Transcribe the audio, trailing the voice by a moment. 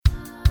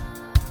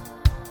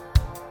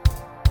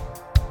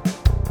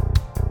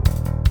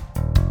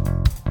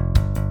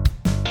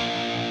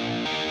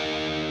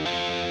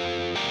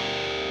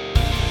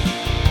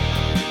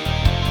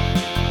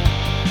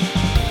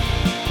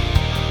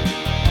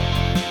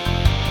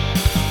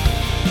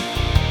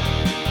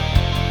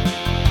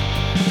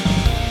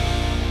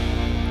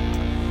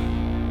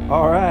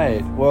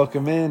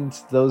welcome in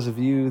to those of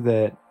you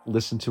that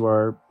listened to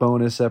our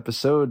bonus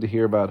episode to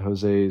hear about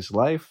Jose's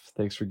life.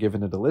 Thanks for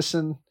giving it a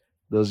listen.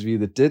 Those of you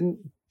that didn't,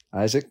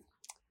 Isaac,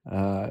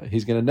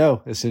 he's going to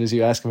know as soon as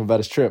you ask him about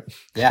his trip.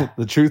 Yeah.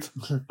 The truth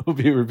will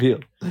be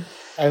revealed.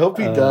 I hope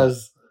he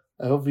does.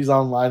 I hope he's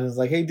online and is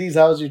like, hey, Deez,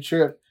 how was your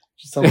trip?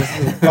 Just tell us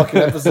the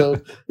fucking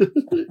episode.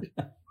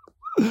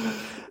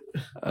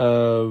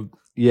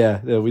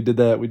 Yeah, we did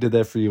that. We did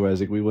that for you,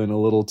 Isaac. We went a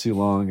little too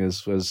long,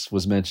 as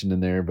was mentioned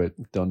in there, but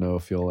don't know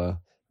if you'll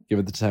give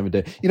it the time of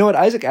day. You know what?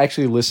 Isaac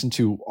actually listened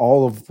to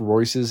all of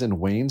Royce's and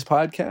Wayne's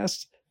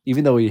podcasts,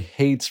 even though he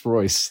hates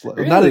Royce.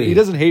 Really? He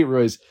doesn't hate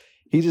Royce.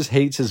 He just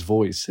hates his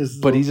voice,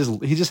 but he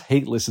just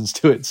hate listens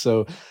to it.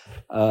 So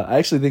I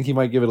actually think he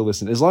might give it a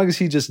listen. As long as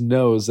he just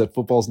knows that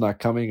football's not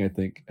coming, I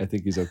think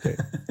he's okay.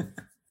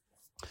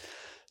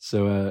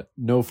 So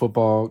no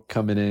football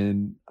coming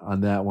in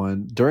on that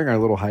one. During our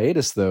little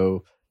hiatus,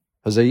 though,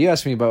 Jose, you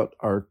asked me about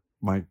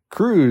my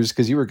cruise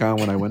because you were gone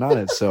when I went on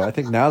it. So I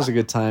think now's a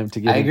good time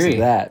to get into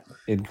that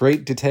in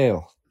great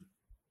detail.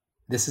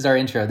 This is our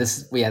intro.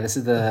 This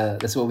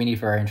is what we need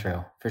for our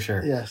intro, for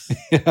sure. Yes.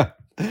 Yeah.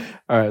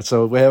 All right.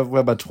 So we have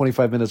about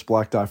 25 minutes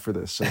blocked off for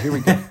this. So here we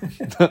go.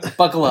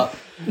 Buckle up.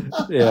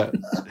 Yeah.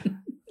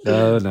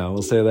 No.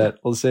 We'll say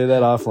that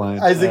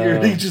offline. Isaac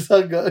already just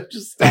hung up.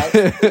 Just stop.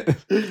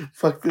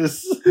 Fuck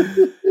this.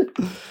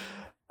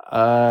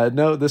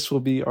 No, this will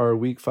be our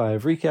week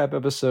 5 recap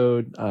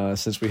episode.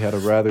 Since we had a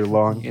rather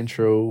long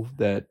intro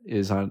that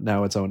is on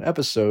now its own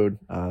episode,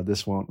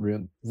 this won't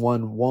really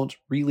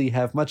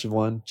have much of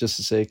one. Just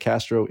to say,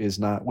 Castro is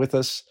not with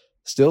us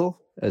still,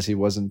 as he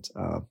wasn't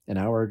an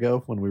hour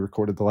ago when we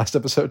recorded the last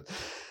episode.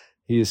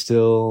 He is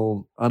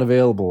still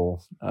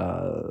unavailable,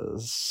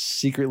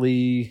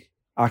 secretly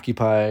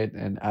occupied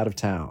and out of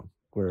town,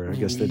 where I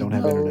guess they don't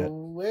have internet.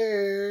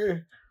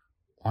 Where?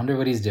 Wonder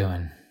what he's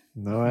doing.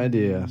 No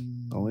idea.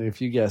 Only a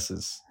few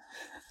guesses.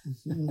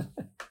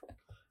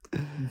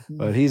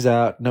 But he's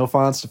out. No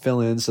Fonts to fill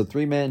in. So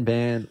 3-man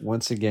band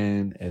once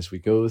again as we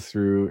go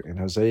through. And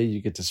Jose,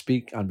 you get to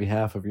speak on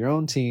behalf of your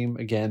own team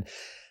again.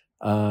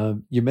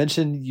 You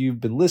mentioned you've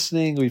been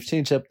listening. We've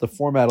changed up the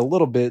format a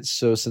little bit.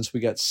 So since we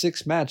got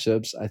 6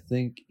 matchups, I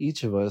think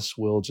each of us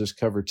will just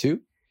cover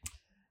 2.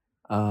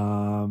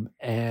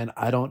 And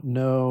I don't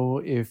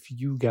know if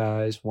you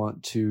guys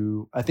want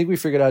to. I think we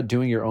figured out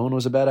doing your own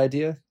was a bad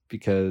idea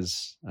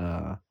because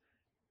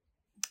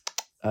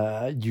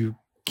you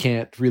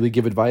can't really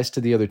give advice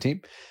to the other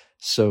team.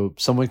 So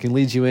someone can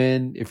lead you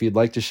in. If you'd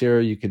like to share,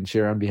 you can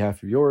share on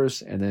behalf of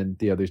yours, and then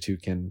the other 2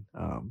 can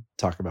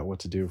talk about what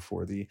to do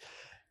for the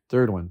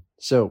third one.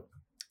 So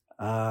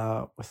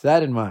with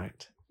that in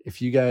mind,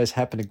 if you guys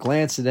happen to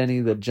glance at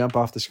any that jump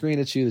off the screen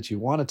at you that you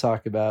want to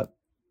talk about,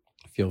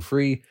 feel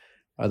free.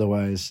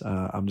 Otherwise,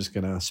 I'm just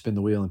going to spin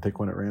the wheel and pick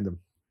one at random.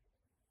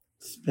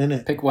 Spin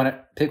it. Pick one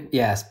at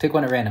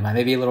random. I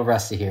may be a little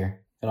rusty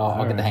here, but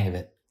I'll get the hang of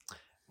it.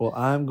 Well,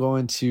 I'm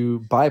going to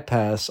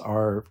bypass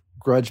our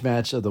grudge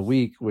match of the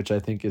week, which I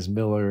think is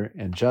Miller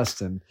and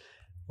Justin.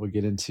 We'll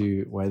get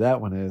into why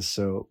that one is.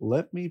 So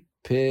let me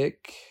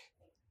pick.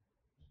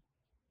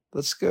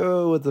 Let's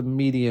go with the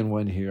median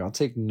one here. I'll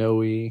take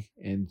Noe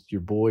and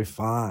your boy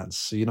Fonz,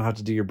 so you don't have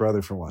to do your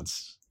brother for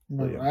once.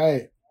 All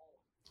right.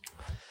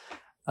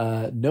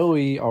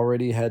 Noe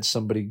already had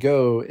somebody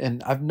go,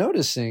 and I'm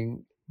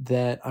noticing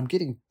that I'm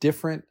getting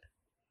different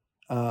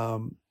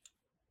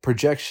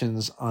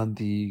projections on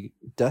the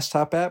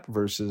desktop app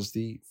versus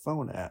the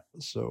phone app.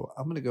 So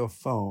I'm going to go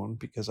phone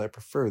because I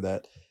prefer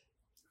that.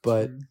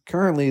 But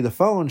currently the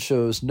phone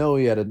shows Noe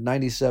at a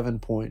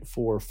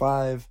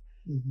 97.45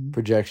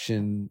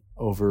 projection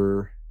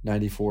over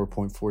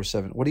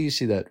 94.47. What do you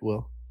see that,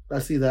 Will? I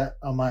see that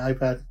on my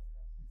iPad.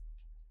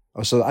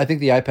 Oh, so I think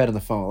the iPad and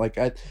the phone, like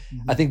I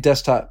think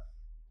desktop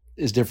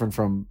is different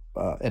from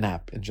an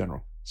app in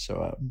general.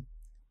 So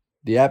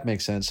the app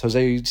makes sense.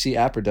 Jose, you see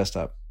app or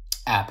desktop?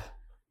 App.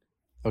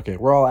 Okay,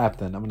 we're all app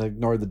then. I'm going to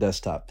ignore the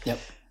desktop. Yep.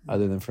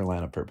 Other than for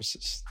lineup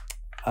purposes.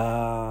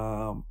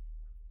 All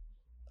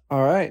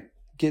right,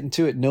 getting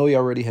to it. Noe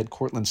already had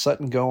Cortland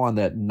Sutton go on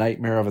that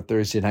nightmare of a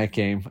Thursday night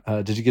game.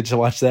 Did you get to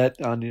watch that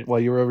while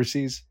you were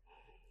overseas?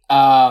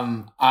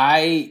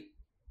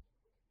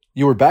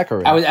 You were back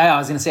already. I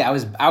was gonna say I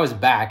was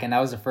back, and that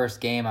was the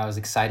first game I was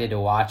excited to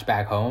watch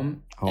back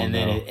home. Then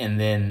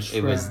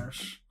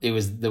it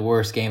was the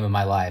worst game of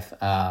my life.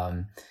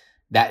 That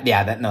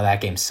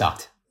game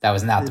sucked. That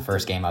was not the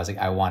first game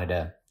I wanted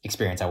to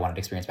experience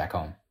back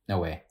home. No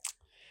way.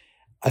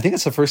 I think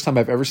it's the first time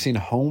I've ever seen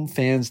home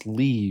fans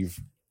leave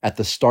at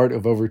the start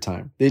of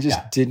overtime. They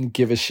just didn't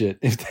give a shit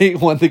if they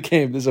won the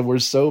game. They said, we're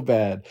so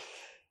bad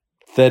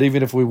that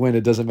even if we win,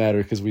 it doesn't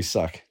matter because we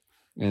suck.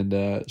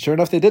 And sure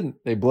enough, they didn't.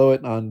 They blow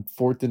it on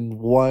 4th and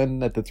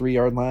 1 at the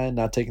 3-yard line,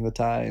 not taking the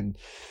tie, and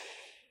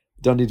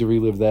don't need to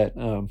relive that.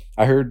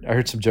 I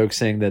heard some jokes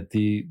saying that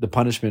the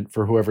punishment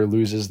for whoever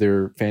loses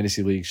their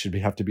fantasy league should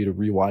have to be to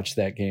rewatch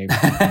that game.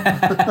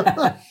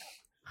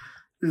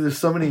 There's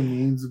so many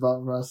memes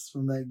about Russ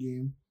from that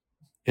game.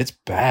 It's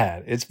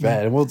bad. It's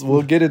bad. And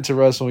we'll get into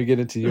Russ when we get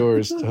into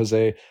yours,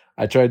 Jose.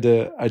 I tried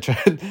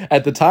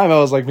at the time I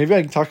was like, maybe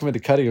I can talk him into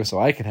cutting him so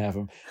I can have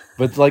him.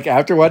 But like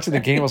after watching the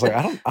game, I was like,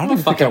 I don't even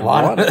think I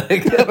want him. I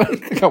don't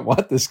think I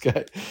want this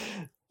guy.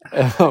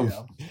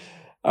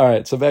 All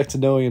right, so back to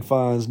Noe and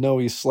Fonz.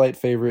 Noe's slight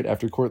favorite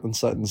after Cortland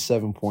Sutton's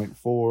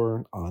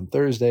 7.4 on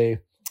Thursday.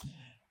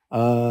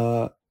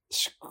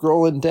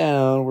 Scrolling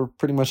down, we're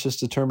pretty much just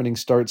determining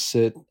start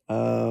sit.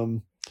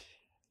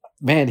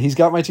 Man, he's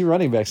got my two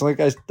running backs.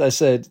 Like I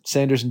said,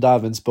 Sanders and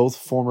Dobbins, both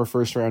former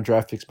first-round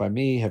draft picks by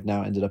me, have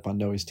now ended up on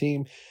Noe's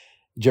team.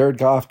 Jared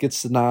Goff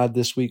gets the nod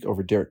this week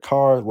over Derek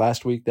Carr.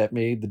 Last week, that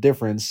made the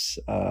difference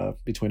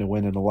between a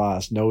win and a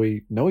loss.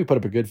 Noe put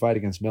up a good fight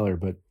against Miller,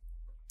 but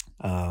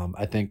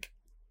I think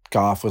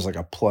Goff was like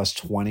a plus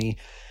 20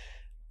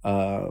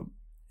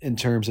 in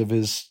terms of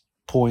his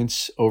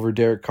points over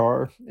Derek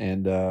Carr.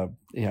 And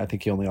I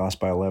think he only lost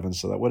by 11,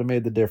 so that would have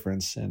made the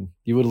difference. And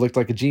you would have looked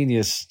like a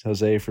genius,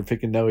 Jose, for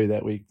picking Noe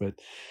that week, but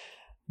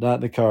not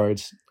in the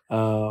cards.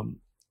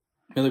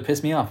 Miller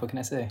pissed me off. What can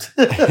I say?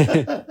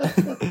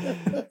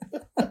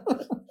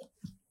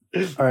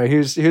 All right,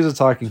 here's a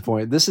talking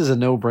point. This is a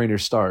no-brainer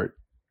start,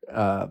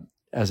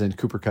 as in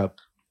Cooper Kupp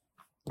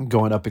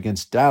going up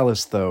against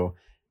Dallas, though.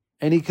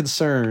 Any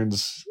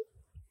concerns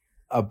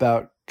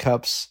about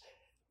Kupp's?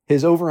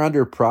 His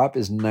over-under prop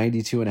is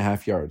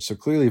 92.5 yards, so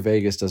clearly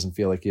Vegas doesn't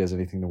feel like he has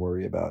anything to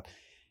worry about.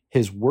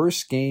 His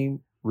worst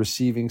game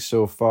receiving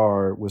so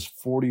far was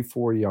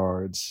 44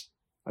 yards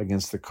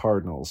against the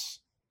Cardinals,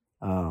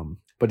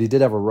 but he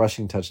did have a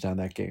rushing touchdown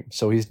that game.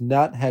 So he's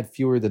not had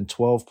fewer than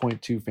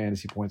 12.2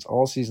 fantasy points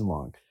all season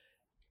long.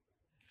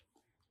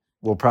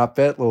 Little prop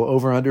bet, little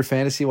over-under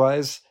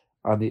fantasy-wise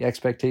on the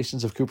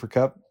expectations of Cooper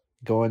Kupp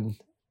going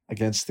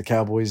against the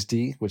Cowboys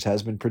D, which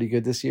has been pretty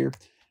good this year.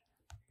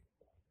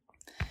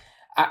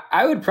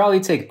 I would probably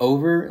take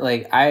over.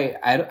 Like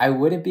I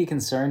wouldn't be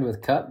concerned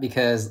with Kupp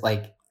because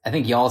like I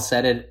think y'all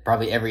said it.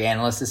 Probably every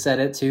analyst has said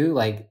it too.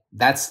 Like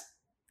that's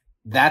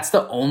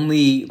the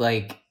only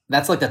like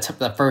that's like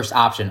the first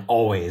option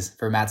always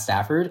for Matt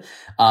Stafford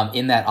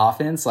in that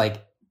offense.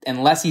 Like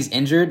unless he's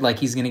injured, like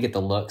he's gonna get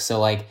the look. So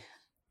like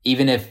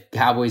even if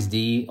Cowboys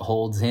D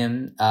holds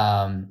him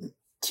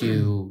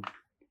to.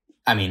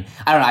 I mean,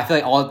 I don't know. I feel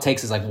like all it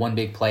takes is like one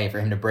big play for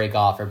him to break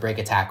off or break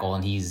a tackle,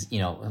 and he's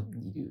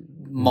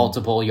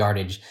multiple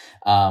yardage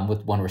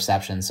with one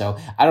reception. So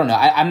I don't know.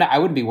 I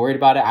wouldn't be worried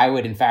about it. I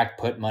would in fact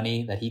put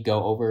money that he'd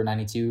go over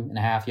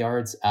 92.5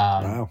 yards.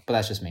 Wow. But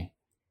that's just me.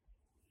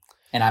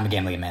 And I'm a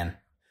gambling man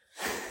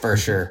for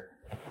sure.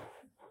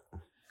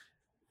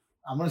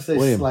 I'm going to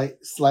say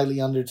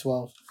slightly under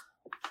 12.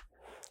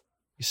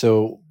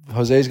 So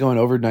Jose's going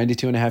over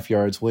 92.5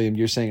 yards. William,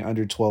 you're saying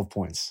under 12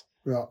 points.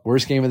 Yeah.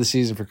 Worst game of the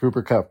season for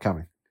Cooper Kupp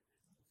coming.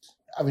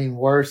 I mean,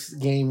 worst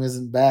game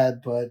isn't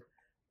bad, but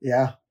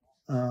yeah,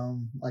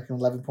 like an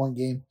 11-point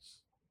game.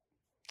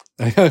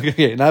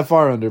 Okay, not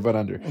far under, but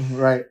under.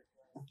 Right.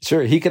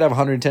 Sure, he could have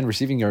 110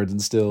 receiving yards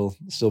and still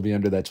be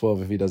under that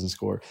 12 if he doesn't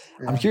score.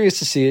 Yeah. I'm curious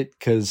to see it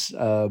because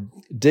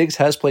Diggs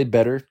has played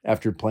better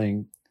after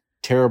playing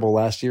terrible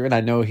last year, and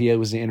I know he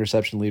was the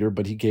interception leader,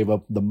 but he gave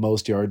up the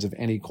most yards of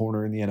any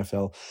corner in the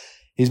NFL.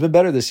 He's been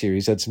better this year.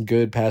 He's had some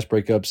good pass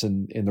breakups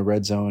in the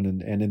red zone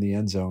and in the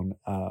end zone.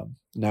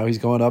 Now he's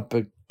going up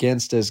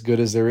against as good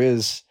as there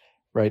is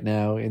right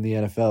now in the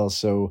NFL.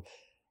 So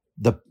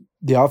the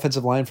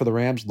offensive line for the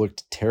Rams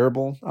looked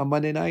terrible on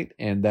Monday night,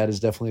 and that is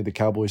definitely the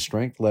Cowboys'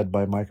 strength, led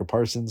by Micah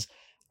Parsons.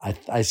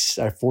 I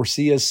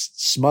foresee us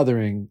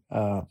smothering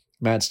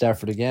Matt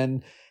Stafford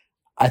again.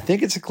 I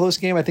think it's a close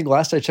game. I think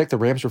last I checked, the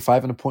Rams were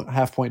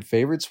 5.5 point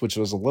favorites, which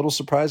I was a little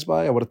surprised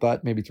by. I would have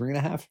thought maybe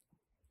 3.5.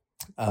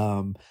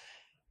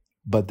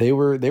 But they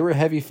were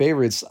heavy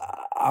favorites.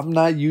 I'm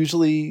not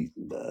usually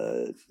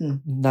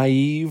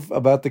naive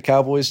about the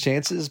Cowboys'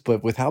 chances,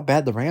 but with how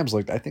bad the Rams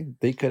looked, I think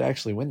they could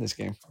actually win this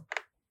game.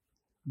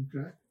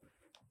 Okay.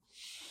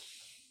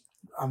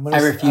 I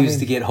refuse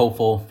to get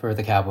hopeful for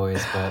the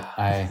Cowboys, but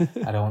I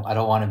don't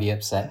want to be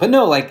upset. But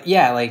no, like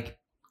yeah, like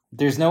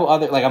there's no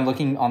other. Like I'm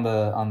looking on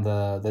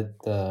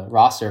the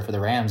roster for the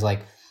Rams.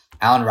 Like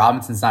Allen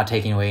Robinson's not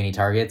taking away any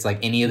targets. Like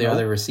any of the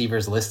other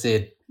receivers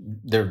listed,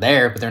 they're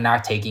there, but they're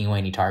not taking away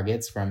any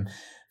targets from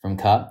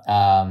Kupp.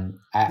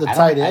 The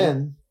tight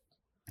end,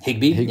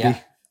 Higbee.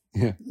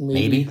 Yeah.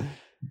 Maybe.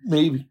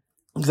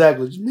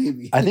 Exactly, just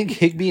maybe. I think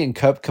Higbee and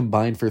Kupp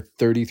combined for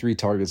 33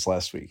 targets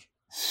last week,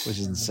 which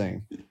is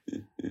insane.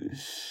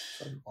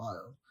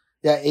 Wild.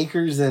 Yeah,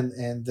 Akers and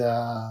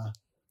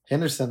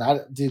Henderson.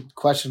 Big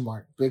question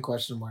mark.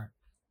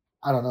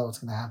 I don't know what's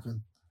gonna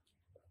happen.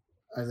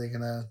 Are they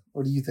gonna?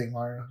 What do you think,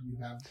 Mario? You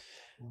have?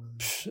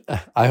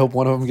 I hope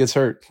one of them gets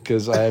hurt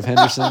because I have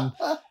Henderson.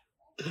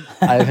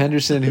 I have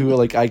Henderson who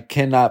I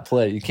cannot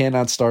play. You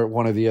cannot start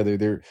one or the other.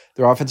 Their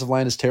offensive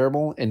line is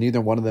terrible, and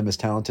neither one of them is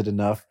talented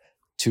enough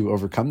to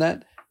overcome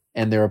that.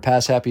 And they're a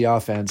pass-happy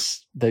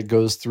offense that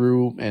goes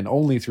through and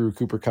only through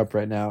Cooper Kupp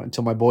right now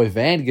until my boy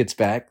Van gets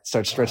back,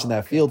 starts stretching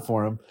that field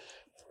for him.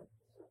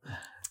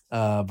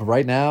 But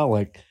right now,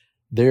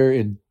 they're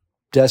in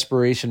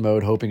desperation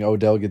mode, hoping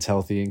Odell gets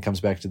healthy and comes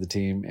back to the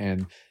team.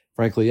 And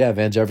frankly,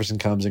 Van Jefferson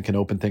comes and can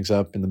open things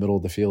up in the middle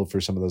of the field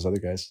for some of those other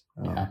guys.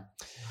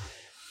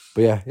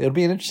 But yeah, it'll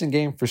be an interesting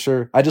game for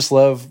sure. I just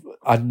love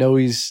I know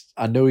he's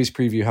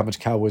preview how much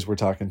Cowboys we're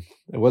talking.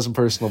 It wasn't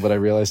personal, but I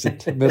realized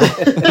it middle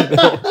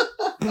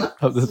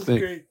of the thing.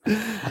 Great.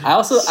 I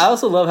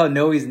also love how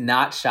Noe's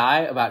not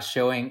shy about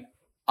showing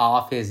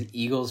off his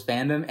Eagles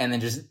fandom and then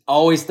just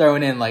always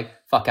throwing in like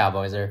fuck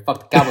Cowboys or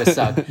fuck the Cowboys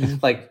suck.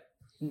 Like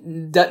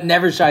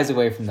never shies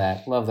away from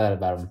that. Love that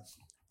about him.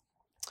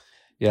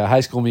 Yeah, high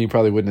school me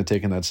probably wouldn't have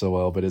taken that so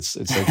well, but it's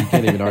like you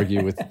can't even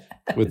argue with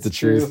the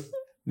truth. True.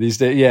 These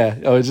days, yeah.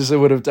 I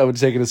would have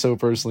taken it so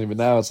personally, but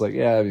now it's like,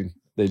 yeah, I mean,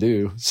 they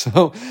do.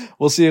 So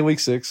we'll see in week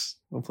 6.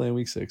 We'll play in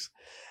week 6.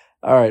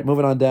 All right,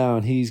 moving on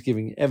down. He's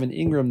giving Evan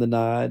Ingram the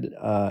nod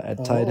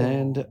at tight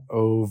end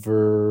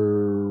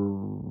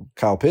over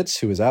Kyle Pitts,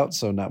 who is out,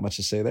 so not much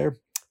to say there.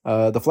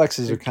 The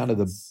flexes are kind of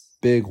the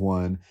big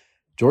one.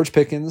 George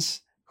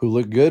Pickens, who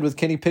looked good with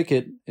Kenny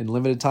Pickett in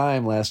limited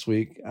time last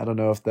week. I don't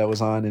know if that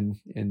was on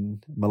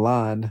in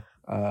Milan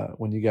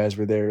when you guys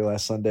were there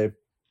last Sunday.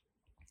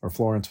 Or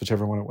Florence,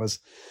 whichever one it was.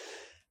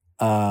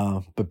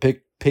 But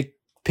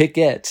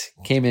Pickett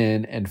came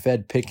in and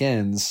fed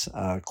Pickens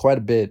quite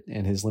a bit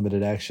in his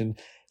limited action.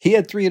 He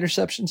had 3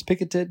 interceptions,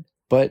 Pickett did,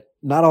 but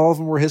not all of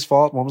them were his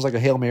fault. One was like a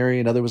Hail Mary,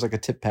 another was like a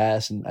tip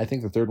pass, and I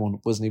think the third one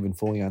wasn't even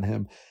fully on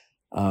him.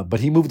 But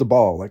he moved the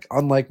ball. Like,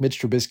 unlike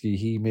Mitch Trubisky,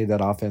 he made that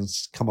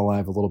offense come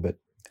alive a little bit.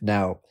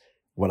 Now,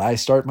 would I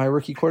start my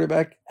rookie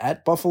quarterback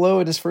at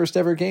Buffalo in his first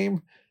ever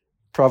game?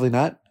 Probably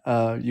not.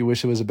 You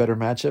wish it was a better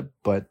matchup,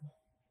 but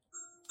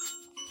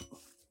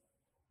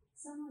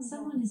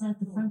Someone is at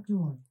the front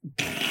door.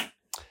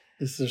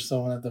 Is there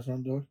someone at the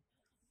front door?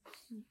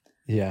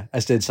 yeah, I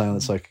stayed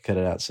silent so I could cut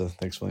it out. So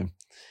thanks, William.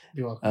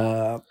 You're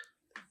welcome.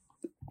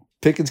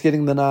 Pickens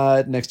getting the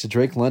nod next to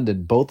Drake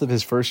London. Both of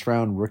his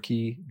first-round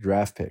rookie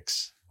draft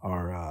picks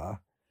are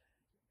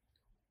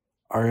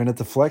in at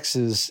the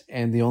flexes,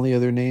 and the only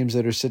other names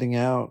that are sitting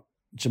out: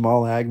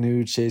 Jamal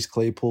Agnew, Chase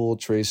Claypool,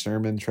 Trey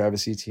Sermon,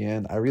 Travis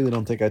Etienne. I really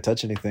don't think I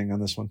touch anything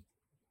on this one.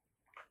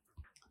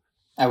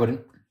 I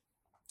wouldn't.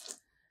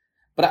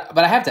 But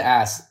I have to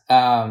ask,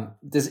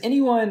 does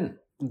anyone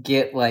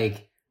get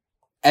like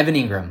Evan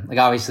Ingram? Like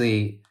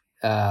obviously,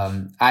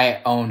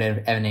 I owned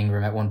Evan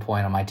Ingram at one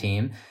point on my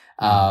team.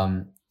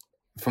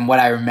 From what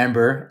I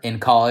remember in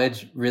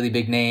college, really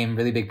big name,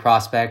 really big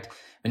prospect.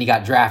 When he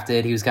got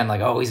drafted, he was kind of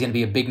like, oh, he's going to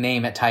be a big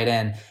name at tight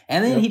end.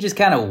 And then he just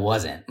kind of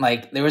wasn't.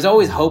 Like there was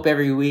always hope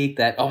every week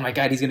that, oh my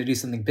God, he's going to do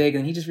something big.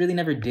 And he just really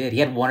never did. He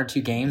had 1 or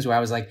 2 games where I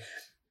was like,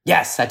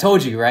 yes, I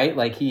told you, right?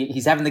 Like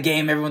he's having the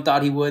game everyone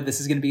thought he would. This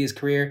is going to be his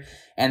career,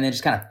 and then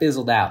just kind of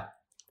fizzled out.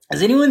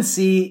 Does anyone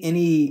see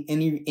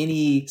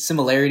any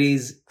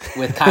similarities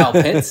with Kyle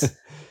Pitts?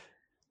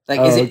 Like,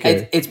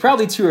 it's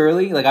probably too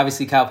early. Like,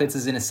 obviously, Kyle Pitts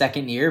is in his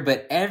second year,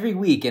 but every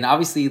week, and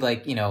obviously,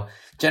 like, you know,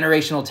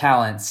 generational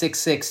talent,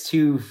 6'6",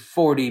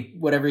 240,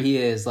 whatever he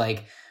is,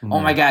 like, oh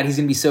my God, he's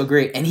going to be so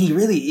great. And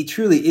he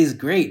truly is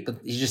great,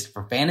 but he's just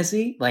for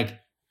fantasy, like,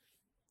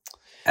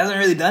 hasn't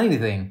really done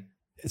anything.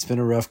 It's been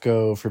a rough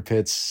go for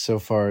Pitts so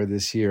far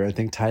this year. I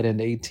think tight end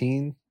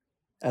 18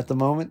 at the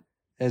moment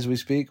as we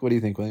speak. What do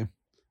you think, William?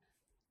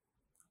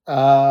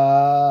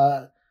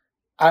 I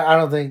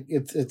don't think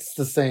it's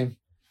the same.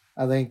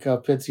 I think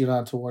Pitts you don't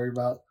have to worry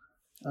about.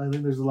 I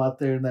think there's a lot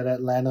there in that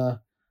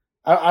Atlanta.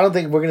 I don't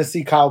think we're going to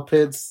see Kyle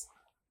Pitts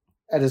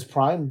at his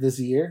prime this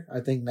year. I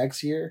think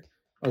next year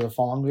or the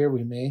following year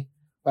we may.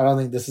 But I don't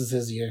think this is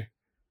his year.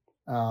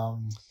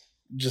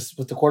 Just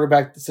with the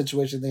quarterback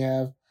situation they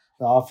have,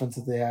 the offense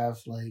that they have,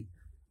 like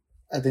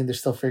I think they're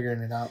still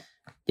figuring it out.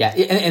 Yeah,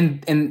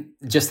 and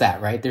just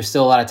that, right? There's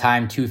still a lot of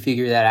time to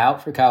figure that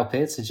out for Kyle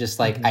Pitts. It's just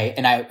like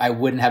I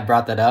wouldn't have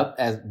brought that up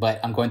but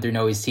I'm going through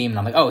Noe's team and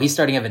I'm like, oh, he's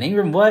starting Evan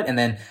Ingram, what? And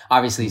then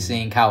obviously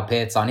seeing Kyle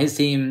Pitts on his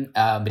team,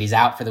 but he's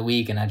out for the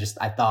week, and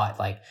I thought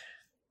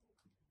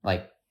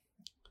like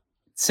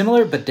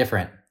similar but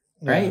different,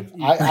 right?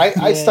 Yeah.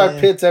 I start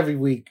Pitts every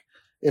week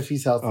if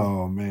he's healthy.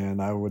 Oh man,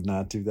 I would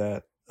not do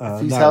that.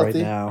 If he's not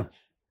healthy, right now.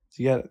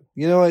 You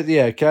know what?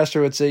 Yeah,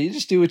 Castro would say, you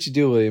just do what you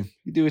do, William.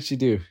 You do what you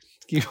do.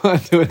 Keep on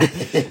doing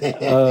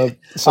it.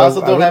 So I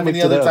also don't have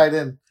any other tight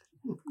end.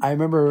 I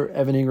remember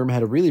Evan Ingram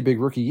had a really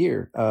big rookie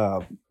year,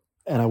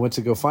 and I went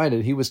to go find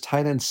it. He was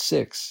tight end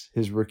 6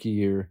 his rookie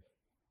year,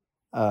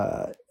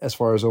 as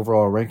far as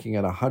overall ranking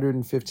at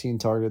 115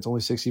 targets, only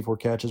 64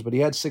 catches, but he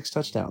had 6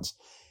 touchdowns.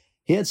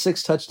 He had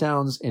 6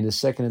 touchdowns in his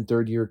second and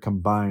third year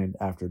combined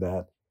after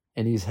that,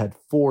 and he's had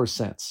 4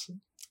 since.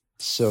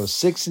 So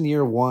 6 in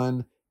year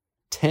 1,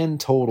 10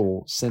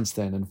 total since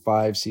then in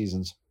 5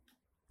 seasons.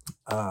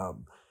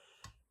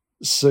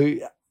 So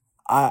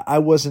I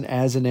wasn't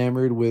as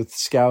enamored with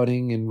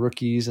scouting and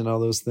rookies and all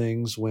those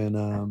things when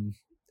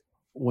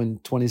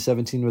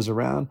 2017 was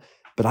around,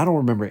 but I don't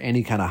remember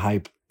any kind of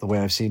hype the way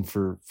I've seen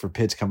for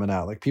Pitts coming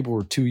out. Like people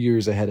were 2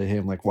 years ahead of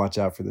him, like watch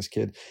out for this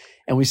kid.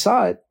 And we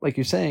saw it, like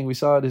you're saying, we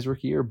saw it his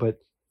rookie year, but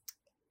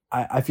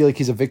I feel like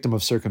he's a victim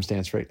of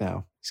circumstance right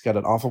now. He's got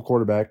an awful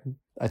quarterback.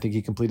 I think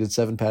he completed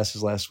 7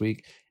 passes last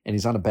week, and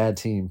he's on a bad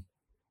team.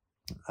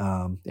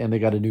 And they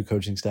got a new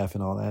coaching staff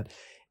and all that.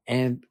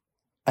 And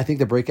I think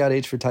the breakout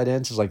age for tight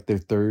ends is like their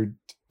third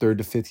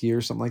to fifth year,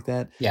 something like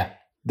that. Yeah.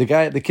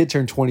 The kid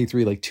turned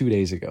 23 like 2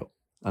 days ago.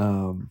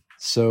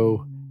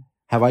 So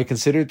have I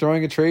considered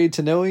throwing a trade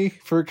to Noe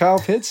for Kyle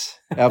Pitts?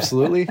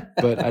 Absolutely.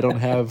 But I don't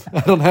have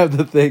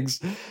the things.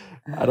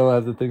 I don't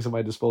have the things at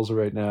my disposal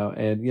right now.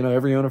 And,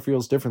 every owner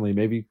feels differently.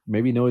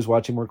 Maybe Noah's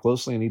watching more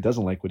closely and he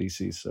doesn't like what he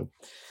sees. So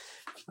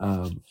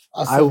I'll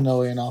send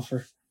Noah an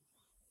offer.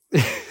 Do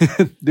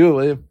it,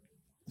 William.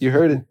 You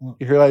heard it.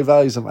 You heard I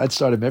values him. I'd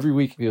start him every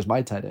week if he was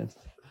my tight end.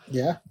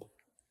 Yeah.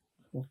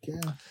 Okay.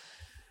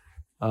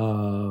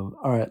 All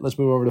right, let's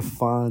move over to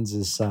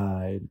Fonz's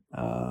side.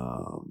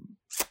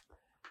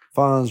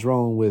 Fonz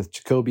rolling with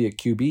Jacoby at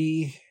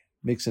QB,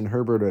 Mixon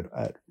Herbert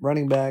at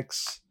running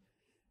backs,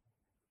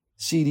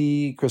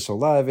 CD, Chris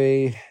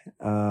Olave,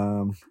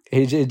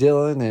 AJ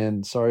Dillon,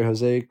 and sorry,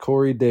 Jose,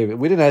 Corey Davis.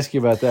 We didn't ask you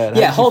about that.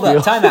 Yeah, hold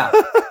up, time out.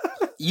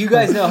 You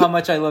guys know how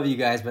much I love you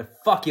guys, but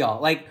fuck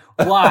y'all. Like,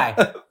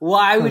 why?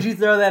 Why would you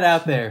throw that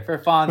out there for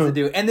Fonz to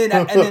do? And then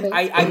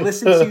I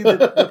listened to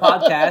the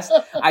podcast.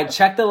 I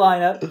checked the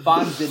lineup.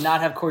 Fonz did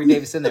not have Corey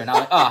Davis in there. And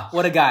I'm like,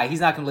 what a guy. He's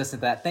not going to listen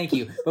to that. Thank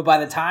you. But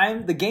by the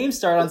time the game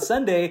started on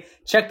Sunday,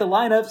 check the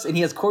lineups, and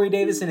he has Corey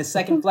Davis in his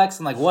second flex.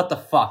 I'm like, what the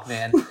fuck,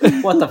 man?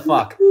 What the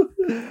fuck?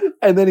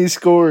 And then he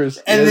scores.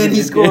 And then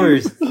he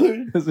scores.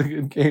 It was a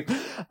good game.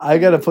 I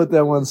got to put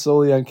that one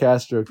solely on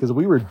Castro because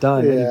we were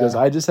done. Yeah. And he goes,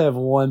 I just have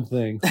one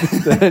thing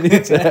that I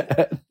need to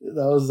add.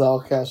 That was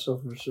all Castro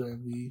for sure.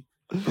 We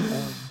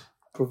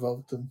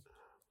provoked him.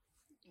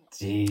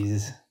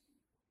 Jeez.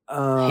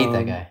 Hate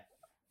that guy.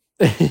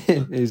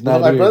 He's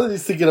not. My brother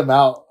needs to get him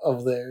out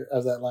of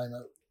that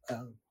lineup. I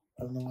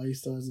don't know why he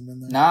still hasn't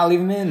been there. Nah, leave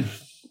him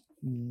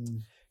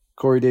in.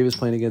 Corey Davis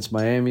playing against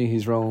Miami.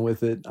 He's rolling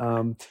with it.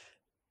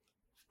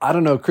 I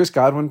don't know. Chris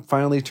Godwin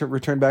finally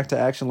returned back to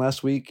action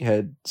last week.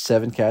 Had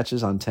 7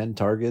 catches on 10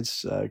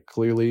 targets.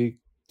 Clearly,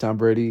 Tom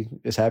Brady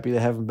is happy to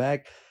have him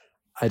back.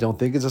 I don't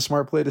think it's a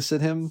smart play to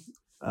sit him.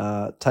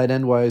 Tight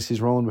end wise, he's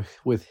rolling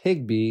with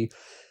Higbee.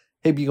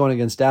 Higbee going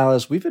against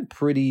Dallas. We've been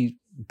pretty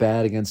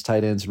bad against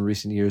tight ends in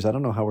recent years. I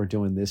don't know how we're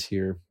doing this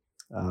year.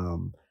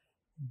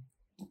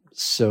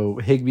 So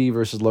Higbee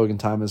versus Logan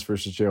Thomas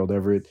versus Gerald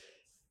Everett.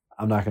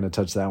 I'm not going to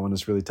touch that one.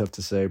 It's really tough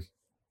to say.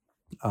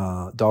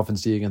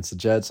 Dolphins D against the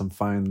Jets. I'm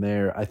fine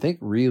there. I think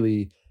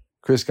really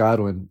Chris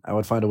Godwin, I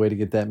would find a way to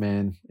get that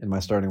man in my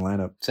starting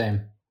lineup.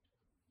 Same.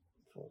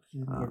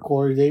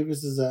 Corey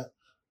Davis is that?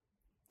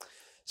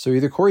 So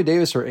either Corey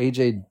Davis or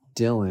AJ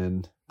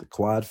Dillon, the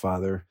quad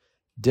father.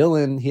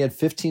 Dillon, he had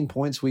 15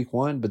 points week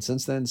 1, but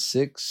since then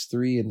 6,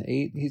 3, and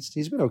 8.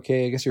 He's been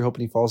okay. I guess you're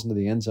hoping he falls into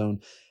the end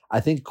zone. I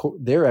think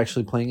they're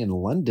actually playing in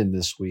London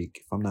this week,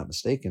 if I'm not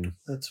mistaken.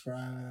 That's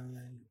right.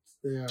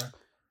 They are.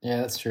 Yeah,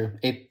 that's true.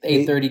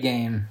 8:30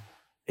 game.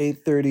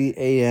 8:30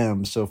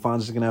 a.m. So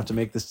Fonz is going to have to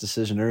make this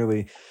decision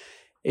early.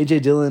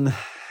 AJ Dillon,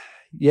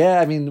 yeah,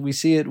 I mean, we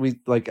see it.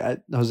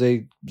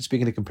 Jose,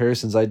 speaking of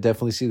comparisons, I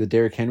definitely see the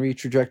Derrick Henry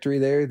trajectory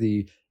there.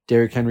 The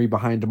Derrick Henry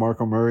behind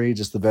DeMarco Murray,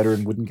 just the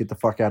veteran wouldn't get the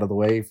fuck out of the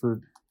way for a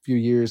few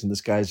years. And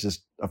this guy's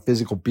just a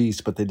physical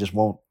beast, but they just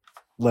won't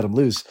let him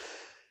loose.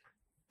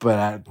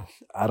 But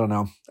I don't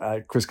know.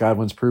 Chris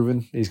Godwin's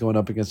proven he's going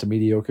up against a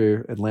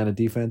mediocre Atlanta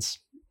defense.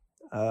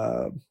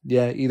 Either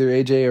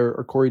AJ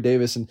or Corey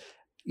Davis. And,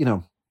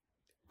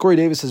 Corey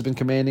Davis has been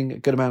commanding a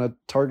good amount of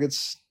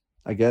targets,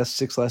 I guess,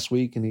 6 last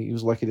week, and he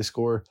was lucky to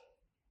score.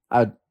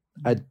 I'd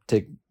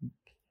take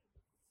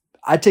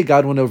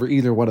Godwin over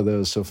either one of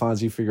those. So,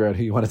 Fonz, you figure out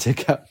who you want to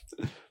take out.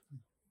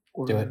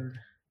 Do it.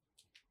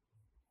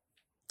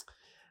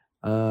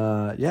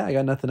 I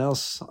got nothing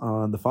else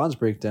on the Fonz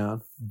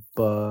breakdown,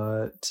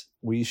 but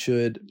we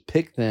should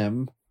pick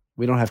them.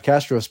 We don't have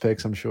Castro's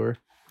picks, I'm sure.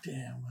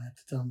 Damn, I have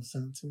to tell him to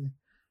send it to me.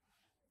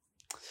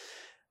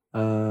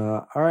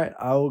 All right,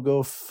 I will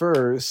go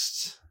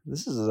first.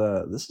 This is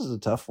a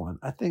tough one.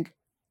 I think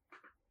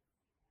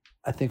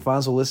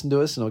Fonz will listen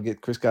to us and he'll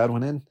get Chris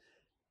Godwin in,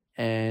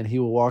 and he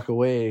will walk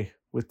away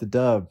with the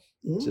dub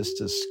just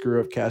to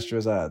screw up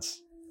Castro's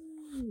odds.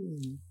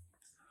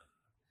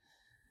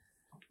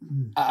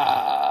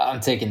 I'm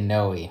taking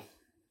Noe.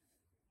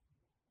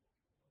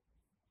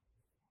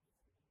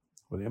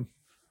 William?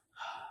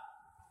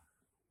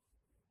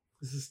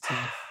 This is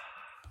tough.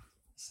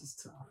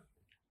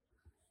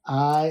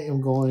 I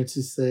am going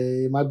to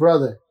say my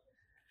brother.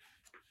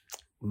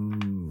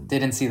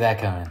 Didn't see that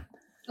coming.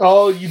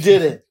 Oh, you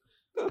did it.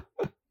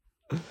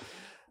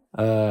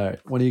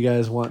 What do you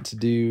guys want to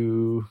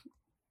do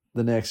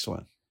the next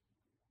one?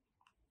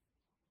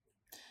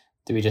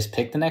 Do we just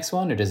pick the next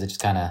one, or does it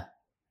just kind of...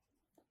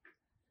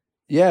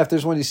 Yeah, if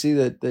there's one you see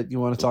that you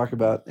want to talk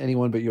about,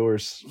 anyone but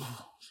yours.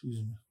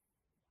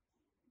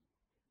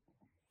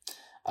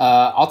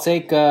 I'll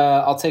take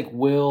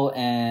Will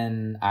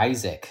and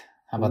Isaac.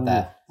 How about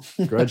that?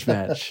 Grudge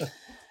match.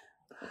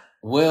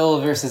 Will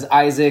versus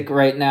Isaac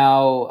right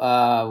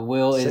now.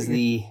 Will is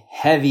the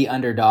heavy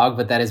underdog,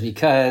 but that is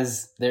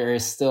because there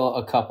is still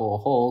a couple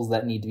of holes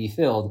that need to be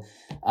filled.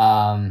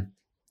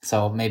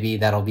 So maybe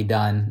that'll be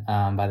done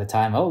by the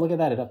time. Oh, look at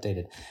that. It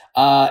updated.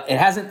 It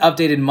hasn't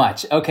updated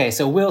much. Okay,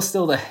 so Will's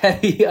still the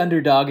heavy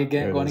underdog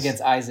again, going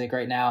against Isaac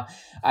right now.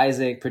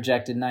 Isaac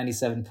projected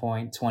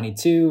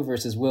 97.22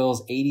 versus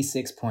Will's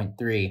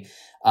 86.3.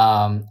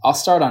 I'll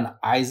start on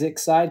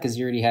Isaac's side because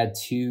you already had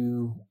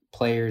two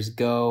players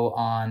go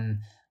on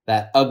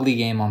that ugly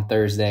game on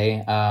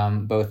Thursday.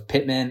 Both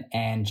Pittman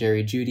and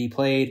Jerry Jeudy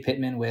played.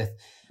 Pittman with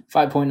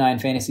 5.9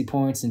 fantasy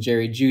points and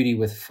Jerry Jeudy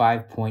with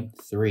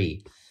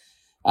 5.3.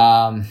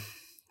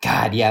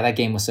 God, yeah, that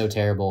game was so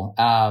terrible.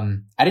 I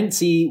didn't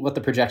see what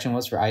the projection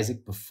was for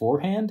Isaac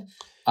beforehand.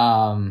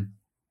 I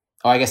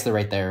guess they're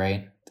right there,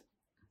 right?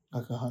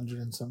 Like 100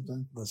 and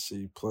something. Let's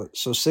see.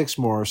 So 6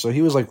 more. So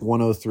he was like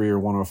 103 or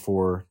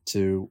 104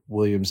 to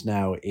Williams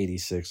now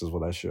 86 is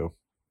what I show.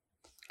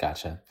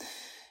 Gotcha.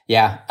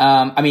 Yeah.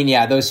 I mean,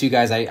 yeah, those two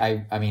guys,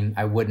 I mean,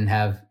 I wouldn't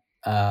have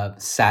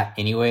sat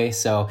anyway.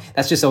 So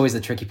that's just always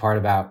the tricky part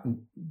about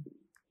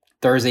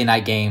Thursday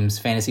night games,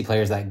 fantasy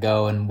players that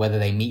go and whether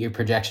they meet your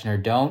projection or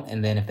don't.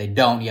 And then if they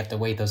don't, you have to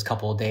wait those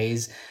couple of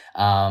days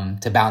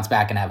to bounce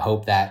back and have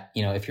hope that,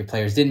 you know, if your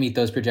players did meet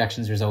those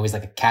projections, there's always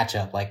like a catch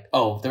up, like,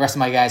 oh, the rest of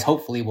my guys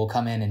hopefully will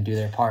come in and do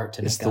their part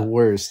to It's the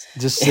worst.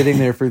 Just sitting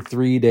there for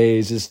 3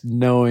 days, just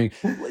knowing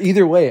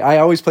either way. I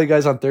always play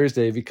guys on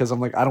Thursday because I'm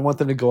like, I don't want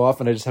them to go off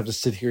and I just have to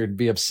sit here and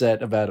be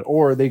upset about it.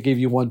 Or they gave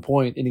you 1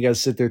 point and you guys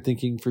sit there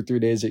thinking for 3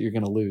 days that you're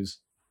going to lose.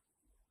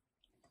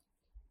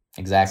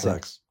 Exactly.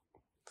 Sucks.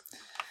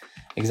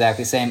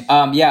 Exactly same.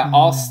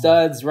 All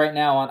studs right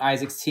now on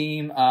Isaac's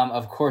team.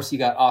 Of course, you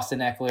got Austin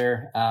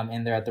Eckler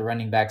in there at the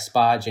running back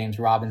spot. James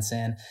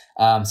Robinson.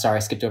 Sorry, I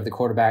skipped over the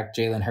quarterback.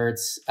 Jalen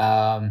Hurts.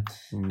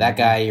 That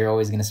guy you're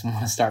always going to want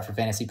to start for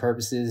fantasy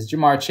purposes.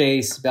 Jamar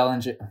Chase,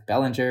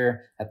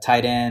 Bellinger at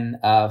tight end.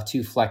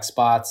 2 flex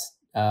spots.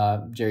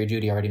 Jerry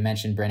Jeudy already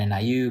mentioned. Brandon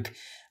Ayuk.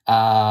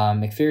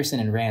 McPherson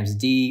and Rams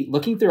D.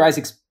 Looking through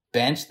Isaac's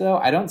bench though,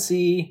 I don't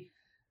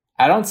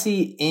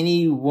see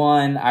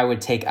anyone I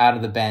would take out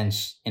of the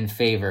bench in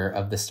favor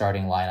of the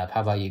starting lineup.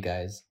 How about you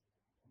guys?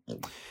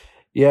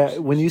 Yeah,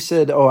 when you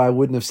said, "Oh, I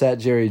wouldn't have sat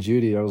Jerry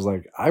Jeudy," I was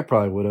like, "I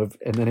probably would have."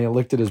 And then I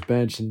looked at his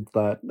bench and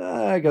thought,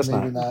 "Nah, I guess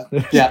Maybe not."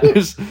 Yeah,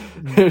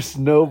 there's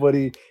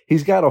nobody.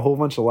 He's got a whole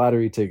bunch of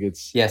lottery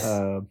tickets. Yes,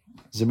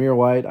 Zamir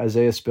White,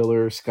 Isaiah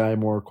Spiller, Sky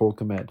Moore, Cole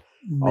Kmet,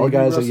 all Maybe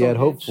guys that you Russell had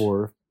hoped Gage.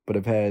 for, but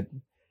have had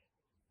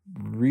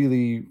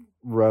really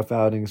rough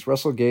outings.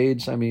 Russell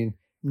Gage, I mean,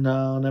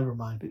 No, never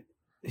mind.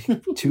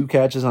 2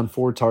 catches on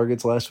 4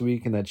 targets last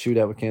week in that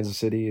shootout with Kansas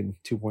City and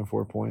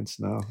 2.4 points.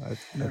 No, I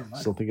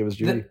still think it was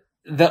Jeudy.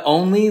 The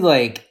only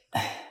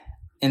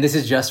and this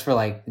is just for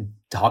like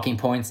talking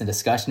points and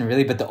discussion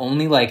really, but the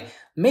only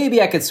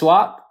maybe I could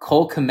swap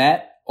Cole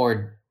Kmet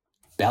or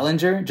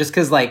Bellinger just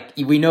because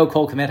we know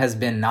Cole Kmet has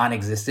been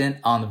non-existent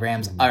on the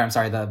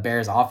the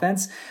Bears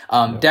offense.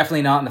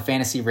 Definitely not on the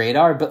fantasy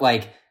radar, but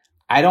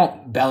I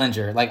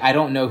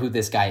don't know who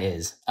this guy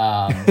is.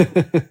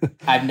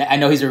 I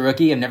know he's a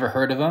rookie. I've never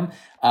heard of him.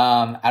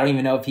 I don't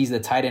even know if he's the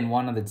tight end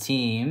 1 on the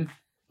team.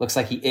 Looks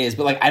like he is,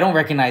 but I don't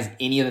recognize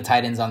any of the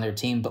tight ends on their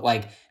team.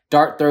 But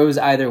dart throws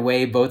either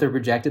way, both are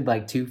projected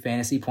 2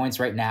 fantasy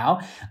points right now.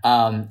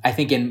 I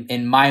think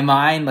in my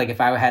mind, if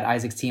I had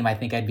Isaac's team, I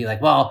think I'd be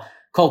well,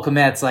 Cole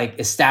Kmet's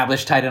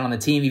established tight end on the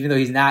team, even though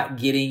he's not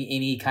getting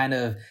any kind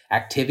of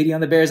activity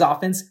on the Bears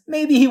offense.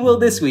 Maybe he will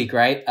this week,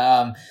 right?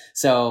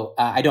 So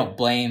I don't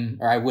blame,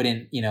 or I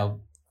wouldn't,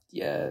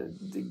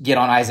 get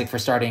on Isaac for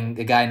starting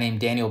a guy named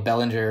Daniel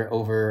Bellinger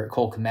over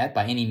Cole Kmet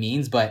by any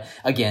means. But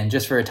again,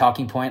 just for a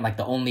talking point,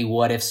 the only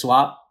what if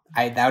swap,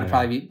 that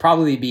would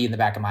probably be in the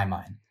back of my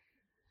mind.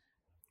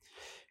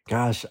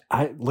 Gosh,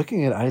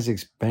 looking at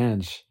Isaac's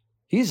bench,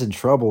 he's in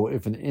trouble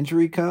if an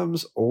injury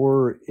comes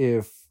or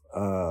if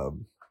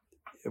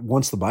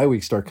once the bye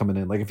weeks start coming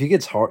in. If he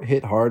gets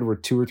hit hard where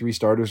 2 or 3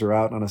 starters are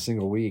out on a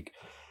single week,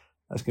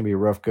 that's gonna be a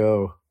rough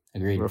go.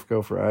 Agreed. Rough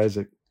go for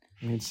Isaac.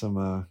 You need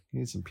some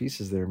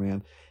pieces there,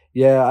 man.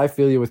 Yeah, I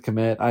feel you with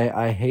Kmet.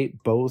 I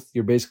hate both.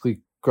 You're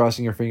basically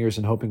crossing your fingers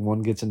and hoping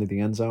one gets into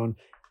the end zone.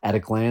 At a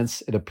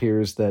glance, it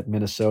appears that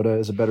Minnesota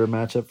is a better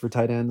matchup for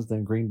tight ends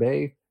than Green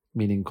Bay,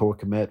 meaning Cole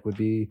Kmet would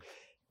be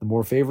the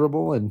more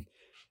favorable. And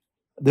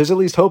there's at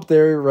least hope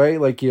there,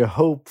 right? You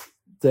hope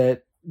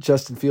that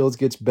Justin Fields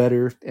gets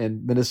better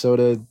and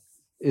Minnesota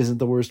isn't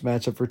the worst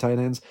matchup for tight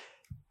ends.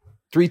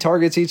 3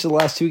 targets each of the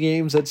last 2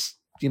 games. That's,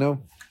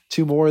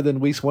 2 more than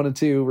weeks 1 and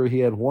 2 where he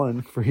had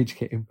 1 for each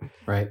game.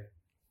 Right.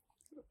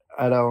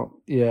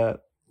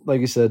 Like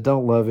you said,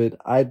 don't love it.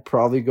 I'd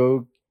probably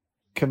go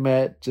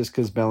Kmet just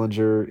because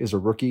Bellinger is a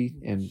rookie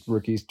and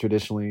rookies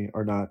traditionally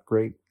are not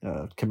great.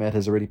 Kmet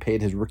has already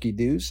paid his rookie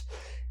dues.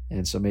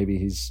 And so maybe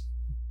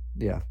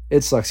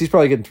it sucks. He's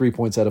probably getting 3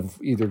 points out of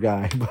either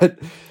guy, but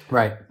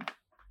right.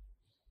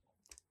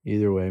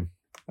 Either way.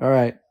 All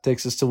right.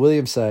 Takes us to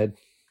William's side.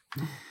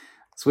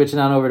 Switching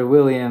on over to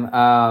William.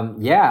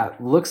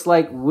 Looks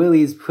like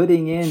Willie's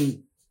putting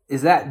in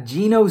is that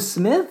Geno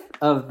Smith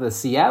of the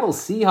Seattle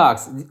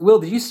Seahawks. Will,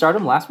 did you start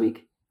him last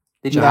week?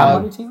 Did you have him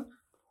on your team?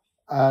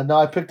 No,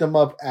 I picked him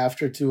up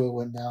after Tua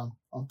went down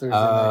on Thursday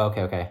night.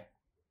 Okay.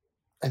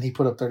 And he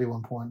put up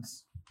 31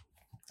 points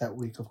that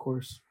week, of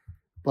course.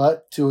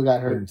 But Tua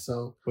got hurt,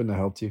 so... Wouldn't have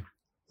helped you.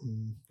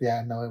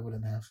 Yeah, no, it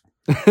wouldn't have.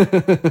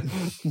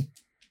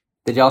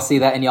 Did y'all see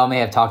that? And y'all may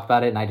have talked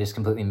about it, and I just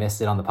completely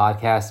missed it on the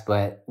podcast.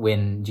 But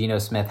when Geno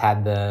Smith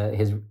had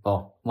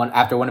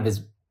after one of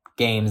his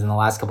games in the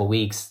last couple of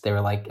weeks, they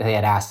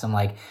had asked him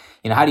like,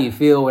 how do you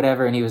feel,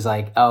 whatever, and he was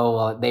like, oh,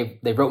 well,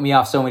 they wrote me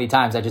off so many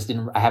times, I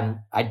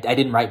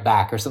didn't write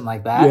back or something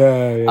like that.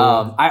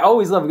 Yeah. I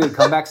always love a good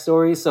comeback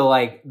story. So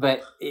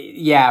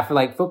for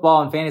like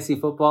football and fantasy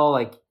football,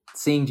 like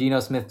seeing Geno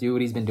Smith do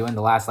what he's been doing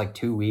the last like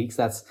 2 weeks,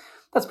 that's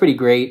pretty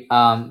great.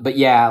 But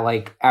yeah,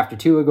 like after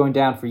Tua going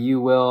down for you,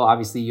 Will,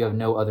 obviously you have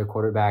no other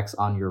quarterbacks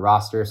on your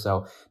roster,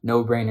 so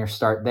no brainer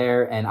start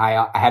there. And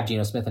I have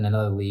Geno Smith in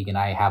another league, and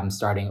I have him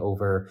starting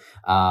over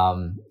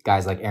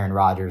guys like Aaron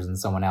Rodgers and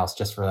someone else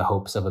just for the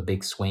hopes of a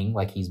big swing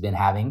like he's been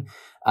having.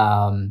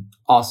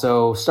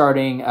 Also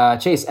starting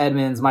Chase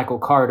Edmonds, Michael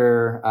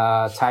Carter,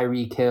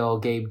 Tyreek Hill,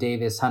 Gabe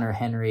Davis, Hunter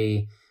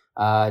Henry,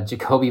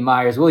 Jacoby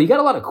Myers. Will, you got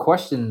a lot of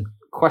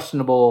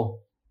questionable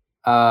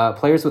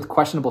players with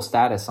questionable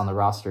status on the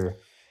roster.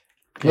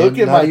 Look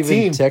at not my even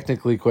team.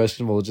 Technically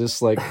questionable,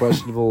 just like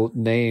questionable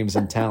names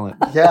and talent.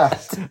 Yeah.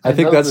 I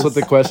think that's what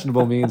the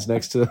questionable means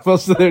next to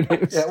most of their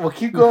names. Yeah, well,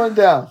 keep going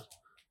down.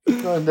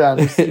 Keep going down.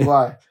 You see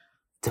why.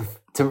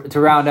 To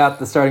round out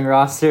the starting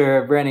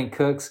roster, Brandon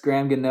Cooks,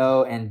 Graham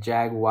Gano, and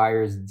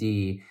Jaguars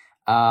D.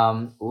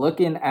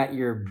 Looking at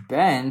your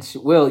bench,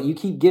 Will, you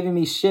keep giving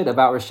me shit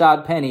about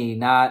Rashad Penny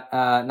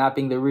not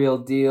being the real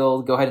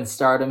deal. Go ahead and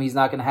start him. He's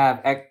not going to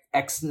have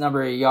X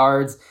number of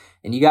yards.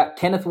 And you got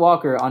Kenneth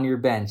Walker on your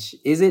bench.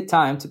 Is it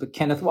time to put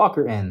Kenneth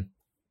Walker in?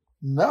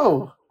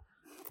 No.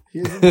 He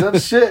hasn't done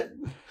shit.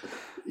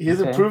 He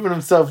hasn't proven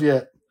himself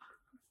yet.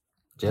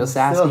 Just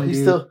asking.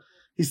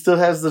 He still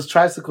has those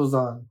tricycles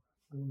on.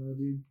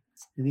 Dude.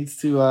 He needs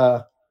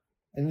to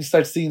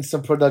start seeing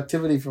some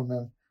productivity from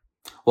him.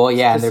 Well,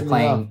 yeah,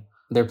 and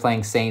they're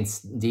playing Saints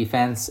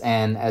defense,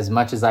 and as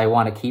much as I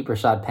want to keep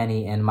Rashad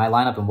Penny in my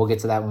lineup, and we'll get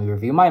to that when we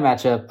review my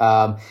matchup,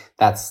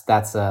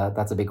 that's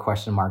a big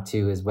question mark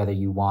too, is whether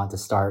you want to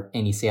start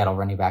any Seattle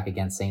running back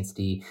against Saints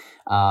D.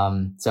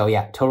 So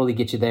yeah, totally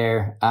get you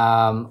there.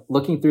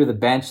 Looking through the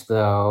bench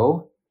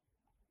though,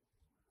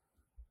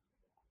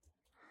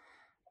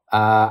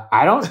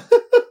 I don't.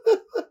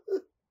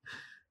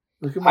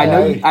 Look at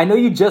my I know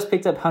you just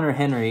picked up Hunter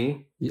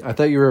Henry. I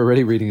thought you were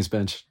already reading his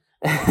bench.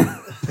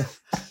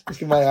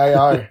 Look at my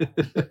IR.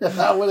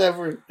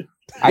 Whatever.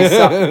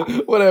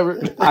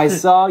 Whatever. I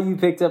saw you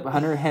picked up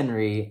Hunter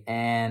Henry,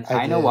 and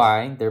I know did.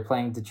 why. They're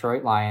playing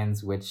Detroit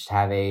Lions, which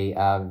have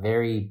a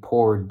very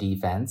poor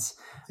defense.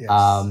 Yes.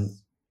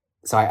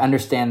 So I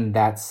understand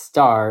that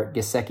start.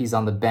 Gesicki's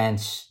on the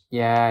bench.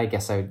 Yeah, I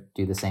guess I would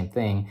do the same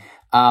thing.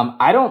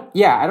 I don't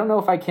know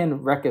if I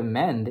can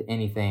recommend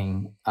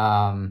anything.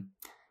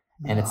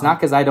 And it's not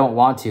because I don't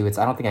want to.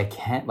 I don't think I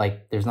can't.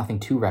 Like, there's nothing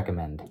to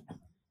recommend.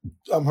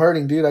 I'm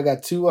hurting, dude. I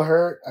got Tua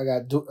hurt. I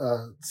got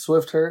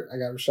Swift hurt. I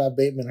got Rashad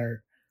Bateman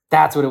hurt.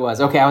 That's what it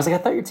was. Okay, I was like, I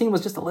thought your team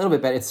was just a little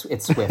bit better.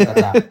 It's Swift.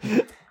 That's out. I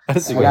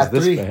didn't think it was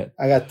this bad.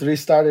 I got 3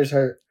 starters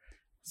hurt,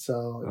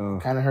 so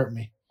it kind of hurt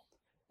me.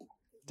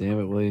 Damn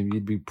it, William!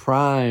 You'd be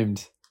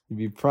primed.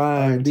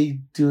 I'd be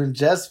doing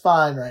just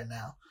fine right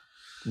now.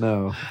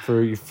 No,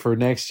 for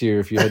next year,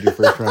 if you had your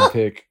first round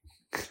pick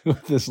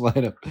with this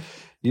lineup,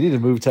 you need to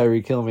move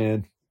Tyreek Hill,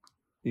 man.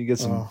 You get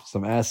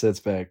some assets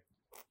back.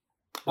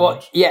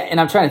 Well, yeah, and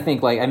I'm trying to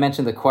think. Like I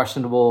mentioned, the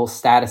questionable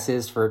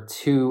statuses for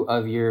 2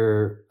 of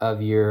your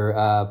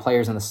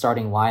players in the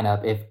starting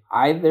lineup. If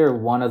either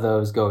one of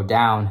those go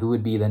down, who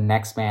would be the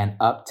next man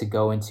up to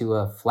go into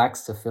a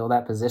flex to fill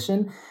that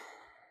position?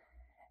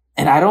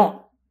 And I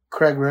don't.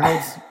 Craig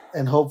Reynolds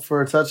and hope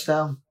for a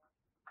touchdown.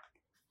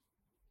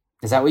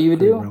 Is that what you would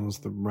do? Reynolds,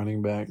 the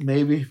running back,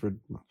 maybe.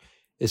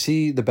 Is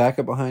he the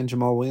backup behind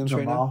Jamal Williams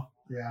right now?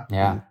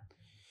 Yeah.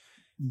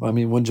 Well, I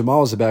mean, when Jamal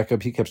was a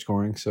backup, he kept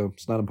scoring, so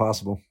it's not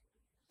impossible.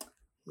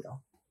 Yeah.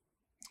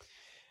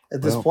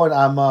 At this point,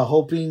 I'm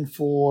hoping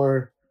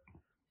for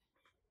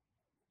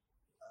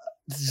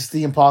just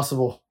the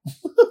impossible.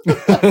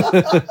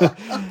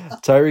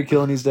 Tyreek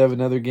Hill needs to have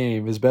another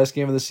game. His best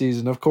game of the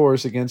season, of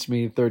course, against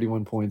me,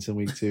 31 points in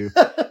week 2.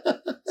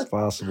 It's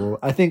possible.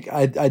 I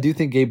do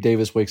think Gabe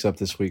Davis wakes up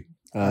this week.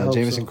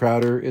 Jamison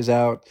Crowder is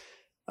out.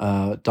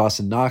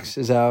 Dawson Knox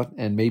is out,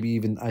 and maybe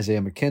even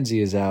Isaiah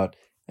McKenzie is out.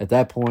 At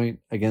that point,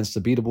 against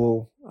the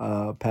beatable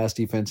pass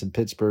defense in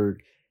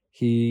Pittsburgh,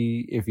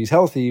 if he's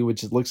healthy,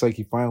 which it looks like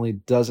he finally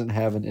doesn't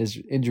have an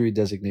injury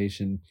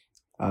designation,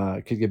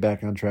 could get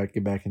back on track,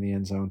 get back in the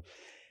end zone.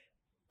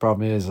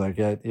 Problem is,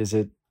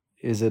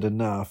 is it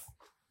enough?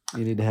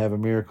 You need to have a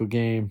miracle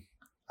game.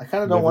 I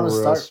kind of don't want to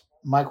start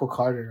Michael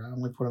Carter. I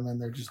only put him in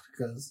there just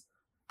because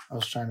I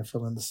was trying to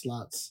fill in the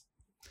slots.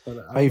 But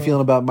how are you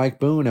feeling about Mike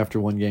Boone after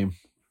one game?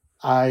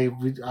 I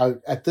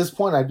at this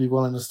point, I'd be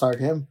willing to start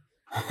him.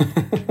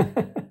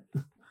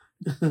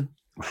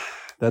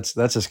 That's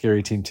a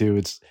scary team too.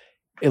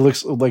 It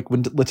looks like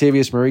when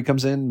Latavius Murray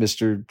comes in,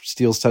 Mr.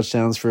 steals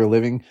touchdowns for a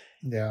living.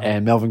 Yeah.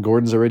 And Melvin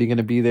Gordon's already going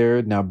to be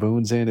there. Now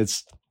Boone's in.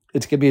 It's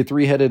going to be a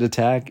 3-headed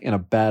attack and a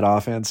bad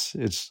offense.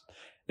 It's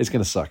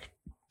going to suck.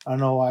 I don't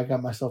know why I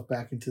got myself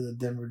back into the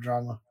Denver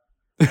drama.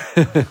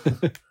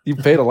 You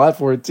paid a lot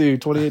for it too,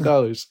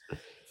 $28.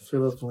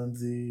 Philip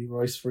Lindsay,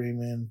 Royce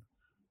Freeman.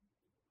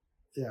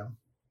 Yeah.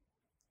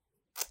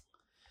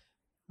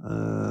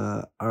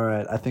 All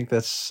right. I think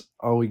that's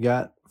all we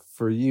got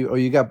for you. Oh,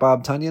 you got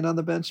Bob Tunyon on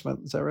the bench?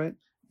 Is that right?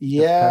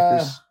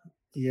 Yeah.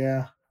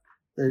 Yeah.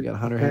 You got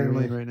Hunter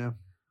Henry right now.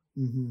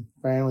 Mm-hmm.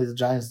 Apparently, the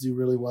Giants do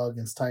really well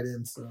against tight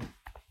ends. So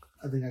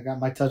I think I got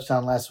my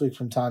touchdown last week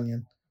from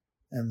Tunyon.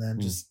 And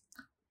then just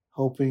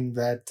hoping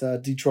that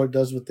Detroit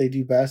does what they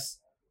do best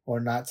or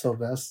not so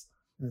best,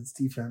 and it's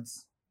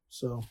defense.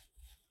 So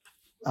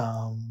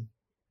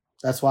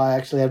that's why I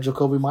actually have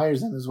Jacoby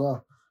Myers in as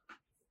well.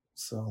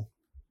 So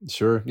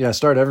sure. Yeah,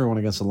 start everyone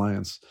against the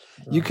Lions.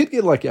 You could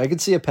get lucky. I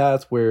could see a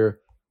path where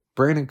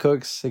Brandon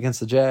Cooks against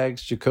the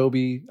Jags,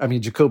 Jacoby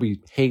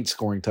hates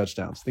scoring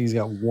touchdowns. I think he's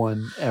got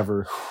one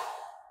ever.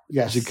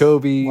 Yes.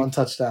 Jacoby, one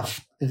touchdown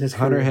in his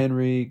Hunter career.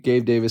 Henry,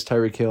 Gabe Davis,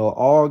 Tyreek Hill,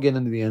 all get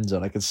into the end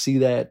zone. I could see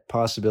that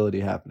possibility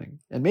happening.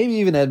 And maybe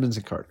even Edmonds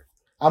and Carter.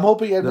 I'm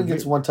hoping Edmonds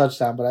gets one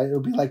touchdown, but it'll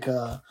be like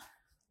a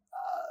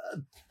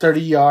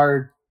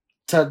 30-yard,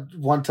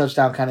 one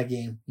touchdown kind of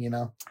game, you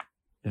know?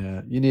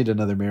 Yeah, you need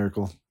another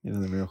miracle.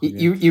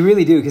 You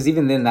really do, because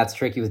even then that's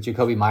tricky with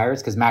Jacoby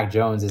Myers because Mac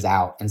Jones is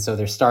out. And so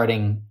they're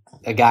starting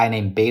a guy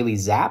named Bailey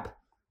Zappe.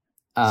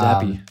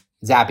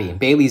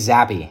 Bailey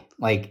Zappe.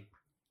 Like,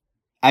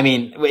 I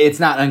mean, it's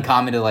not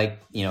uncommon to, like,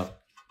 you know,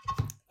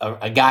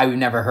 a guy we've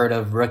never heard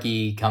of,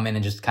 rookie, come in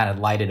and just kind of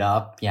light it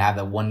up, you know, have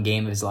that one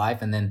game of his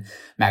life, and then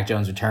Mac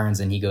Jones returns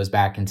and he goes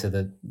back into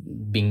the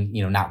being,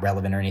 you know, not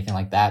relevant or anything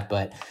like that.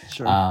 But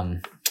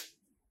sure.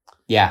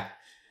 Yeah,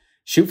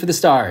 shoot for the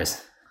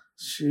stars.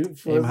 Shoot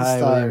for the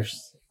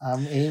stars.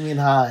 I'm aiming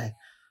high.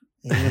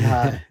 Aiming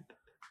high.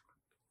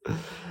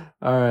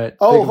 All right.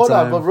 Oh, hold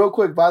on. But real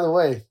quick, by the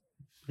way.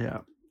 Yeah.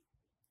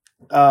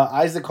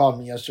 Isaac called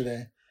me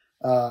yesterday.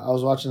 I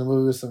was watching a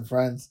movie with some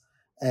friends,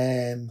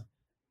 and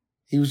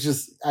he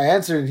was I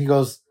answered, and he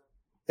goes,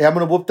 "Hey, I'm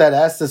going to whoop that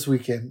ass this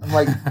weekend." I'm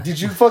like,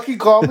 "Did you fucking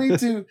call me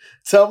to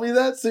tell me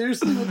that?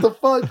 Seriously? What the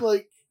fuck?"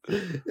 Like,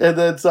 and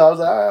then so I was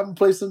like, "All right, I'm going to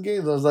play some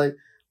games." I was like,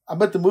 "I'm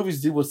at the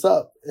movies, dude. What's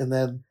up?" And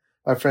then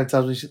my friend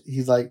tells me,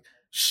 he's like,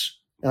 "Shh."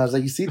 And I was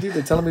like, "You see, dude,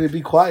 they're telling me to be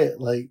quiet.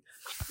 Like,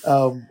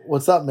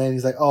 what's up, man?"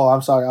 He's like, "Oh,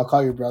 I'm sorry. I'll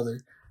call your brother."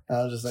 And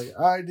I was just like,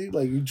 "All right, dude.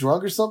 Like, you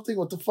drunk or something?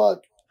 What the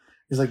fuck?"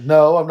 He's like,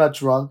 "No, I'm not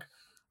drunk."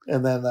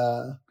 And then,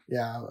 I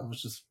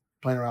was just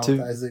playing around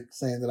with Isaac,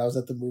 saying that I was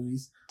at the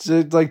movies.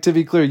 To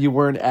be clear, you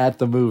weren't at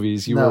the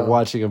movies. You were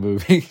watching a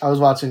movie. I was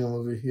watching a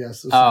movie,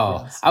 yes.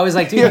 Oh, I was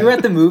like, dude, you were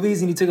at the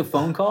movies and you took a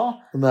phone call?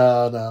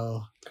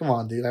 No. Come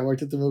on, dude. I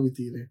worked at the movie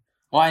theater.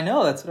 Well, I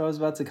know. That's what I was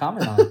about to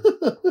comment on.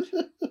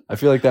 I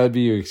feel like that would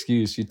be your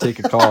excuse. You take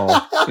a call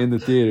in the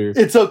theater.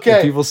 It's okay.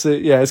 And people say,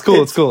 yeah, it's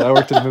cool. It's cool. I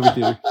worked at the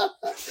movie theater.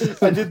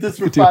 I did this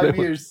for 5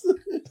 years.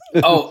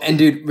 Oh, and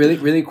dude,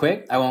 really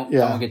quick. I won't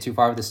get too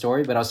far with the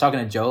story, but I was talking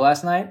to Joe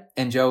last night,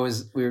 and Joe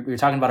we were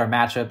talking about our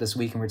matchup this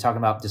week, and we were talking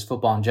about just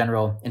football in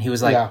general. And he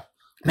was like,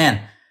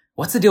 "Man,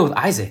 what's the deal with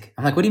Isaac?"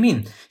 I'm like, "What do you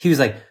mean?" He was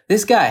like,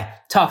 "This guy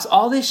talks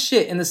all this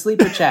shit in the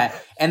sleeper chat,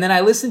 and then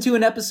I listened to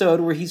an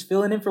episode where he's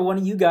filling in for one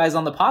of you guys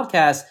on the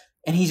podcast,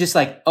 and he's just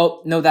like,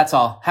 'Oh, no, that's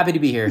all. Happy to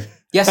be here.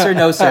 Yes, sir.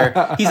 No,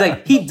 sir.'" He's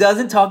like, he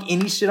doesn't talk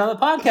any shit on the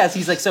podcast.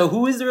 He's like, "So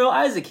who is the real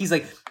Isaac?" He's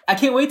like, "I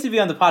can't wait to be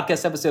on the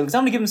podcast episode because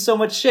I'm going to give him so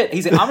much shit."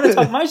 He's like, "I'm going to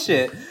talk my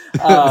shit." So I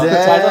thought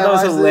that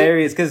was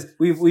hilarious because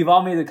we've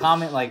all made the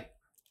comment like,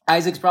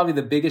 Isaac's probably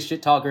the biggest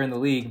shit talker in the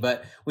league,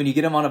 but when you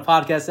get him on a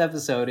podcast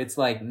episode, it's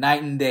like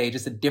night and day,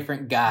 just a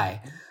different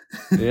guy.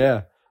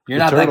 Yeah. You're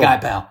not that guy,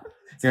 pal.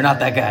 You're not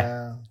that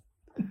guy.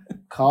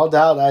 Called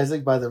out,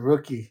 Isaac, by the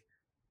rookie.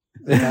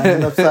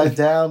 Standing upside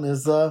down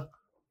is fun.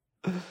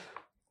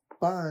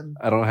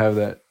 I don't have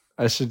that.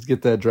 I should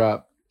get that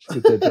drop.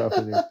 In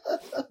here.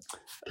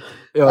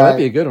 Oh, that'd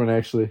be a good one,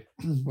 actually.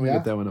 Let me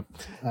get that one up.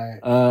 All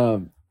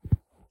right.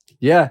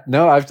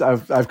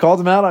 I've called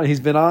him out on. He's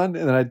been on,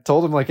 and I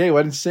told him like, "Hey,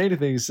 why didn't you say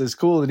anything?" He says,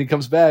 "Cool," and he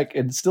comes back,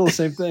 and it's still the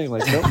same thing.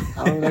 Like, nope,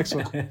 on the next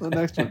one. On the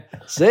next one.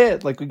 Say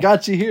it. Like, we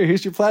got you here.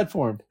 Here's your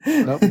platform.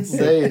 Nope.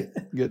 Say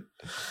it. Good.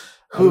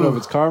 I don't know if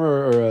it's karma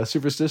or a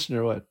superstition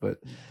or what, but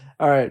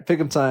all right, pick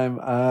 'em time.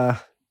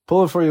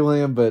 Pull it for you,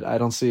 William, but I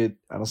don't see it.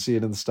 I don't see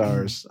it in the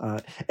stars.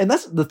 And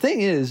that's the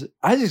thing is,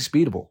 Isaac's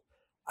beatable.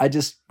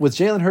 With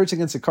Jalen Hurts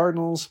against the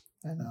Cardinals,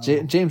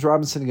 James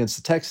Robinson against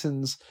the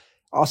Texans,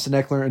 Austin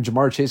Eckler and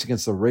Jamar Chase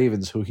against the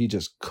Ravens, who he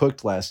just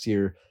cooked last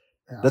year.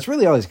 Yeah. That's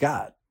really all he's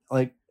got.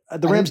 Like,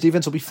 the Rams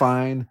defense will be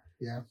fine.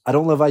 Yeah. I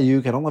don't love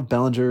Ayuk. I don't love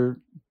Bellinger.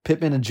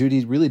 Pittman and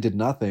Judy really did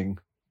nothing,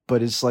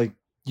 but it's like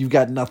you've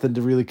got nothing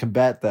to really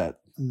combat that.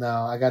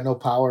 No, I got no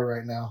power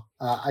right now.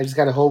 I just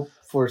got to hope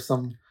for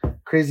some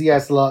crazy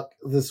ass luck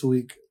this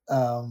week,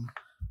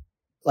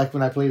 like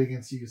when I played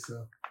against you.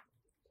 So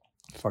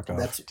fuck off.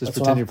 That's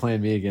pretend you're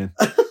playing me again.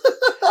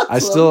 I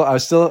still have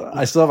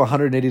a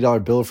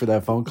 $180 bill for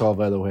that phone call,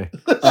 by the way.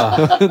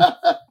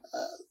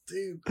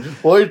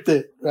 Dude, worth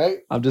it, right?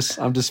 I'm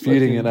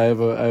disputing it. I have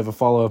a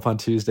follow up on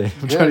Tuesday.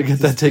 I'm trying to get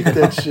that taken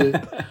that off. shit.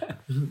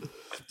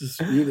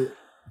 Dispute it.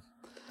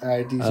 All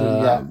right,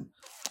 DJ,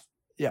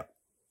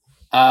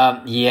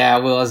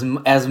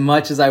 Well, as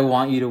much as I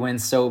want you to win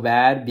so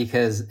bad,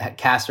 because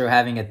Castro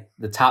having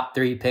the top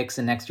 3 picks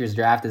in next year's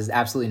draft is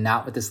absolutely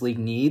not what this league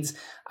needs.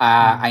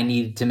 I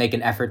need to make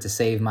an effort to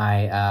save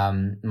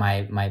my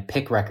my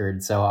pick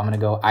record. So I'm going to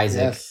go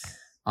Isaac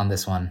on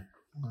this one.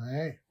 All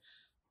right.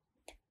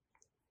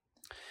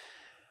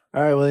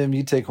 All right, William,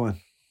 you take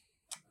one.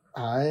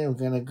 I am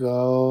going to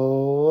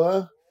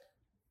go.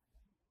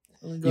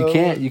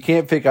 You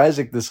can't pick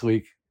Isaac this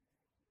week.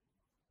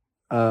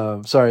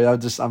 Sorry, I'm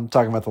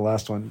talking about the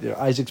last one.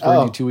 Isaac's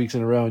burned you 2 weeks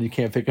in a row, and you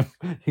can't pick him.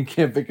 You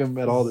can't pick him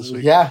at all this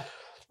week. Yeah,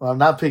 well, I'm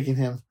not picking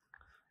him.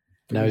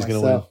 Now he's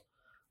going to win.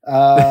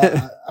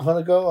 I'm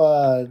gonna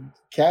go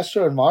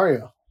Castro and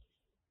Mario.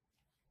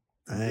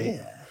 Right.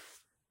 Yeah.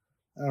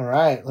 All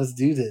right, let's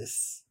do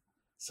this.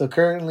 So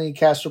currently,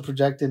 Castro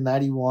projected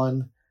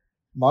 91.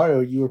 Mario,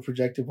 you were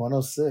projected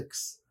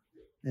 106,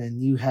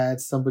 and you had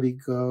somebody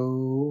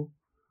go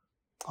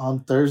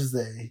on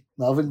Thursday.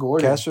 Melvin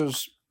Gordon.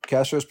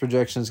 Castro's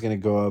projection is going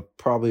to go up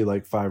probably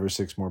like 5 or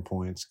 6 more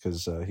points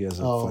because he has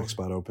a flex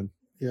spot open.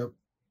 Yep.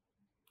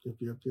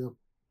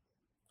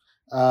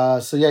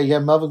 So yeah, you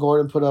have Melvin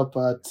Gordon put up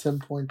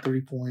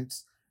 10.3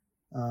 points.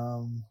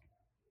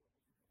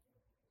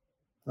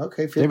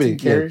 Okay, 15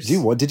 carries.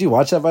 Did you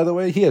watch that, by the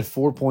way? He had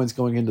 4 points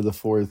going into the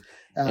fourth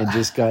and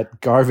just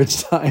got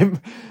garbage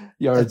time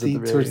yards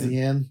towards the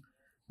end.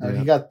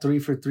 He got 3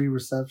 for 3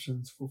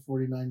 receptions for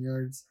 49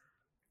 yards.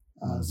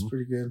 That's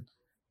pretty good.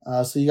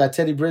 So you got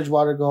Teddy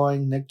Bridgewater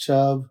going, Nick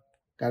Chubb.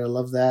 Gotta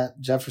love that.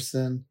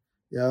 Jefferson.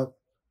 Yep.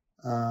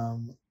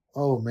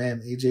 Oh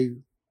man, AJ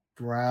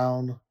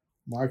Brown.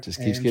 Mark just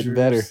keeps getting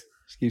better.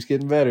 Just keeps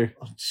getting better.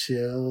 Oh,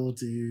 chill,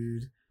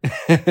 dude.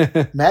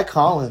 Matt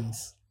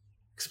Collins.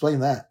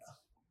 Explain that.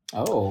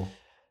 Oh.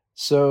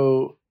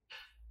 So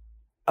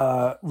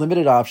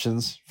limited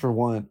options for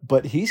one,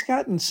 but he's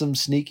gotten some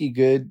sneaky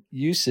good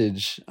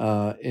usage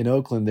in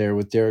Oakland there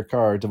with Derek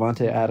Carr.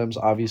 Devontae Adams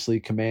obviously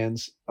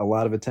commands a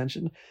lot of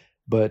attention,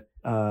 but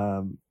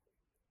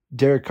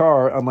Derek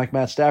Carr, unlike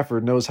Matt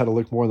Stafford, knows how to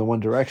look more than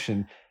one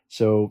direction.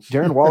 So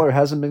Darren Waller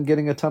hasn't been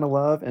getting a ton of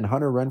love, and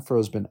Hunter Renfrow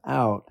has been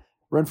out.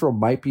 Renfrow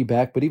might be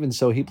back, but even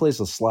so, he plays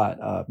the slot.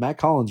 Matt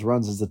Collins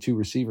runs as the 2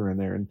 receiver in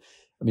there. And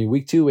I mean,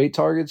 week 2, 8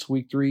 targets,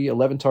 week 3,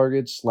 11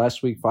 targets,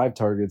 last week, 5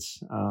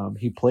 targets.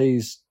 He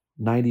plays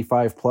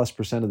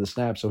 95+% of the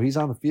snaps. So he's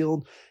on the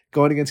field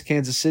going against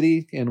Kansas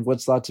City and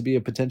what's thought to be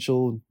a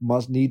potential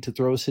must need to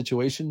throw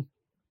situation.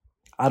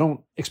 I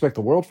don't expect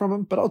the world from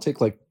him, but I'll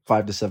take like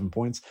 5 to 7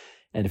 points.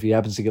 And if he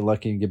happens to get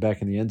lucky and get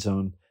back in the end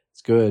zone,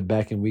 it's good.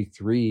 Back in week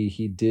 3,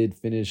 he did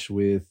finish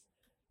with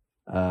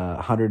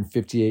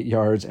 158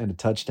 yards and a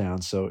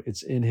touchdown. So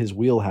it's in his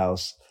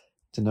wheelhouse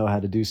to know how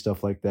to do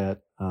stuff like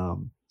that.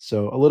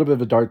 So a little bit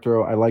of a dart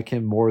throw. I like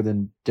him more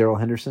than Darrell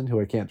Henderson,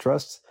 who I can't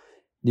trust.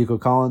 Nico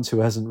Collins, who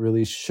hasn't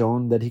really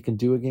shown that he can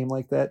do a game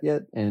like that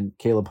yet. And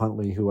Caleb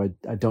Huntley, who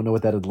I don't know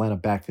what that Atlanta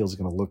backfield is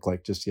going to look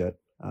like just yet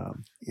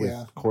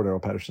with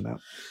Cordero Patterson out.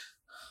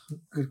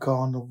 Good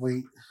call on the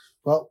weight.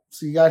 Well,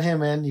 so you got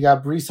him in. You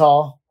got Breece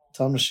Hall.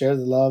 Tell him to share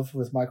the love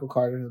with Michael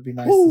Carter. It'll be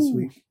nice this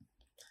week.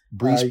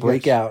 Breece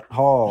breakout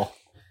Hall.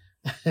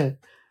 You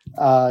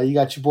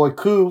got your boy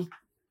Koo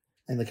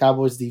and the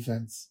Cowboys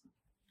defense.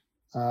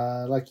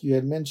 Like you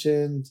had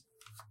mentioned,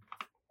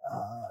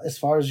 as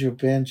far as your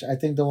bench, I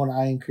think the one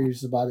I am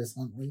curious about is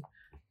Huntley.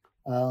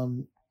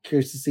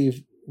 Curious to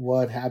see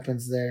what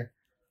happens there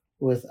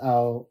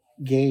without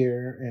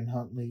Gayer and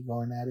Huntley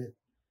going at it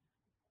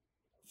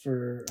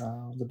for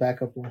the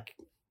backup one.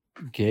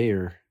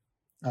 Gayer.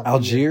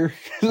 Algier.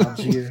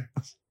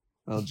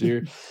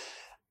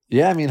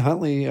 Yeah, I mean,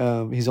 Huntley,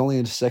 he's only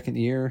in his second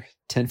year,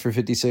 10 for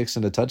 56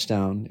 and a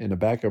touchdown in a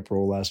backup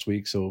role last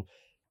week. So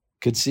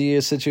could see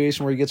a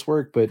situation where he gets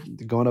work, but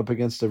going up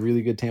against a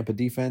really good Tampa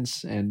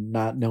defense and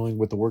not knowing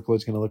what the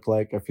workload's going to look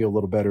like, I feel a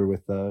little better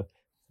with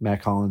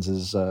Matt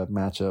Collins'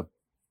 matchup.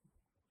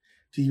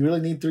 Do you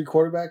really need 3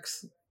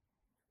 quarterbacks?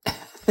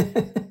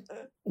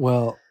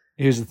 Well,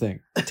 here's the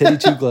thing. Teddy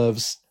Two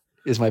Gloves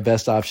is my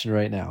best option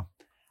right now.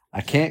 I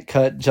can't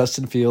cut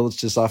Justin Fields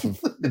just off of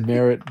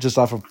merit, just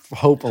off of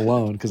hope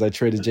alone, because I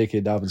traded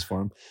J.K. Dobbins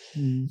for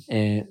him.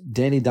 And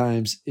Danny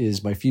Dimes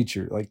is my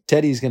future. Like,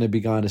 Teddy's going to be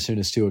gone as soon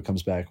as Tua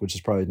comes back, which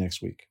is probably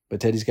next week. But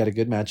Teddy's got a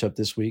good matchup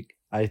this week.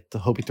 I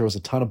hope he throws a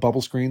ton of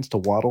bubble screens to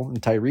Waddle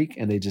and Tyreek,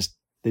 and they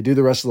do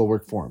the rest of the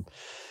work for him.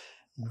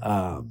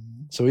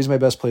 So he's my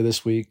best play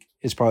this week.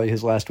 It's probably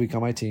his last week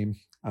on my team.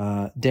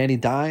 Danny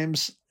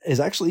Dimes has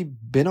actually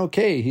been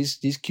okay. He's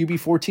QB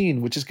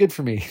 14, which is good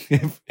for me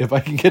if I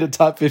can get a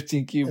top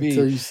 15 QB.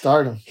 Until you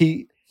start him.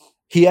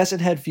 He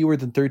hasn't had fewer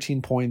than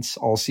 13 points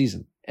all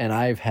season, and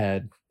I've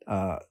had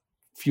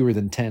fewer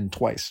than 10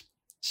 twice.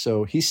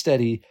 So he's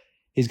steady.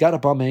 He's got a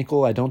bum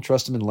ankle. I don't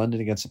trust him in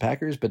London against the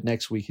Packers, but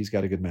next week he's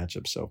got a good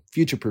matchup. So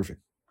future-proofing.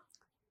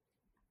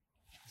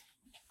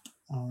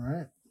 All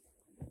right.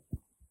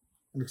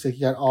 Looks like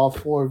you got all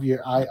 4 of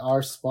your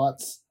IR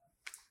spots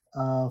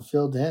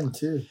filled in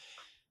too.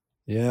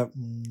 Yep.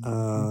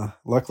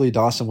 Luckily,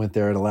 Dawson went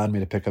there. It allowed me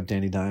to pick up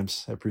Danny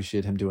Dimes. I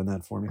appreciate him doing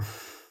that for me.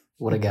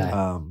 What a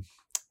guy.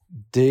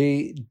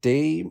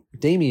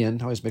 Damian,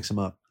 I always mix him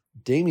up.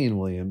 Damian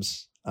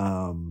Williams.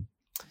 Hurt.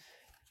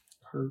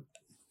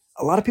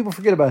 A lot of people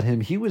forget about him.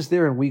 He was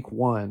there in week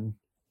 1,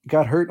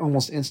 got hurt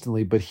almost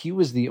instantly, but he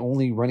was the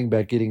only running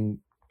back getting.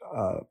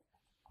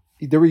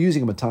 They were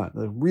using him a ton,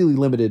 a really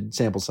limited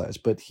sample size,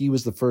 but he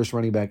was the first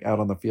running back out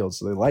on the field,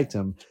 so they liked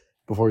him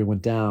before he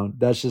went down.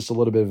 That's just a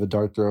little bit of a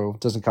dart throw. It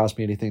doesn't cost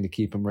me anything to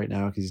keep him right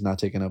now because he's not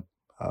taking up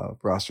a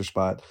roster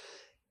spot.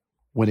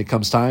 When it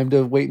comes time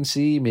to wait and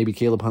see, maybe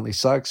Caleb Huntley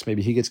sucks.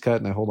 Maybe he gets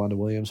cut and I hold on to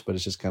Williams, but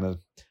it's just kind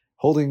of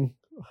holding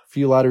a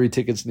few lottery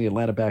tickets in the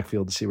Atlanta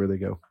backfield to see where they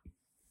go.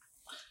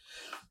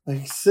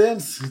 Makes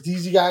sense.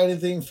 Did you got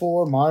anything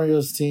for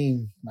Mario's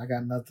team? I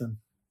got nothing.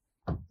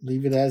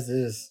 Leave it as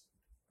is.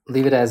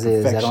 Leave it as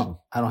is. Perfection.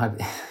 I don't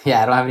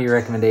have any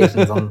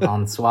recommendations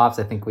on swaps.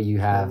 I think what you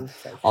have,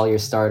 all your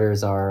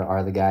starters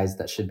are the guys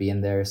that should be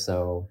in there,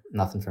 so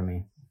nothing for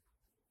me.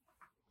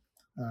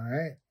 All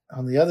right.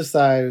 On the other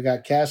side, we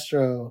got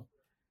Castro.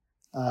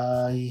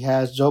 He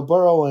has Joe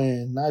Burrow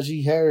in,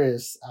 Najee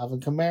Harris, Alvin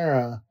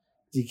Kamara,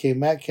 DK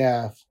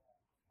Metcalf.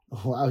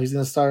 Wow, he's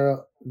gonna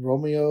start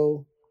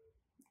Romeo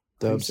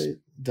Dubs.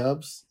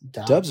 Dubs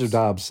or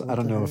Dobbs? I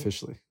don't know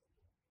officially.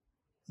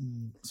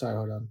 Sorry,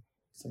 hold on.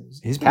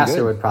 He's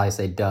Castor would probably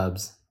say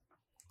Dubs.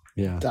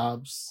 Yeah.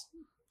 Dobbs.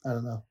 I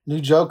don't know.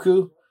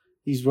 Njoku,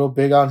 he's real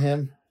big on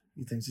him.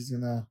 He thinks he's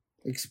gonna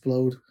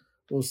explode.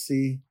 We'll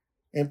see.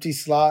 Empty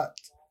slot.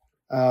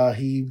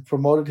 He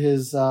promoted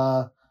his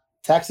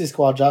taxi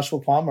squad, Joshua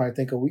Palmer, I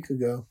think a week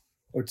ago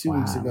or 2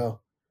 weeks ago.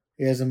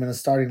 He has him in a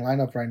starting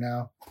lineup right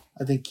now.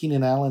 I think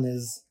Keenan Allen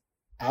is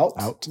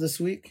out this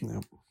week.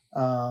 Yep.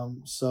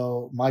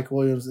 So Mike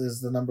Williams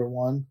is the number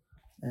 1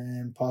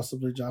 and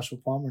possibly Joshua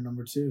Palmer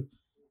number 2.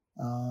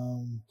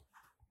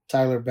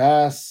 Tyler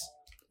Bass,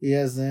 he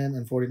has in,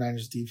 and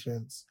 49ers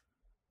defense.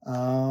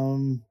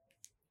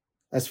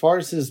 As far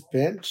as his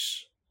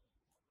bench,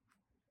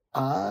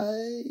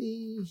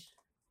 I'd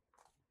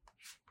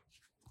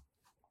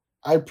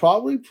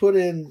probably put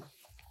in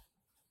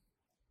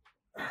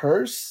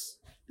Hurst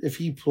if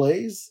he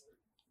plays.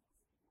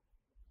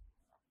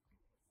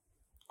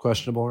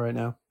 Questionable right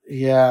now.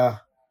 Yeah.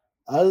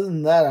 Other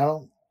than that, I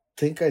don't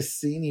think I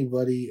see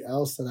anybody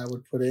else that I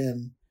would put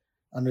in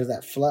under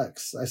that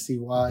flex. I see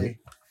why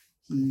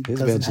he his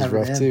doesn't bench is have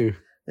rough it in. too.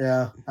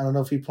 Yeah. I don't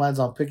know if he plans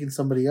on picking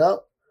somebody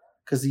up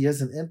because he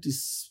has an empty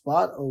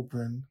spot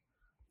open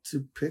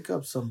to pick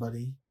up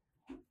somebody.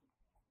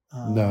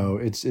 No,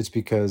 it's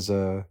because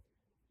well,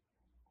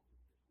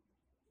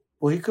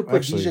 he could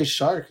put DJ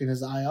Shark in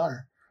his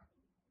IR.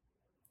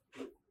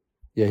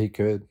 Yeah, he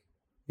could.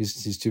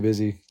 He's too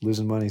busy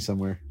losing money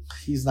somewhere.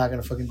 He's not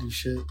gonna fucking do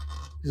shit.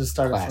 He's just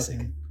start Classic.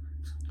 fucking.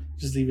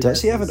 Just leave it.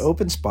 Does he have an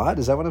open spot?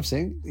 Is that what I'm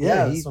saying?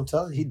 Yeah, that's what I'm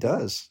telling you. He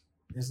does.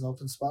 He has an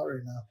open spot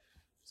right now,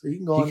 so you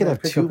can go He on could there have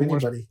and pick 2 up more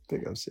anybody.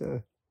 pickups. Yeah.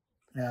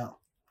 Yeah,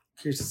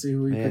 curious to see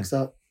who he Man. picks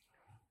up.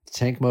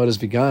 Tank mode has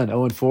begun.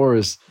 0-4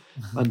 has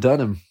undone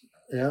him.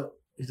 Yep,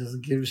 he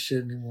doesn't give a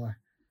shit anymore.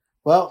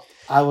 Well,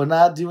 I would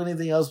not do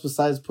anything else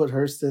besides put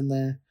Hurst in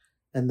there,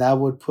 and that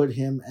would put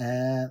him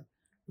at,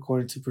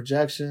 according to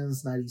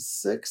projections,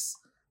 96,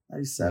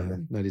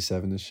 97.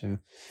 97-ish, yeah.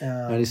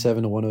 97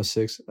 97 to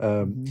 106.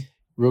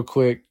 Real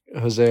quick,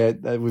 Jose,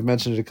 we've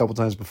mentioned it a couple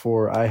times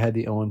before. I had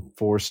the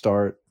 0-4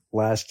 start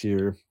last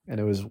year, and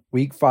it was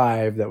week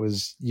 5. That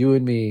was you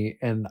and me,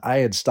 and I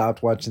had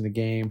stopped watching the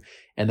game,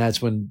 and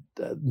that's when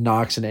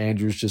Knox and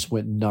Andrews just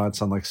went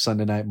nuts on like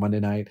Sunday night, Monday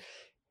night,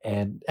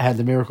 and had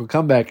the miracle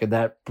comeback, and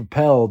that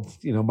propelled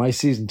my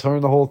season,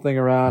 turned the whole thing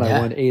around. Yeah.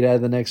 I won 8 out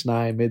of the next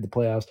 9, made the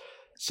playoffs.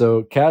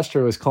 So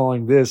Castro is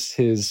calling this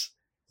his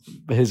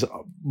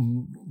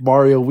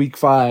Mario Week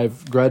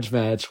 5 grudge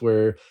match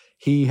where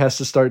he has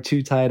to start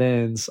 2 tight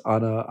ends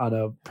on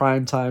a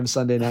primetime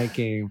Sunday night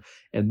game,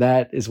 and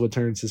that is what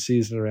turns his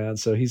season around.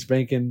 So he's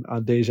banking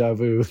on deja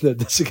vu that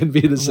this is going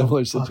to be the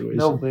similar situation.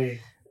 No way.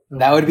 No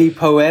That way. would be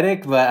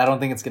poetic, but I don't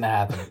think it's gonna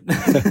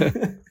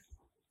happen.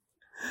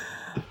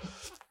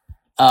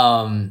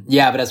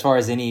 Yeah, but as far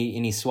as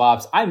any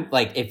swaps, I'm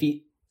like,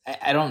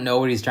 I don't know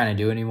what he's trying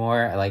to do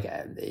anymore. Like,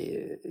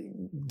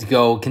 to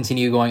go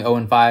continue going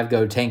 0-5,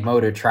 go tank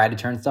mode, or try to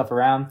turn stuff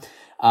around.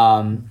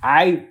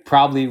 I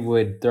probably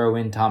would throw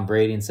in Tom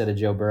Brady instead of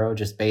Joe Burrow,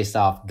 just based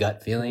off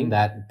gut feeling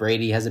that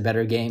Brady has a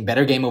better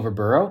game over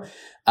Burrow.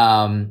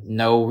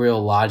 No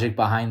real logic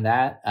behind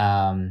that.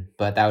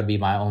 But that would be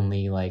my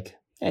only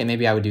hey,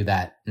 maybe I would do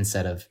that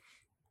instead of,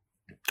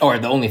 or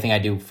the only thing I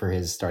do for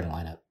his starting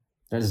lineup.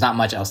 There's not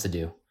much else to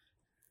do.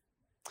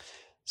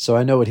 So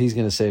I know what he's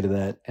going to say to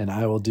that, and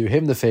I will do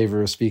him the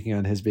favor of speaking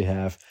on his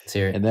behalf. Let's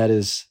hear it. And that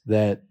is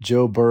that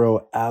Joe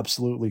Burrow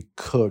absolutely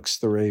cooks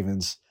the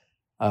Ravens.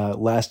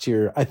 Last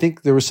year, I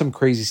think there was some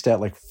crazy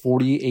stat, like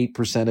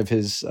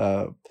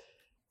 48%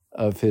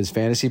 of his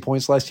fantasy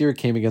points last year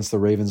came against the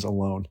Ravens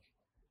alone.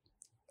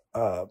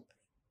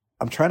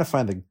 I'm trying to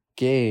find the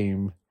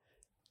game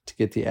to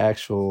get the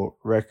actual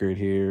record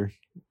here.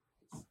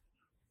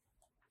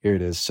 Here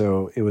it is.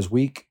 So it was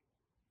week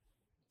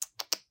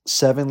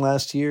 7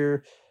 last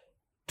year,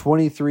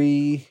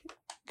 23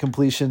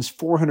 completions,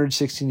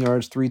 416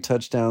 yards, 3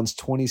 touchdowns,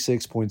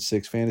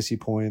 26.6 fantasy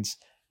points.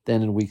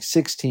 Then in week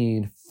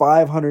 16,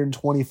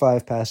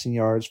 525 passing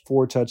yards,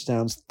 4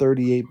 touchdowns,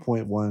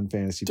 38.1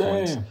 fantasy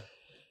points.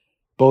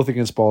 Both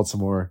against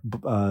Baltimore.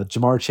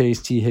 Jamar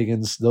Chase, T.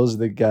 Higgins, those are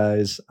the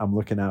guys I'm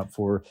looking out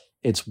for.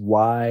 It's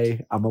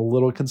why I'm a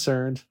little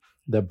concerned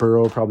that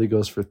Burrow probably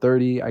goes for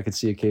 30. I could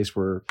see a case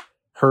where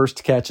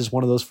Hurst catches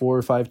one of those 4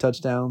 or 5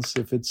 touchdowns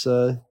if it's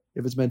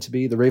meant to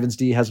be. The Ravens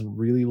D hasn't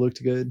really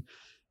looked good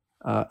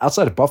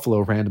outside of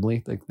Buffalo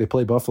randomly. They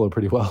play Buffalo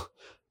pretty well,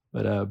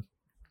 but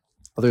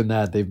other than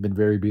that, they've been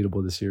very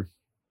beatable this year.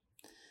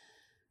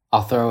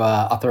 I'll throw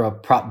a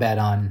prop bet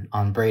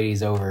on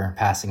Brady's over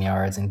passing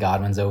yards and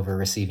Godwin's over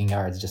receiving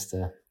yards just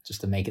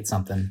to make it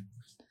something,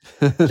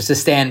 just to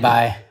stand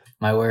by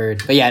my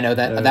word. But yeah, no,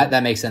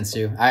 that makes sense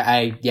too.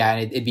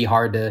 It'd be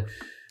hard to,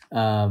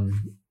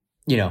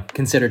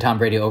 consider Tom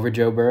Brady over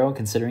Joe Burrow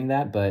considering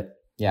that. But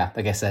yeah,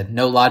 like I said,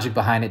 no logic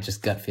behind it,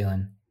 just gut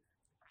feeling.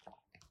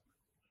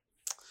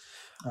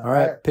 All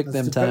right, pick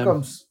them time.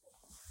 Pick-ems.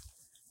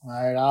 All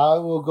right, I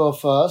will go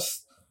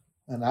first,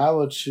 and I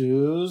will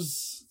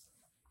choose.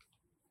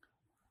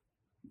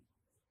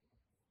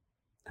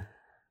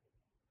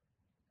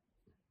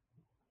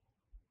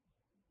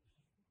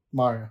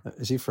 Mario.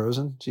 Is he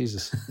frozen?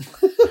 Jesus.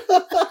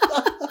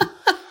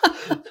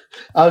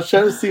 I was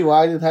trying to see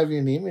why I didn't have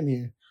your name in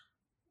here.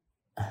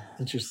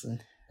 Interesting.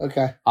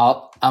 Okay.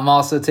 I'm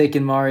also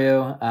taking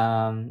Mario.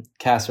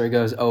 Casper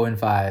goes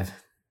 0-5.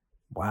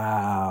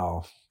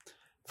 Wow.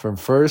 From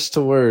first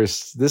to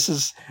worst.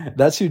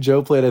 That's who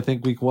Joe played, I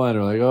think, week 1.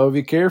 We're like, oh,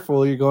 be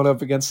careful. You're going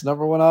up against the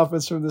number 1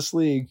 offense from this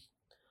league.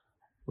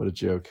 What a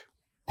joke.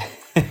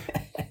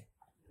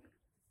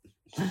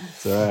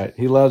 It's all right.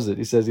 He loves it.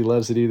 He says he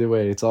loves it either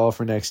way. It's all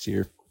for next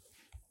year.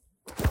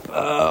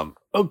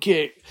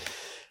 Okay.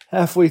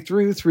 Halfway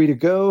through, 3 to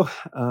go.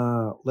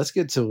 Let's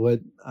get to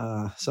what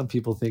some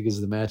people think is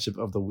the matchup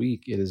of the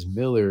week. It is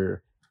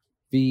Miller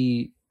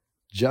v.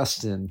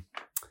 Justin.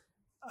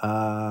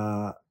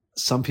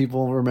 Some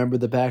people remember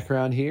the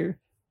background here.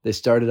 They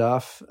started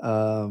off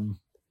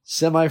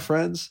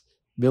semi-friends.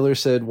 Miller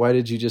said, why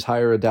did you just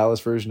hire a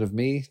Dallas version of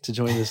me to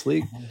join this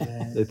league?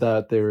 They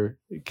thought they were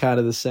kind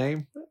of the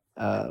same.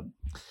 A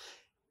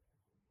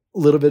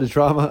little bit of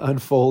drama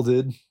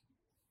unfolded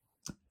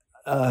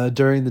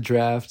during the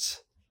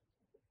draft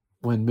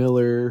when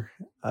Miller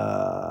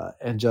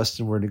and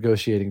Justin were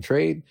negotiating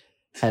trade,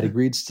 had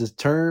agreed to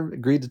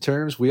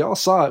terms. We all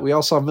saw it. We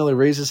all saw Miller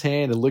raise his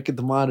hand and look at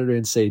the monitor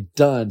and say,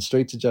 done,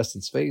 straight to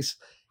Justin's face.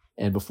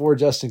 And before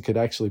Justin could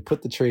actually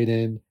put the trade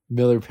in,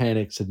 Miller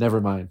panicked, said, never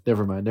mind.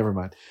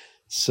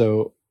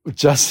 So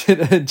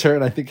Justin, in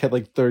turn, I think had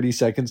like 30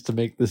 seconds to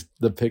make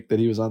the pick that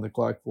he was on the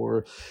clock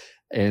for.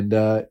 And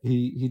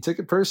he took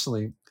it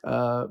personally.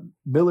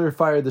 Miller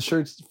fired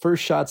the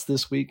first shots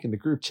this week in the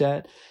group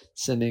chat,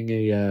 sending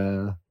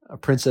a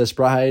Princess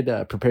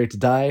Bride prepared to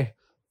die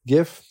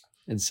gif,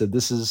 and said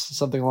this is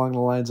something along the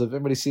lines of,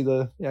 everybody see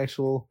the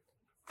actual?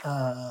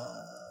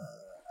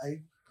 I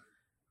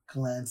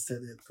glanced at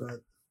it,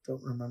 but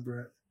don't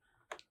remember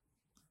it.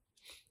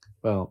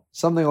 Well,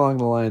 something along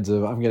the lines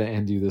of, I'm going to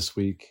end you this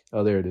week.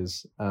 Oh, there it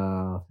is.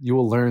 You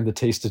will learn the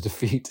taste of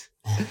defeat.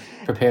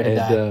 Prepare to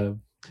die.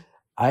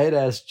 I had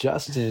asked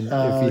Justin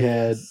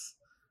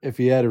if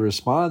he had a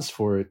response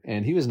for it,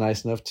 and he was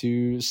nice enough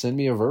to send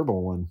me a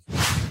verbal one.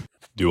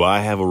 Do I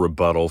have a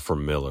rebuttal for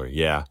Miller?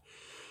 Yeah,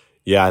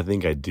 I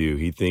think I do.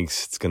 He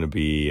thinks it's going to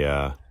be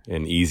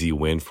an easy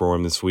win for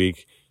him this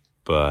week,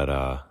 but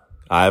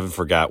I haven't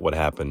forgot what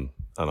happened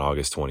on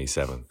August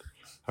 27th.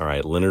 All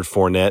right, Leonard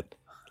Fournette,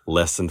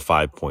 less than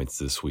 5 points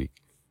this week.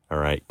 All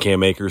right,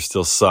 Cam Akers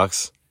still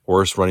sucks,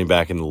 worst running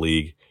back in the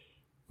league.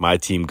 My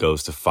team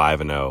goes to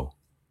 5-0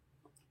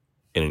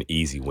 in an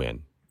easy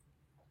win.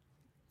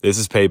 This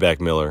is payback,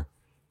 Miller.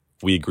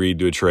 We agreed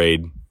to a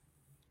trade.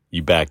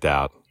 You backed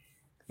out.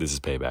 This is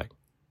payback.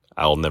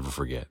 I'll never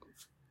forget.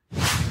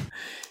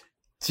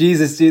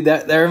 Jesus, dude,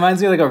 that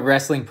reminds me of like a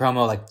wrestling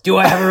promo. Like, do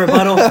I have a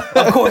rebuttal?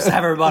 Of course I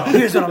have a rebuttal.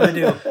 Here's what I'm going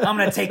to do. I'm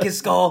going to take his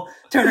skull,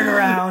 turn it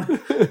around.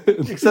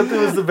 Except it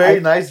was the very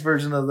nice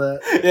version of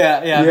that.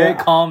 Yeah, very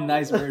calm,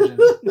 nice version.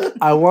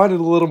 I wanted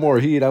a little more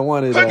heat. I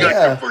wanted... I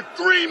got you for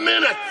 3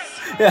 minutes.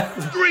 Yeah.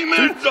 3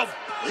 minutes of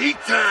heat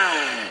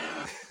time.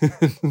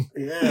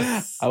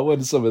 Yes. I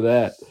wanted some of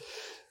that.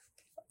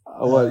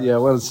 I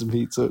wanted some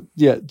heat. So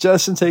yeah,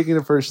 Justin taking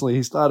it personally.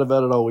 He's thought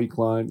about it all week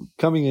long.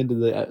 Coming into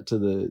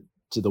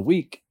the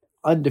week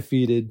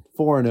undefeated,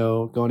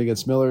 4-0, going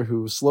against Miller,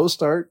 who slow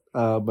start,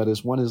 but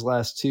has won his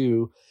last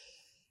 2.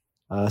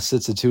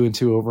 Sits at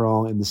 2-2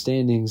 overall in the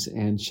standings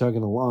and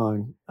chugging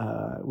along.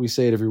 We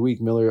say it every week.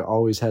 Miller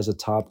always has a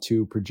top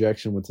 2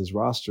 projection with his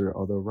roster.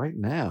 Although right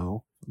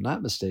now, if I'm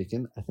not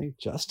mistaken, I think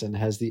Justin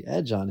has the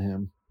edge on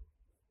him.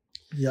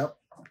 Yep.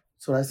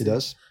 That's what I see. He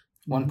does.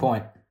 1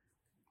 point.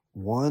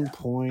 1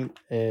 point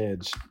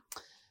edge.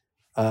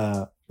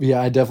 Yeah,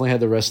 I definitely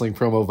had the wrestling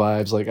promo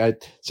vibes. Like as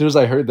soon as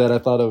I heard that, I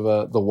thought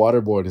of the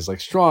waterboard is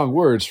like strong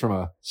words from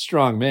a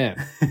strong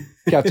man,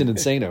 Captain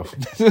Insano.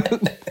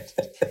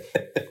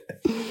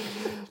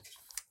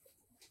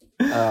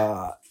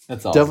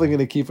 That's awesome. Definitely going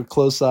to keep a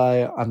close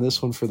eye on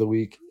this one for the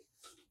week.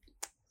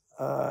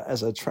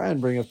 As I try and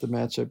bring up the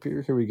matchup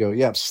here. Here we go.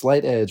 Yeah,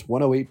 slight edge,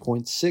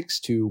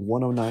 108.6 to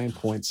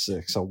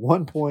 109.6. A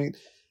 1 point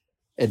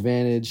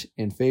advantage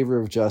in favor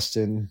of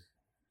Justin.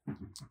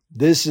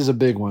 This is a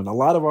big one. A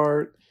lot of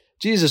our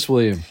Jesus,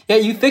 William. Yeah,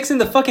 you fixing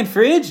the fucking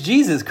fridge?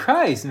 Jesus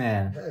Christ,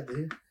 man. Yeah,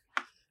 dude.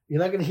 You're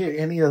not gonna hear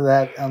any of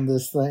that on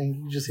this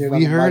thing. You just hear it.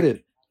 We heard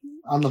it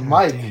on the God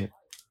mic. damn it.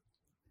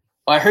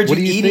 Well, I heard What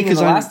you do you eating think in is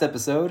the on- last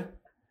episode.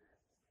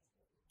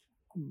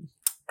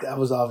 That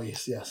was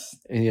obvious. Yes.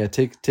 And yeah,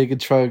 take a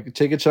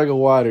chug of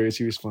water as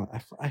you respond.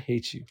 I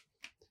hate you.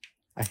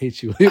 I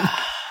hate you, William.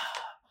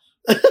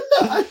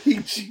 I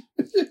hate you.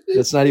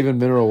 That's not even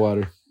mineral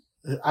water.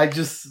 I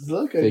just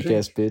look. I Fake drink,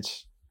 ass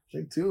bitch.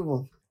 drink 2 of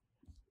them.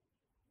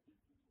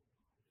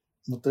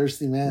 I'm a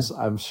thirsty man.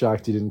 I'm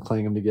shocked you didn't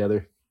clang them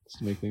together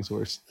to make things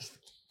worse.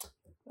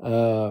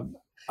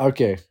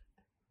 Okay.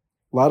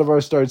 A lot of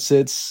our start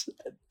sits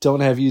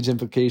don't have huge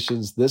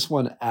implications. This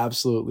one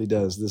absolutely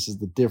does. This is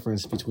the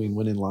difference between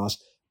win and loss.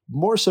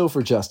 More so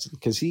for Justin,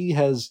 because he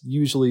has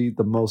usually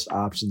the most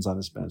options on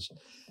his bench.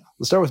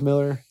 Let's start with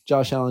Miller,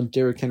 Josh Allen,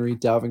 Derrick Henry,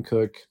 Dalvin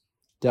Cook.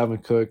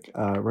 Dalvin Cook,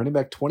 running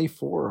back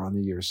 24 on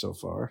the year so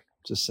far.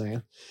 Just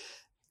saying.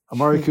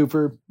 Amari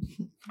Cooper.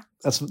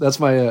 That's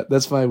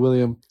my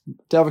William.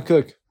 Dalvin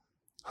Cook.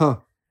 Huh.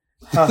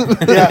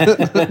 Yeah.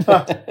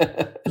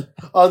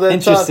 Oh, that's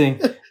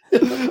Interesting.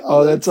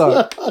 Oh, that's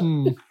up.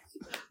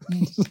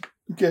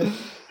 Okay.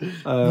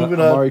 Moving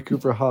on. Amari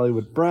Cooper,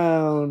 Hollywood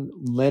Brown,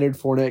 Leonard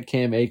Fournette,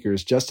 Cam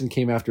Akers. Justin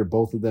came after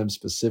both of them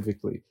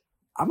specifically.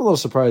 I'm a little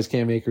surprised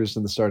Cam Akers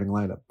in the starting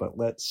lineup, but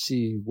let's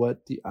see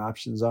what the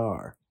options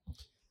are.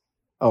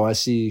 Oh, I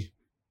see.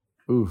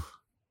 Ooh.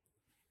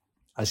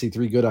 I see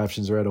 3 good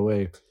options right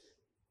away.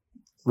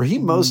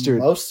 Raheem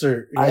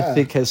Mostert, yeah. I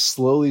think, has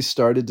slowly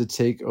started to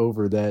take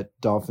over that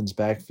Dolphins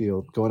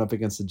backfield. Going up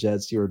against the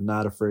Jets, you're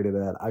not afraid of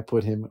that. I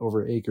put him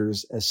over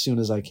Akers as soon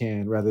as I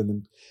can, rather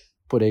than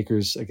put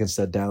Akers against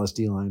that Dallas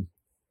D-line.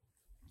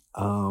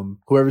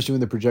 Whoever's doing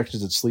the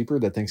projections at Sleeper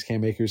that thinks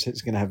Cam Akers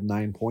is going to have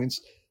 9 points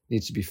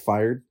needs to be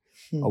fired,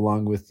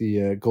 along with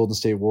the Golden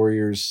State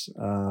Warriors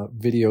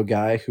video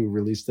guy who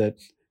released that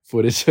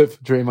footage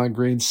of Draymond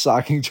Green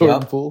socking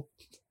Jordan Poole.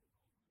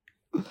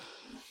 Did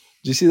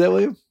you see that,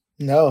 William?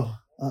 No.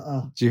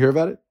 Did you hear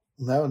about it?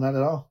 No, not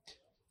at all.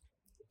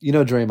 You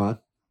know Draymond.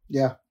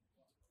 Yeah.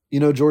 You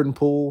know Jordan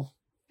Poole,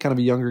 kind of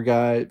a younger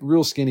guy,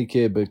 real skinny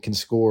kid, but can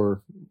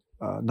score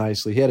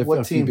nicely. He had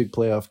a few big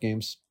playoff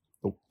games.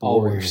 The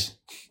Warriors.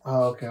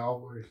 Oh, okay. All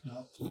Warriors.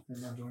 No, they're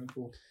not Jordan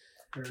Poole.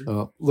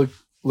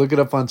 Look it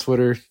up on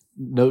Twitter.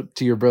 Note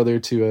to your brother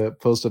to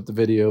post up the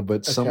video.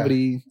 But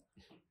somebody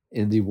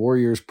in the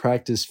Warriors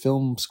practice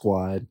film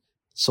squad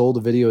sold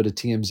a video to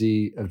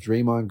TMZ of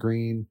Draymond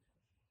Green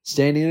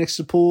standing next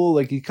to Poole.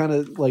 Like, he kind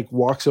of like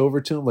walks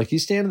over to him. Like,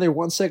 he's standing there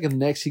 1 second.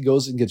 Next, he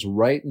goes and gets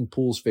right in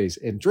Poole's face.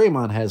 And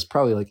Draymond has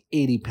probably like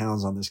 80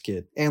 pounds on this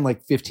kid and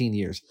like 15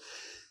 years.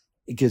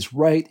 It gets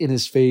right in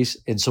his face.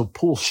 And so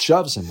Poole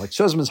shoves him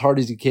as hard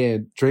as he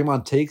can.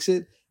 Draymond takes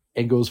it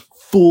and goes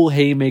full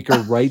haymaker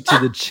right to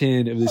the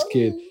chin of this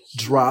kid.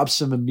 Drops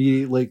him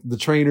immediately. Like, the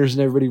trainers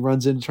and everybody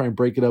runs in to try and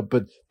break it up.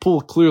 But Poole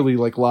clearly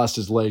like lost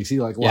his legs. He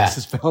lost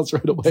his balance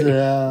right away.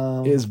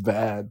 Damn. It's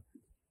bad.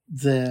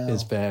 Damn.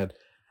 It's bad.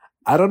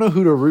 I don't know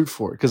who to root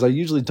for because I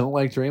usually don't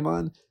like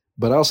Draymond,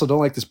 but I also don't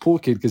like this Poole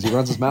kid because he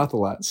runs his mouth a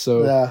lot.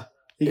 So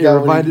it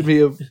reminded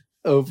me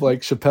of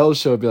like Chappelle's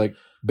show. It'd be like,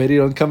 bet he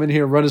don't come in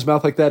here and run his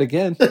mouth like that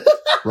again.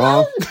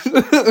 Wrong.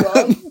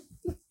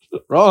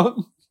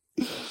 Wrong.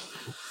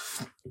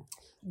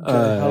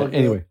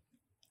 Anyway.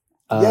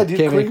 Dude,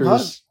 Cam Kareem Akers.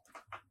 Hunt.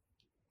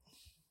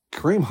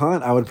 Kareem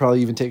Hunt, I would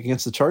probably even take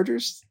against the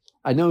Chargers.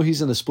 I know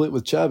he's in a split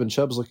with Chubb, and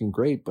Chubb's looking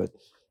great, but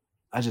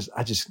I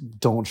just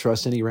don't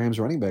trust any Rams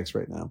running backs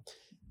right now.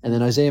 And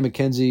then Isaiah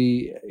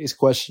McKenzie is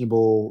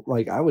questionable.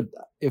 Like,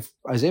 if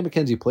Isaiah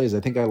McKenzie plays,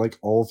 I think I like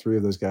all 3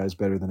 of those guys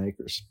better than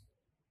Akers.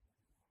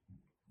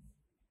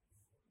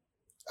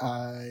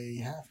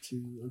 I have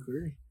to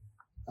agree.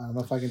 I don't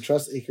know if I can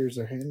trust Akers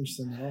or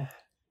Henderson at all.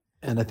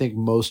 And I think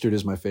Mostert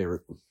is my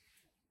favorite.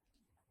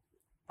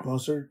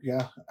 Mostert,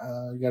 yeah.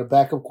 You got a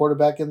backup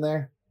quarterback in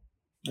there.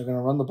 They're going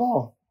to run the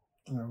ball.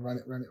 They're going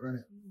to run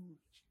it.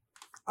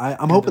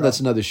 I'm hoping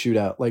that's another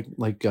shootout,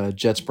 like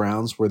Jets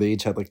Browns, where they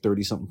each had like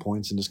 30-something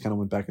points and just kind of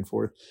went back and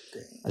forth.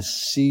 Dang. I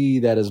see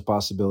that as a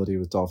possibility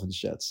with Dolphins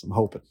Jets. I'm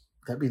hoping.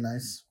 That'd be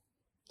nice.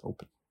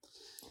 Hoping.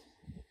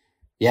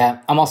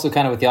 Yeah, I'm also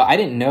kind of with y'all. I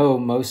didn't know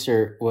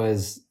Mostert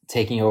was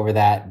taking over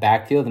that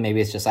backfield, and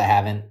maybe it's just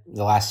the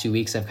last 2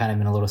 weeks I've kind of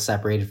been a little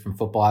separated from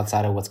football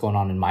outside of what's going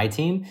on in my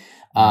team.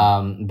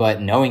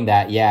 But knowing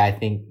that, I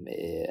think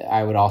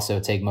I would also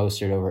take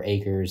Mostert over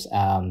Akers.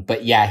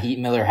 But yeah,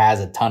 Miller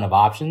has a ton of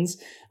options.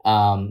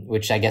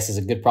 which I guess is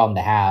a good problem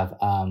to have.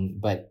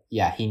 But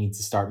yeah, he needs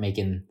to start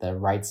making the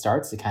right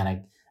starts to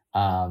kind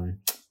of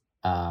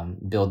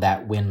build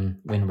that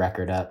win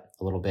record up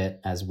a little bit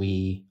as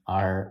we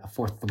are a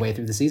third of the way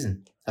through the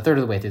season.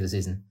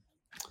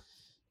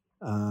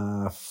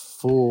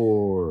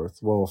 Fourth.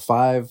 Well,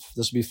 5.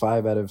 This will be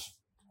 5 out of,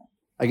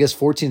 I guess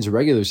 14 is a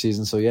regular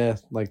season. So yeah,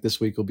 like this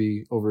week will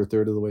be over a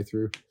third of the way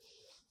through.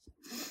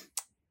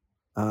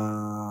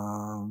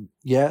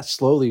 Yeah,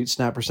 slowly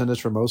snap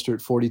percentage for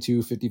Mostert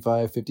 42,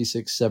 55,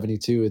 56,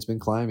 72. It's been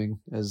climbing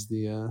as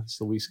the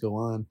weeks go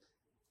on.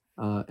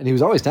 And he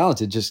was always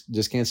talented,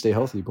 just can't stay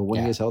healthy. But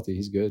when he is healthy,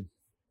 he's good.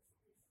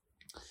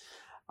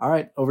 All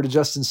right, over to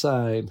Justin's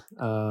side.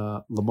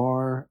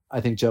 Lamar,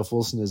 I think Jeff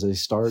Wilson is a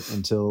start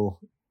until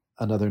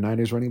another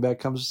Niners running back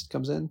comes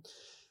in.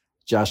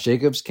 Josh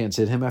Jacobs, can't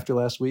sit him after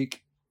last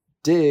week.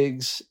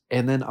 Diggs,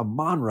 and then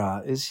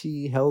Amon-Ra. Is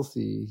he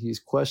healthy? He's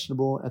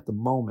questionable at the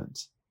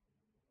moment.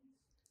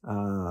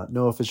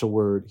 No official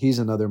word. He's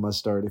another must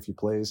start if he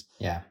plays.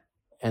 Yeah.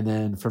 And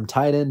then from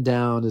tight end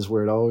down is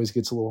where it always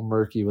gets a little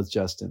murky with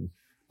Justin.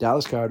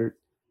 Dallas Goedert,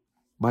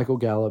 Michael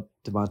Gallup,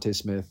 Devontae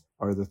Smith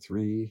are the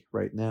 3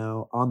 right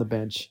now on the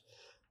bench.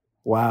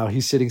 Wow,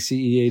 he's sitting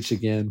CEH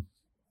again.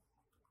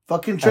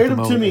 Fucking trade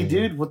him to me,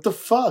 dude. What the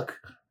fuck?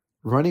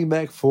 Running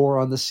back 4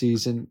 on the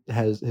season.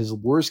 Has his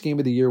worst game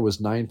of the year was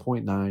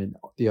 9.9.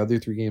 The other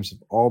 3 games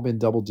have all been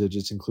double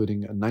digits,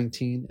 including a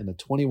 19 and a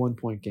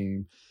 21-point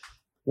game.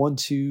 1,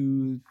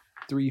 2,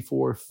 3,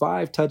 4,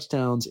 5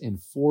 touchdowns in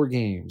 4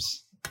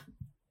 games.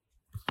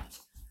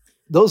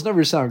 Those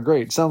numbers sound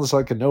great. Sounds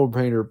like a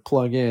no-brainer.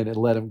 Plug in and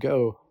let him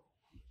go.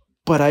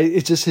 But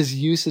it's just his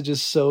usage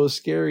is so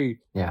scary.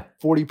 Yeah.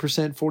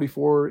 40%,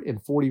 44,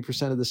 and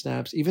 40% of the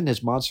snaps. Even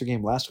his monster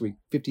game last week,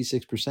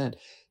 56%.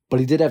 But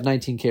he did have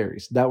 19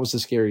 carries. That was the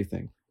scary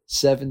thing.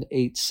 7,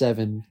 8,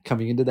 7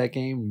 coming into that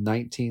game,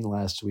 19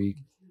 last week.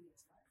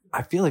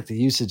 I feel like the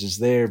usage is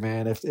there,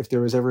 man. If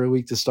there was ever a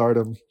week to start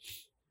him,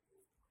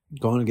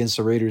 going against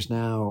the Raiders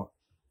now,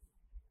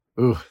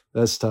 ooh,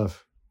 that's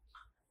tough.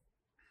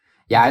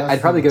 Yeah,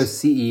 I'd probably go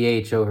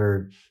CEH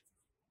over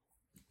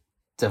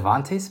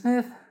Devontae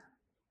Smith.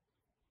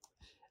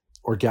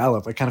 Or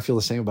Gallup. I kind of feel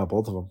the same about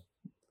both of them.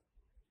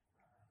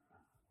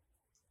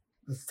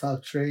 Let's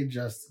talk trade,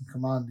 Justin.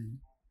 Come on, dude.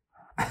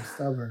 I'm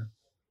stubborn.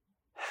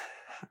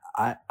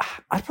 I'd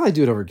probably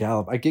do it over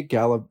Gallup. I get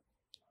Gallup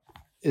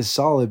is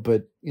solid,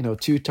 but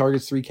 2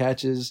 targets, 3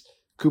 catches,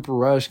 Cooper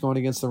Rush going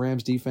against the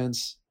Rams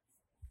defense.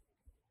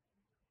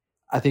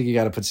 I think you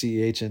got to put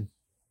CEH in.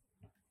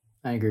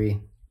 I agree.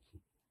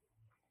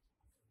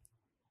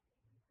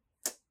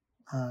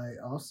 I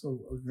also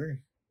agree.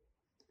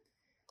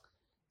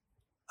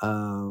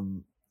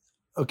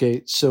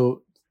 Okay,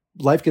 so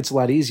life gets a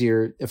lot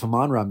easier if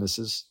Amon-Ra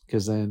misses,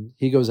 because then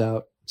he goes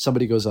out,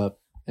 somebody goes up,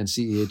 and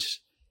CEH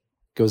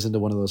goes into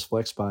one of those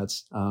flex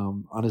spots.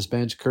 On his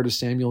bench, Curtis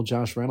Samuel,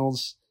 Josh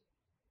Reynolds.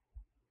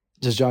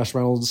 Does Josh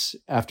Reynolds,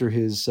 after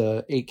his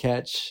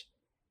 8-catch,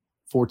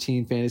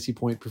 14 fantasy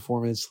point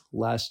performance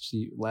last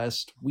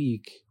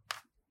week,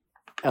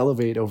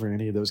 elevate over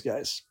any of those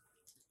guys?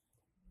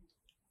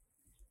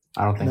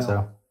 I don't think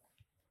so.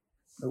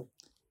 Nope.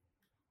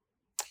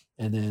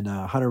 And then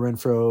Hunter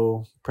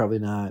Renfrow, probably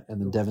not. And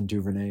then Devin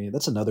Duvernay.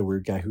 That's another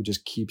weird guy who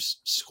just keeps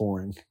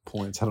scoring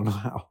points. I don't know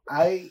how.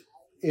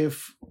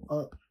 If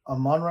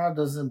Amon-Ra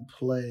doesn't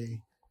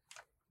play,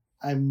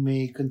 I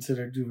may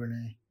consider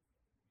Duvernay.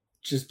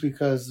 Just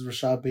because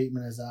Rashad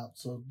Bateman is out.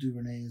 So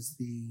Duvernay is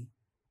the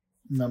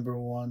number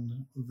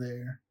 1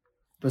 there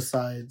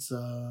besides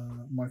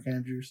Mark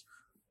Andrews.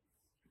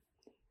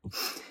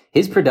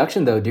 His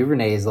production, though,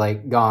 Duvernay is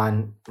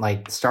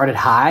started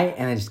high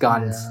and then just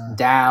gone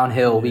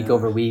downhill week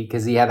over week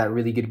because he had that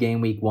really good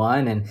game week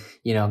 1 and,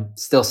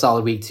 still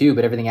solid week 2.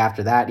 But everything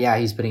after that,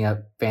 he's putting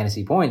up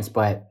fantasy points,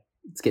 but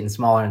it's getting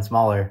smaller and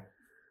smaller.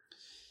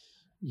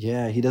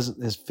 Yeah,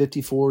 his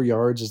 54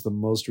 yards is the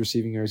most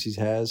receiving yards he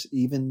has.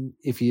 Even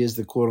if he is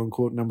the quote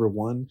unquote number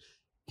 1,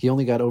 he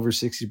only got over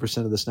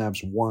 60% of the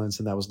snaps once,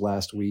 and that was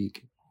last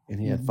week. And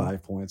he had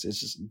 5 points.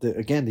 It's just,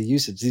 the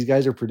usage. These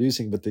guys are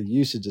producing, but the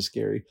usage is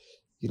scary.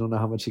 You don't know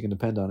how much you can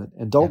depend on it.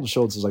 And Dalton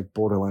Schultz is like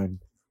borderline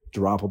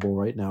droppable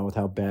right now with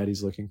how bad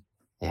he's looking.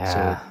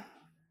 Yeah. So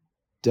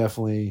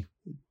definitely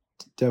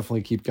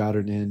keep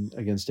Goddard in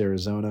against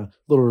Arizona.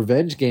 Little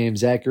revenge game.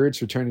 Zach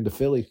Ertz returning to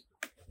Philly.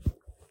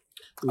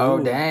 Oh,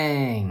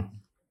 dang.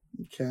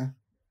 Okay.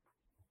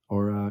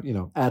 Or,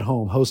 at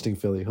home, hosting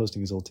Philly,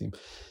 hosting his old team.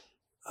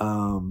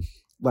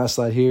 Last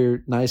slide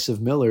here. Nice of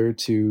Miller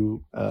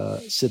to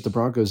sit the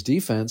Broncos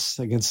defense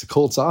against the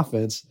Colts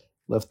offense.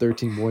 Left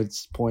 13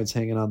 points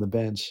hanging on the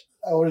bench.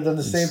 I would have done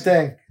the same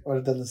thing.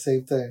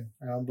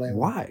 I don't blame him.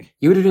 Why?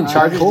 You would have done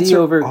Chargers D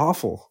over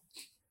awful.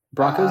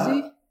 Broncos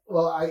D?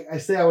 Well, I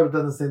say I would have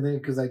done the same thing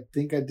because I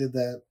think I did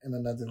that in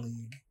another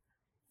league.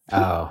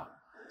 Oh.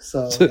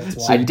 So that's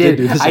why. I did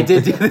do the same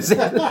thing.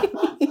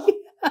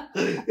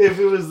 If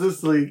it was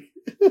this league.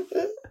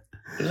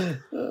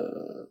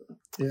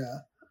 Yeah.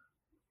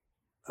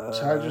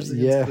 Chargers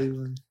against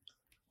Cleveland.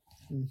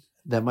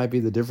 that might be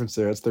the difference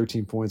there. It's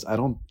 13 points.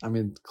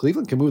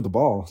 Cleveland can move the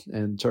ball,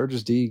 and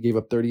Chargers D gave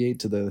up 38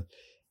 to the.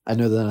 I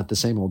know they're not the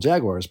same old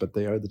Jaguars, but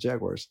they are the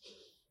Jaguars.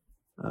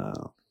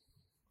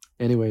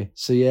 Anyway,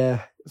 so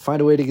yeah,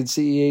 find a way to get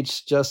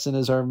CEH. Justin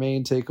is our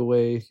main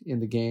takeaway in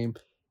the game.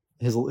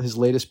 His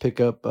latest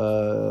pickup,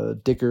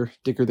 Dicker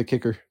the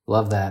kicker.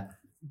 Love that.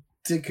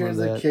 Dicker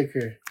the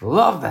kicker.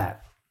 Love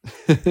that.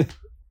 Is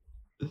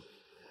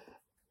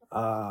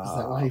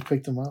that why he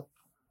picked him up?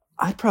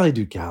 I'd probably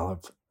do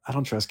Gallup. I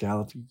don't trust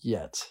Gallup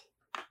yet.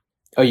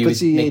 Oh, you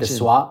would make the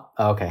swap?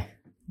 Oh, okay.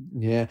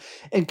 Yeah.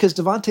 And because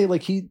Devontae,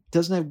 like, he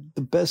doesn't have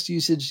the best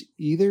usage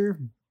either,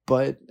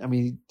 but, I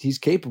mean, he's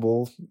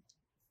capable.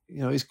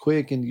 You know, he's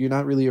quick, and you're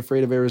not really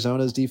afraid of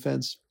Arizona's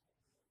defense.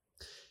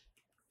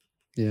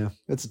 Yeah,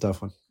 it's a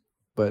tough one.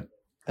 But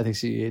I think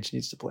CEH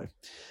needs to play.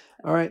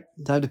 All right,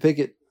 time to pick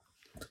it.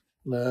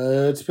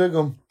 Let's pick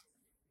him.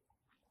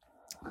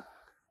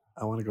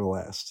 I want to go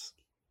last.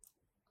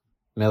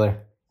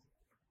 Miller.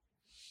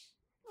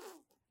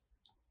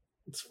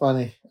 It's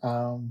funny.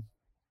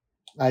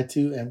 I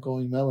too am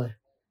going Miller.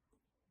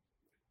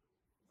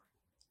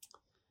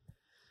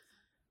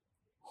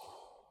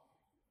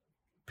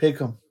 Pick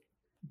him.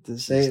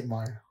 Say it,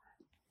 Mario.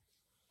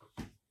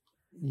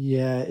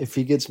 Yeah, if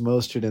he gets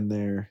Mostert in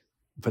there,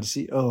 but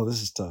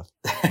this is tough.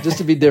 Just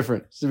to be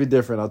different,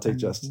 I'll take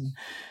Justin.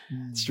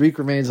 Streak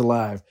remains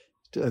alive.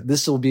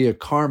 This will be a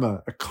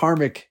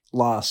karmic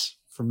loss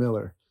for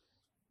Miller.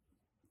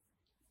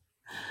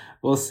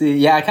 We'll see.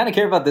 Yeah, I kind of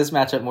care about this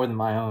matchup more than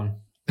my own.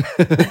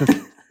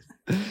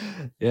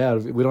 Yeah,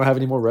 we don't have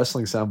any more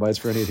wrestling sound bites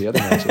for any of the other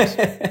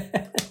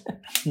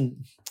matchups.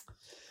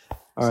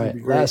 All right,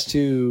 last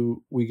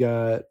two, we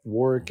got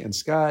Warwick and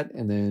Scott,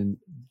 and then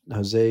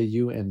Jose,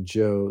 you and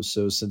Joe.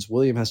 So since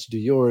William has to do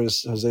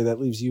yours, Jose, that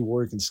leaves you,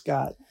 Warwick and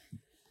Scott.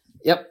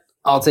 Yep,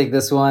 I'll take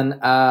this one.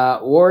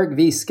 Warwick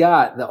v.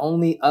 Scott, the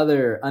only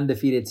other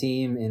undefeated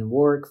team in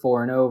Warwick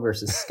 4-0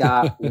 versus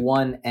Scott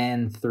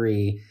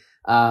 1-3.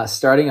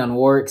 Starting on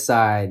Warwick's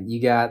side,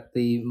 you got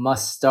the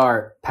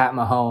must-start Pat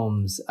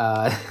Mahomes.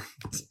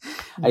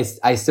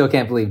 I still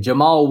can't believe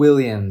Jamal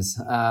Williams.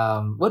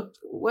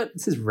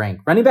 What's his rank?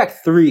 Running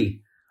back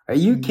 3. Are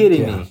you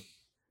kidding me?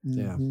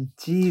 Yeah.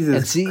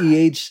 Jesus. And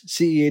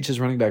CEH is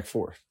running back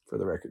 4 for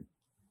the record.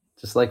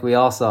 Just like we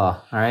all saw.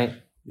 All right.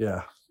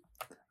 Yeah.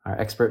 Our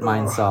expert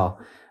mind saw.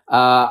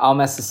 I'll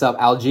mess this up.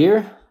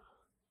 Algier.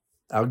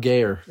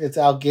 It's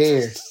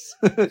Algier.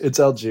 It's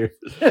Algier.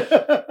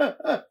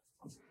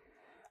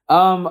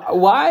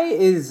 Why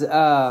is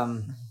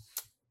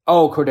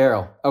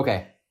Cordero?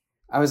 Okay.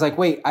 I was like,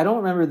 wait, I don't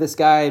remember this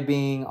guy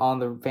being on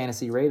the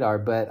fantasy radar,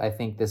 but I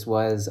think this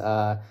was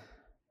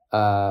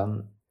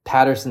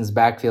Patterson's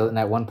backfield, and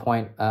at one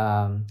point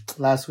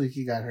last week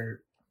he got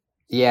hurt.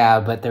 Yeah,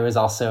 but there was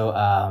also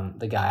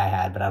the guy I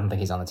had, but I don't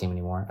think he's on the team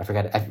anymore. I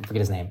forget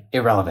his name.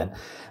 Irrelevant.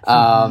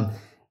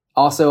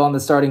 Also on the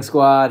starting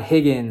squad,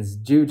 Higgins,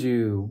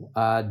 Juju,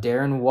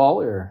 Darren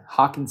Waller,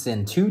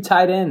 Hawkinson, 2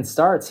 tight end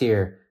starts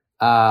here.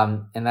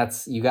 And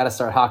that's, you got to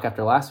start Hawk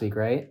after last week,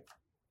 right?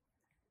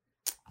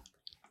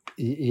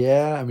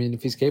 Yeah, I mean,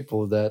 if he's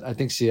capable of that. I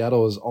think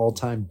Seattle is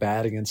all-time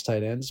bad against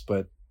tight ends,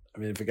 but I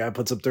mean, if a guy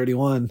puts up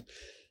 31,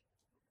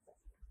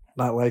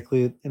 not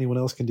likely anyone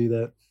else can do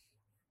that.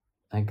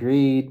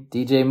 Agreed.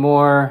 DJ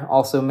Moore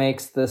also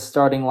makes the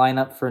starting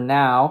lineup for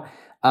now.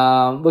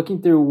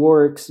 Looking through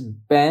Warwick's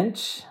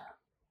bench,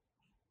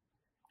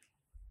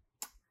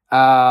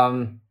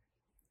 not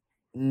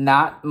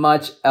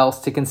much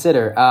else to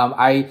consider.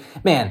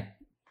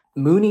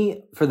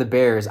 Mooney for the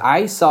Bears,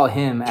 I saw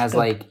him as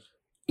like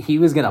he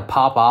was gonna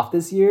pop off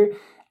this year.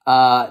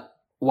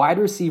 Wide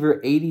receiver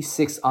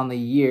 86 on the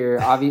year.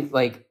 Obviously,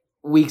 like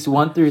weeks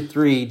 1 through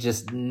 3,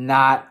 just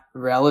not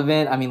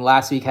relevant. I mean,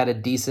 last week had a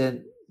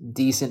decent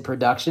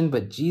production,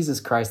 but Jesus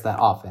Christ, that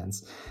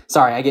offense.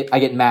 Sorry, I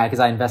get mad because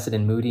I invested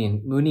in Mooney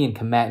and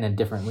Komet in a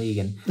different league,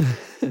 and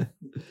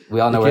we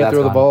all know where that's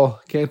going.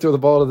 Can't throw the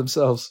ball to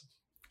themselves.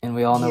 And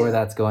we all know where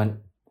that's going.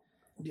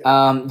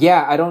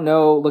 I don't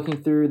know.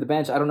 Looking through the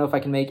bench, I don't know if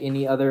I can make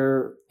any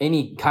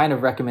kind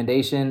of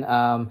recommendation.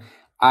 I'm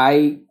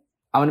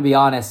going to be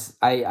honest.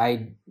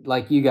 I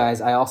like you guys.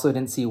 I also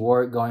didn't see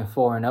Warwick going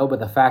 4-0, but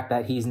the fact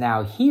that he's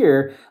now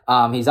here,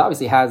 he's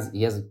obviously has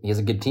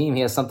a good team.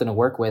 He has something to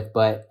work with.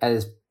 But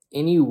as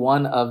any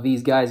one of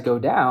these guys go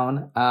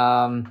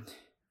down,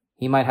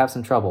 he might have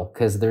some trouble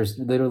because there's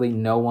literally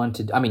no one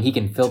to. I mean, he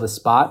can fill the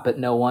spot, but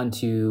no one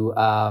to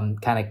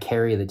kind of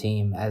carry the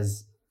team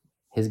as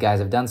his guys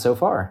have done so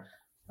far.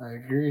 I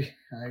agree.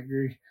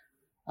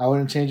 I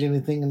wouldn't change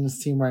anything in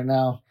this team right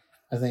now.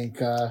 I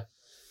think,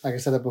 like I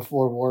said it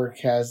before, Warwick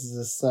has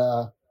this,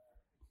 where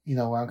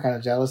I'm kind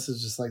of jealous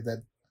is just like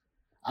that.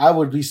 I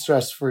would be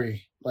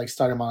stress-free, like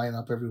starting my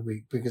lineup every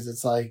week because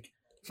it's like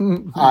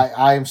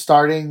I am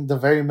starting the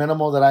very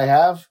minimal that I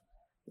have.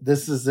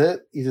 This is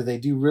it. Either they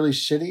do really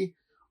shitty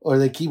or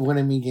they keep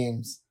winning me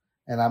games.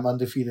 And I'm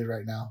undefeated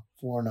right now,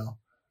 4-0.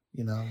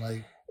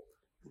 What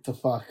the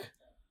fuck?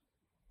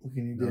 What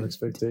can you do? No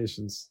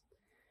expectations.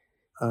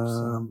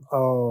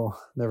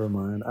 Never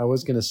mind. I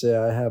was gonna say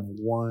I have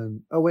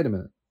one. Oh, wait a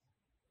minute.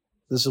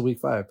 This is week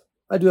 5.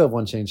 I do have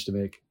one change to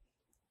make.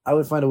 I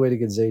would find a way to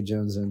get Zay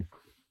Jones in.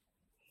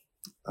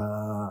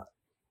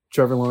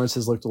 Trevor Lawrence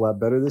has looked a lot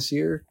better this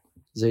year.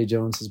 Zay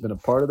Jones has been a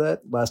part of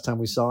that. Last time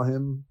we saw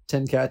him,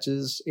 10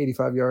 catches,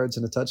 85 yards,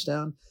 and a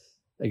touchdown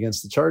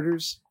against the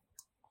Chargers.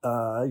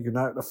 You're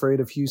not afraid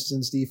of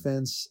Houston's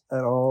defense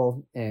at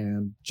all.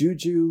 And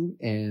Juju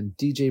and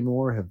DJ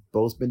Moore have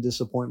both been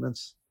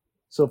disappointments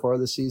so far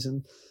this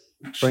season.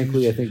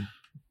 Frankly, I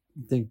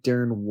think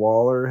Darren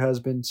Waller has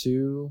been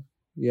too.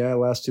 Yeah,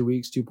 last 2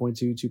 weeks,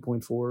 2.2,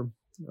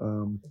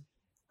 2.4.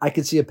 I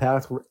could see a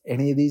path where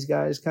any of these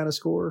guys kind of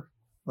score.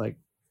 Like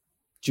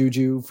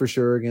Juju for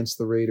sure against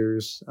the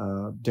Raiders,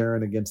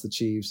 Darren against the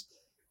Chiefs,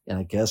 and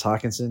I guess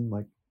Hawkinson.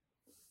 Like,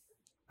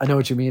 I know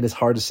what you mean. It's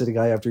hard to sit a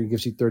guy after he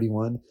gives you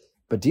 31,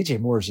 but DJ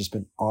Moore has just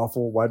been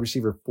awful. Wide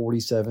receiver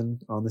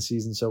 47 on the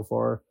season so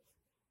far.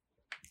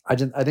 I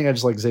think I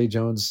just like Zay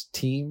Jones'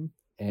 team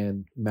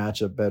and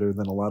matchup better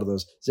than a lot of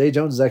those. Zay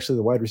Jones is actually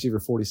the wide receiver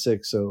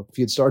 46, so if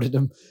he had started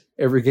him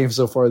every game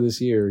so far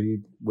this year, he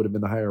would have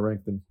been the higher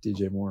rank than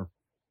DJ Moore.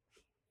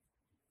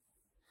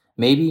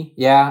 Maybe,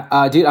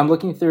 yeah. Dude, I'm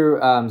looking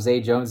through Zay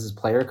Jones's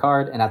player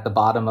card, and at the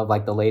bottom of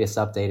like the latest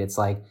update, it's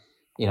like,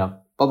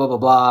 blah, blah, blah,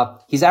 blah.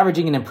 He's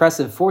averaging an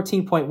impressive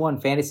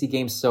 14.1 fantasy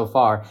games so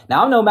far.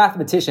 Now, I'm no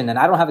mathematician, and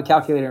I don't have a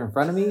calculator in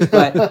front of me,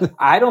 but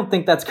I don't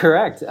think that's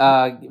correct.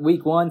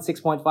 Week 1,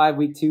 6.5.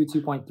 Week 2,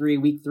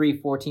 2.3. Week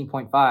 3,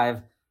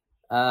 14.5.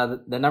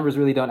 The numbers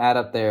really don't add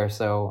up there.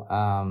 So,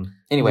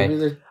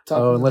 anyway.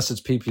 Unless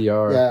it's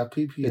PPR. Yeah,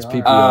 PPR. It's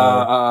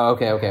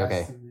PPR.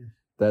 Okay.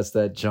 That's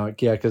that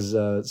junk. Yeah, because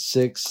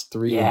 6,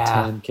 3, and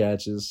 10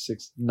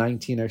 catches,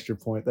 19 extra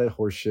point. That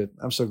horse shit.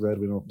 I'm so glad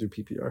we don't do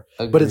PPR.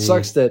 Agreed. But it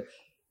sucks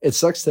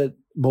that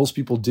most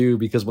people do,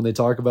 because when they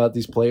talk about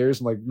these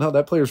players, I'm like, no,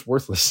 that player's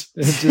worthless.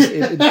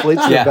 It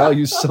inflates their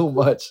value so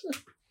much.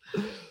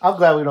 I'm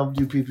glad we don't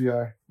do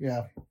PPR.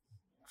 Yeah,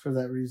 for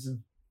that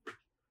reason.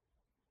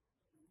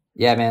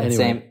 Yeah, man, anyway.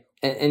 Same.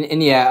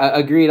 And yeah,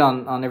 agreed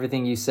on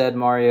everything you said,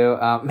 Mario.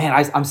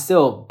 I'm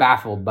still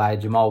baffled by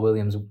Jamal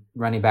Williams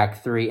running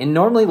back 3. And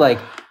normally, like,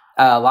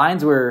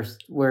 Lions were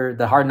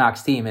the Hard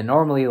Knocks team, and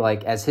normally,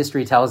 like, as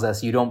history tells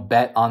us, you don't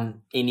bet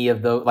on any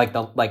of the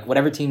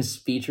whatever teams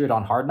featured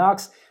on Hard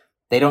Knocks.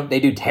 They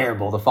do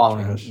terrible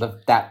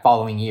that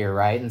following year,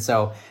 right? And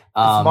so,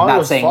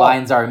 not saying fault.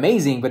 Lions are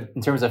amazing, but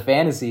in terms of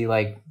fantasy,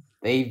 like,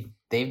 they've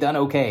done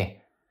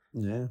okay.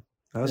 Yeah,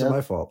 that wasn't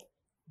my fault,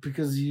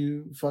 because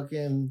you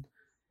fucking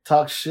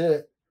talk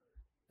shit,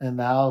 and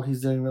now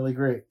he's doing really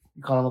great.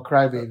 You call him a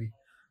crybaby.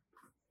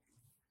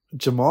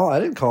 Jamal, I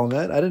didn't call him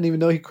that. I didn't even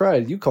know he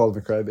cried. You called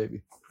him a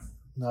crybaby.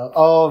 No.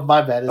 Oh,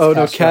 my bad.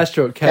 It's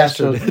Castro.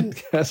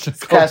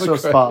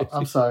 Castro's fault.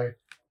 I'm sorry.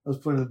 I was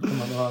putting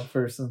him on the wrong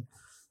person.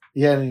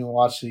 He hadn't even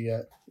watched it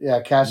yet.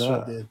 Yeah,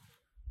 Castro did.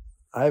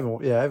 I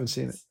haven't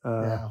seen it.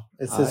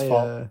 It's his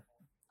fault.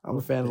 I'm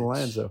a fan of the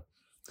Lions, though.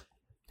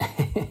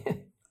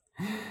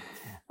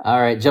 All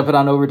right, jumping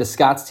on over to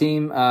Scott's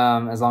team,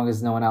 as long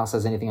as no one else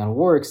has anything on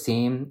Warwick's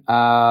team.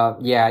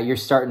 You're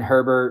starting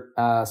Herbert,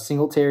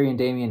 Singletary, and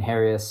Damian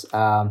Harris.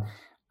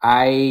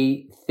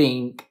 I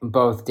think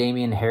both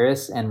Damian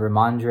Harris and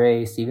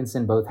Ramondre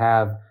Stevenson both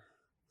have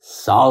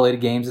solid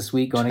games this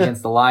week going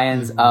against the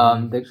Lions.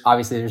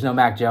 Obviously, there's no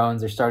Mac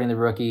Jones. They're starting the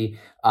rookie.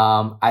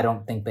 I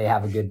don't think they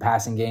have a good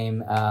passing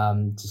game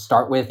to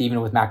start with,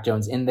 even with Mac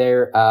Jones in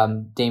there.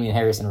 Damian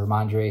Harris and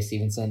Ramondre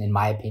Stevenson, in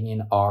my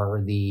opinion,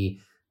 are the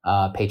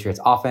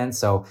Patriots offense.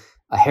 So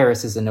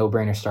Harris is a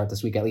no-brainer start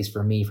this week, at least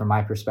for me, from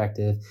my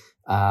perspective.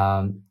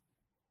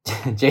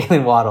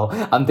 Jalen Waddle.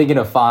 I'm thinking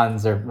of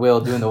Fonz or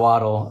Will doing the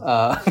Waddle.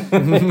 Oh,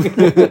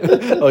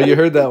 you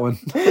heard that one.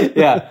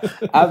 Yeah,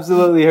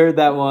 absolutely heard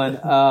that one.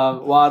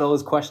 Waddle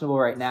is questionable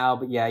right now,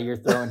 but yeah, you're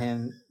throwing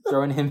him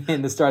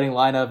in the starting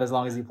lineup as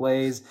long as he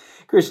plays.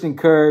 Christian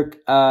Kirk,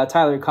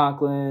 Tyler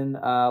Conklin,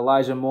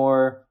 Elijah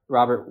Moore,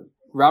 Robert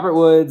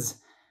Woods.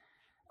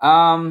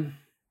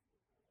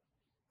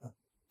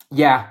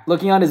 Yeah,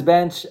 looking on his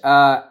bench,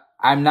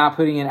 I'm not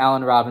putting in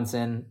Allen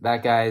Robinson.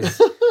 That guy's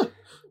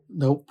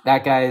nope.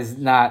 That guy's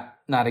not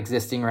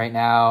existing right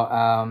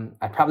now.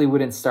 I probably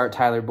wouldn't start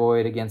Tyler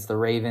Boyd against the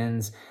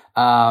Ravens.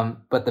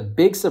 But the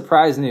big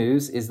surprise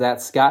news is that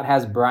Scott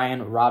has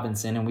Brian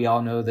Robinson, and we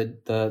all know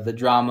the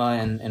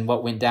drama and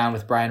what went down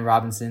with Brian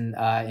Robinson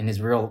in his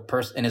real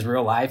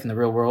life, in the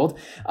real world.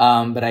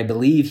 But I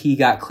believe he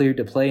got cleared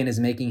to play and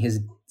is making his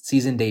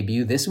season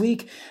debut this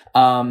week.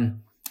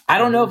 I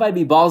don't know if I'd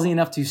be ballsy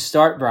enough to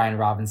start Brian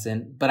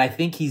Robinson, but I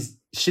think he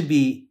should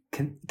be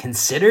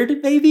considered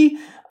maybe.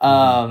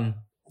 I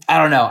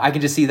don't know. I can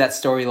just see that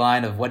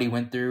storyline of what he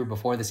went through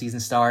before the season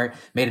start,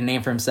 made a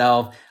name for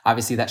himself.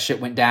 Obviously that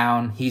shit went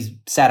down. He's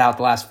sat out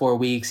the last 4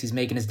 weeks. He's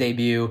making his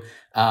debut,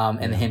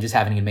 and him just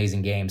having an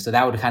amazing game. So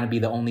that would kind of be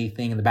the only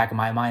thing in the back of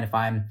my mind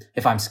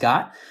if I'm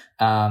Scott.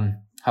 How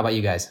about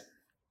you guys?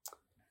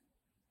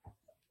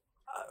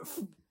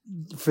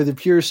 For the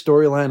pure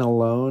storyline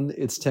alone,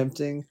 it's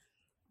tempting.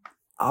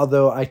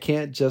 Although I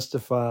can't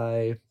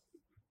justify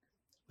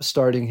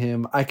starting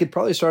him. I could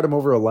probably start him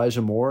over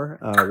Elijah Moore,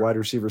 wide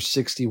receiver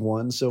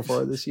 61 so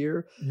far this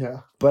year. Yeah.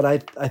 But I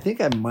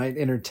think I might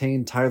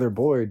entertain Tyler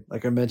Boyd.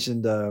 Like I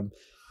mentioned,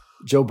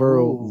 Joe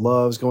Burrow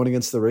loves going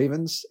against the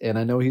Ravens, and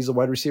I know he's a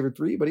wide receiver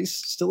 3, but he's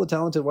still a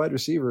talented wide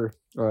receiver.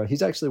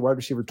 He's actually wide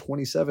receiver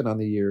 27 on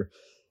the year.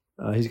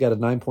 He's got a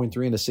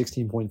 9.3 and a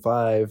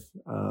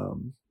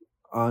 16.5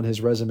 on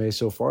his resume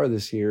so far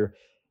this year.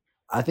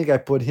 I think I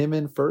put him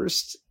in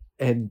first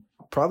and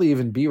probably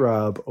even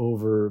B-Rob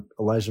over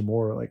Elijah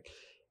Moore. Like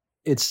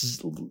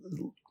it's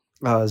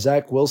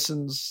Zach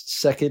Wilson's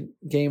second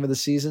game of the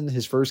season.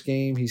 His first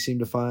game, he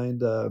seemed to find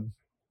the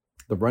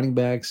running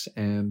backs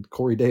and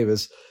Corey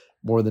Davis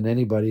more than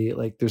anybody.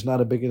 Like there's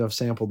not a big enough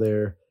sample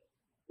there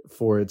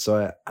for it.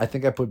 So I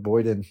think I put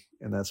Boyd in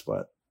that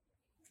spot.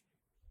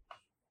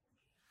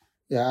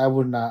 Yeah, I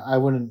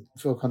wouldn't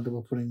feel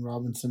comfortable putting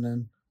Robinson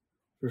in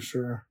for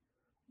sure.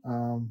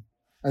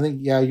 I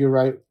think, yeah, you're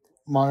right,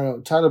 Mario.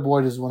 Tyler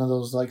Boyd is one of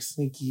those like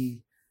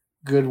sneaky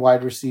good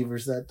wide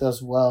receivers that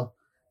does well,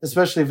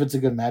 especially if it's a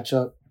good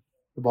matchup.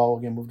 The ball will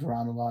get moved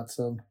around a lot.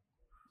 So,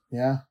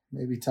 yeah,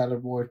 maybe Tyler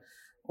Boyd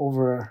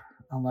over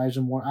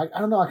Elijah Moore. I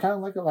don't know. I kind of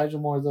like Elijah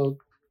Moore, though,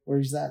 where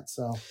he's at.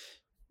 So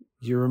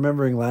you're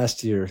remembering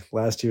last year's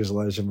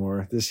Elijah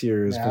Moore. This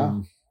year has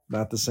been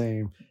not the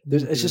same.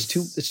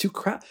 It's too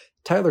crap.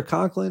 Tyler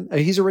Conklin,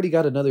 he's already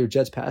got another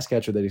Jets pass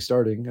catcher that he's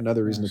starting.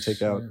 Another reason to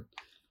take out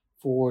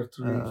 4,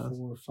 3,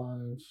 4, 5.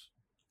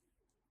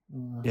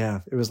 Yeah,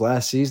 it was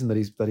last season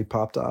that he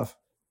popped off.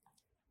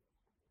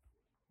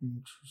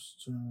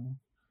 Interesting.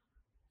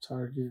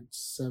 Target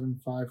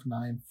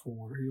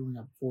 7,594. He only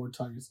got 4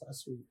 targets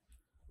last week.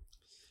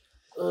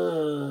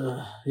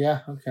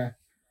 Yeah, okay.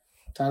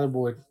 Tyler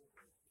Boyd.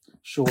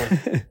 Sure.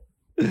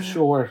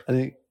 Sure. I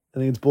think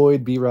it's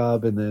Boyd,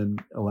 B-Rob, and then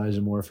Elijah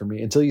Moore for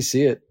me. Until you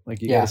see it,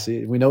 like you gotta see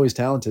it. We know he's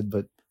talented,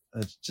 but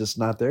it's just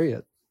not there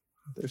yet.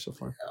 Not there so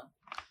far.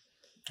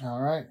 Yeah.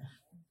 All right.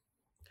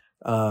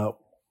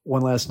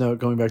 One last note,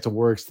 going back to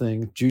Warwick's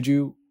thing.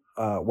 Juju,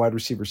 wide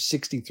receiver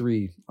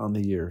 63 on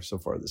the year so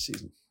far this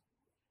season.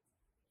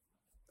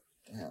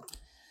 Yeah.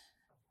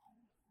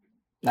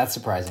 That's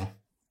surprising.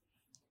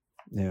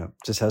 Yeah,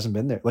 just hasn't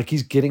been there. Like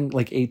he's getting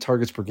like 8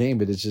 targets per game,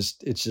 but it's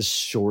just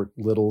short,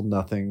 little,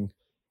 nothing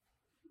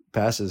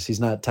passes. He's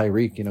not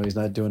Tyreek, he's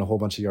not doing a whole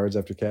bunch of yards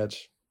after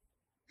catch.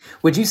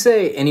 Would you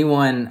say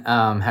anyone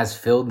has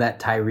filled that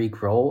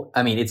Tyreek role?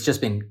 I mean, it's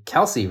just been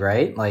Kelsey,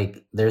 right?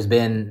 Like there's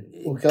been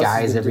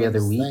guys every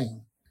other week.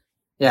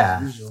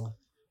 Yeah.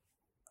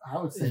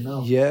 I would say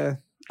no. Yeah.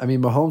 I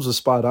mean, Mahomes was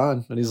spot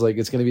on, and he's like,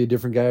 it's going to be a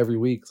different guy every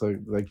week. So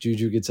like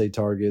Juju gets 8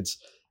 targets.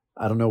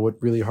 I don't know what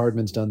really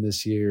Hardman's done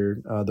this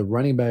year. The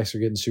running backs are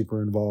getting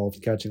super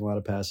involved, catching a lot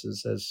of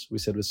passes, as we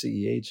said with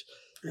CEH.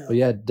 Yeah. But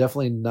yeah,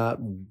 definitely not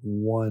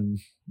one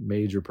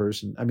major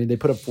person. I mean, they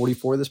put up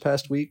 44 this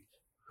past week.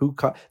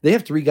 They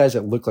have 3 guys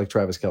that look like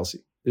Travis Kelce.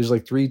 There's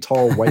like 3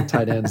 tall white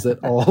tight ends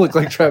that all look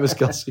like Travis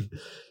Kelce.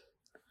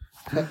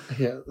 Yeah,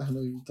 I know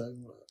what you're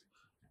talking about.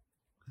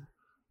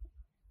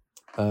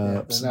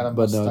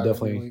 But no,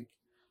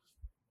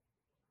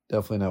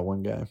 definitely not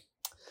one guy.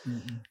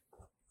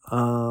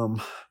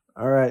 Mm-mm.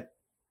 All right,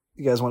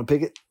 you guys want to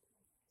pick it?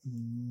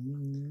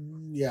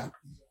 Yeah.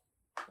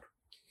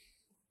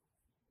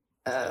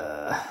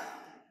 I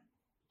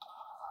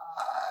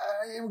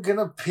am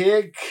gonna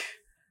pick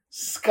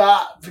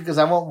Scott because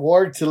I want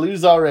Ward to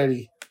lose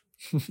already.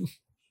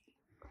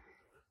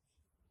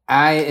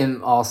 I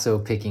am also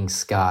picking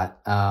Scott.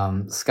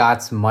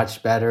 Scott's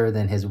much better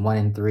than his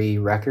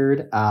 1-3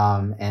 record.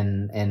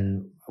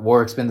 And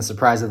Warwick's been the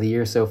surprise of the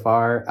year so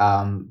far.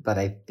 But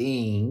I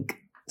think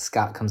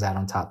Scott comes out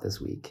on top this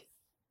week.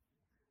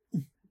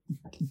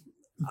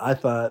 I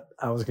thought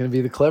I was going to be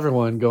the clever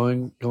one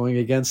going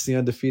against the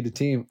undefeated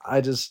team.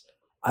 I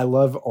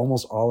love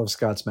almost all of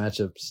Scott's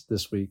matchups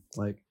this week.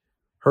 Like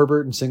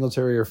Herbert and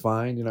Singletary are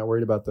fine. You're not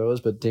worried about those.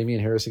 But Damian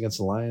Harris against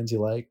the Lions,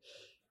 you like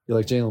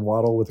Jalen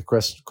Waddle with a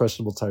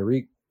questionable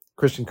Tyreek.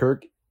 Christian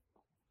Kirk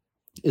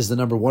is the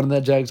number 1 in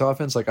that Jags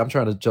offense. Like I'm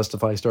trying to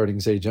justify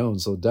starting Zay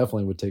Jones, so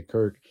definitely would take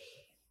Kirk.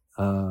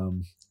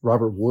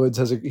 Robert Woods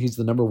he's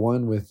the number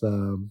 1 with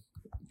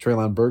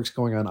Treylon Burks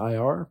going on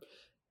IR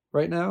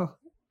right now.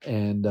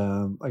 And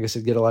like I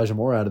said, get Elijah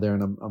Moore out of there,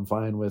 and I'm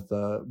fine with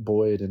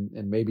Boyd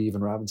and maybe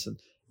even Robinson.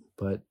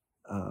 But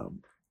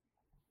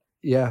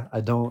yeah,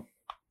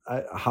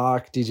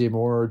 Hawk, DJ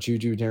Moore,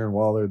 Juju, Darren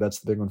Waller, that's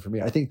the big one for me.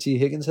 I think T.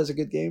 Higgins has a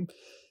good game.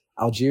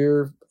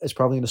 Algier is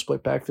probably in a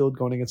split backfield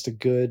going against a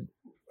good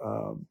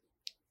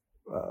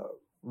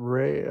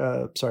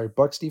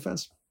Bucks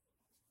defense.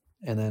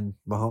 And then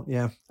Mahomes,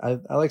 yeah, I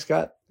like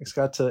Scott. I like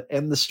Scott to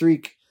end the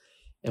streak,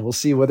 and we'll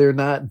see whether or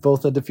not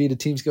both undefeated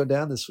teams go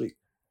down this week.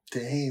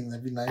 Dang,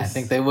 that'd be nice. I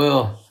think they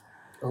will.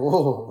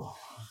 Oh,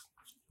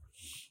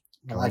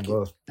 I like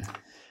both. it.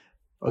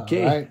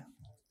 Okay. All right.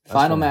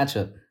 Final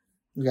matchup.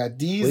 We got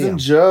D's and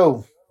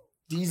Joe.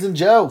 D's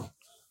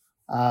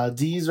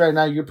right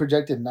now, you're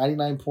projected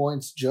 99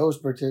 points. Joe's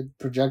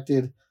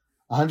projected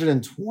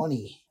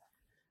 120.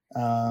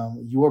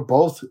 You are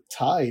both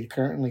tied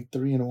currently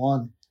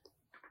 3-1.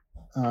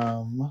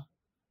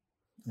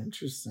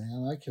 Interesting. I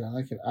like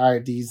it. All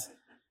right, D's.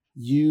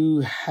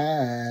 You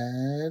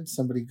had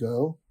somebody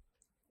go.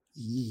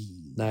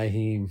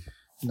 Nyheim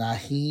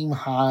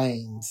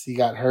Hines. He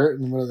got hurt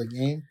in the middle of the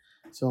game.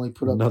 So only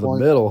put up the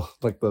middle,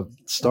 like the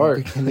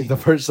start, like the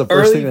first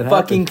early thing that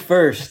fucking happened.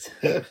 First.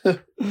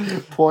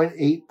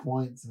 0.8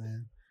 points,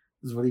 man.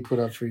 This is what he put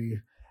up for you.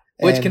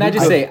 Which can I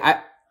just say?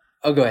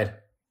 Go ahead.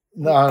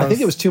 No, I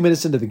think it was 2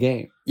 minutes into the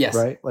game. Yes.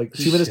 Right? Like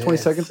 2 minutes, 20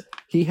 seconds.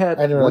 He had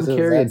one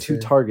carry and 2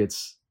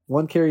 targets.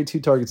 1 carry and 2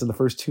 targets in the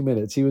first 2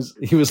 minutes. He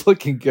was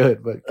looking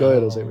good, but go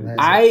ahead, Jose.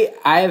 I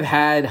have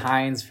had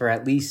Hines for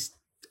at least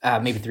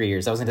maybe 3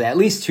 years. I was into at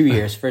least 2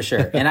 years for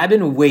sure. And I've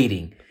been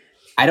waiting.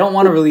 I don't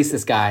want to release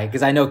this guy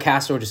because I know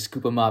Castro will just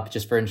scoop him up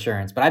just for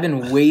insurance. But I've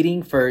been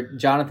waiting for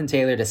Jonathan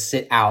Taylor to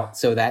sit out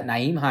so that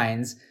Nyheim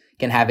Hines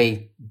can have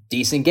a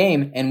decent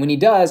game. And when he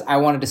does, I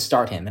wanted to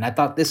start him. And I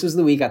thought this was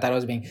the week. I thought I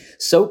was being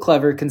so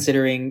clever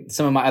considering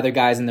some of my other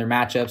guys in their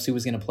matchups who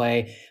was going to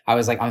play. I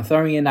was like, I'm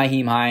throwing in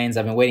Nyheim Hines.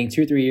 I've been waiting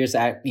 2 or 3 years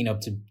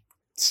to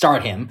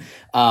start him.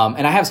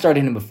 And I have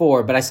started him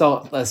before, but I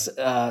saw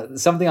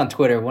something on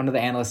Twitter. One of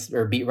the analysts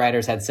or beat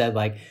writers had said,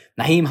 like,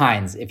 Nyheim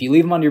Hines, if you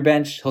leave him on your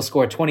bench, he'll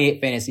score 28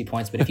 fantasy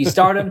points. But if you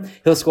start him,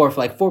 he'll score for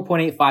like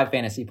 4.85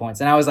 fantasy points.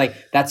 And I was like,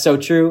 that's so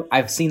true.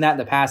 I've seen that in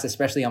the past,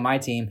 especially on my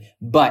team.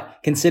 But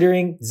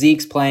considering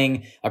Zeke's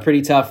playing a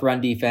pretty tough run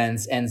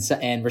defense and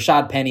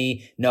Rashad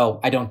Penny, no,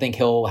 I don't think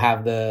he'll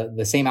have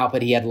the same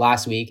output he had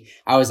last week.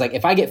 I was like,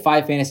 if I get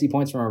 5 fantasy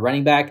points from a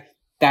running back,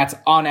 that's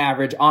on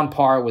average, on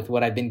par with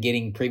what I've been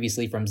getting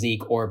previously from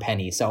Zeke or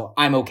Penny. So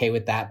I'm okay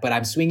with that, but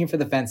I'm swinging for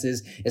the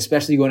fences,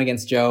 especially going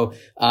against Joe.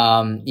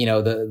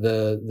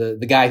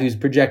 The guy who's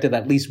projected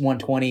at least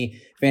 120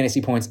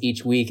 fantasy points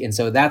each week. And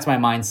so that's my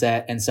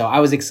mindset. And so I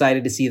was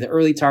excited to see the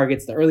early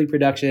targets, the early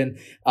production,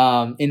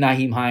 in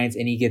Nyheim Hines,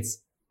 and he gets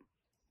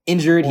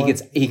injured.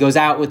 He goes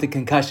out with a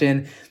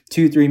concussion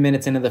 2-3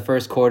 minutes into the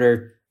first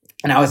quarter.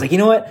 And I was like, you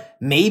know what?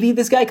 Maybe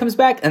this guy comes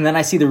back. And then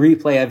I see the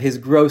replay of his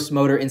gross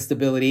motor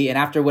instability. And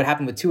after what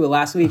happened with Tua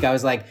last week, I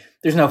was like,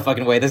 there's no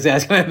fucking way this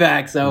guy's coming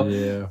back. So,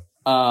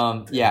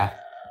 yeah.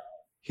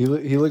 He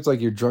looked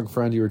like your drunk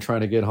friend you were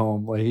trying to get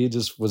home. Like he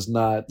just was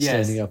not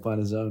standing up on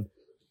his own.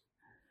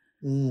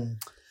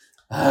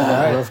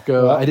 Rough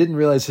go. Well, I didn't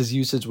realize his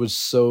usage was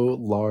so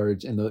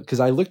large. Because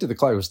I looked at the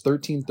clock. It was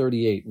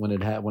 13:38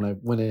 when I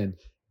went in.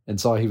 And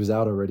saw he was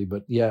out already.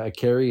 But yeah, a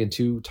carry and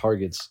 2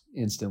 targets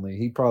instantly.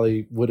 He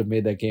probably would have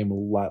made that game a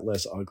lot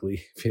less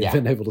ugly if he had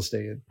been able to stay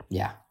in.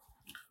 Yeah.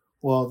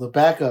 Well, the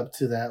backup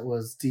to that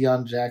was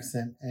Deion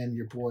Jackson and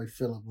your boy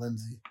Philip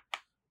Lindsay,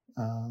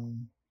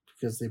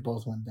 because they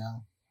both went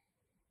down.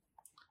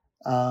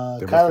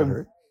 Kyler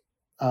hurt.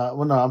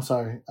 I'm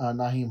sorry.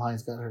 Nyheim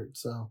Hines got hurt,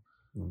 so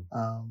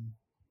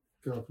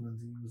Philip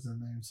Lindsay was in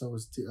there, and so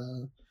was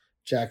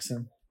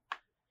Jackson.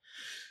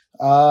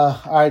 All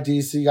right,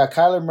 D. So you got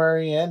Kyler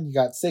Murray and you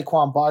got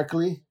Saquon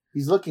Barkley.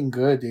 He's looking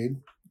good,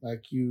 dude.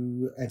 Like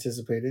you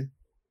anticipated.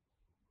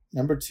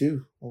 Number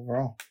 2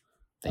 overall.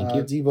 Thank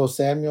you. Deebo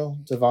Samuel,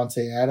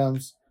 Devontae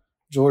Adams,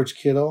 George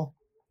Kittle.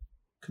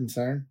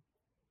 Concern?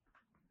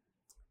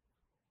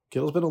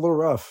 Kittle's been a little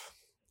rough.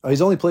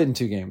 He's only played in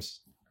 2 games.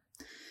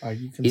 Are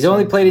you concerned? He's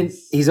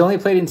only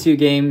played in 2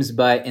 games,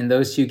 but in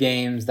those 2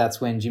 games, that's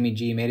when Jimmy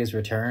G made his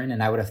return,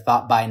 and I would have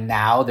thought by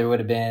now there would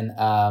have been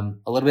a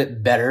little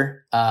bit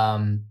better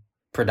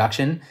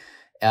production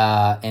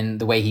in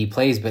the way he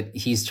plays, but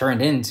he's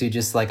turned into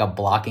just like a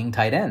blocking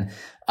tight end.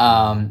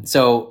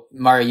 So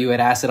Mario, you had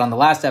asked it on the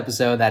last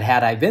episode that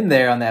had I been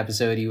there on the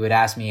episode, you would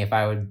ask me if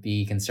I would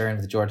be concerned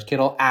with George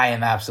Kittle. I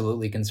am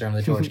absolutely concerned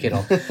with George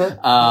Kittle.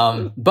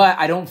 But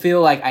I don't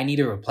feel like I need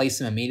to replace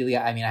him immediately.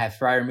 I mean, I have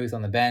Freiermuth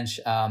on the bench.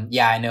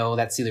 I know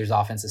that Steelers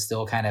offense is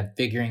still kind of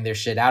figuring their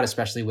shit out,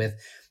 especially with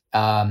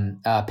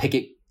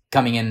Pickett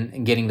coming in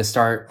and getting the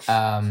start,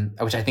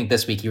 which I think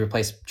this week he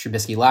replaced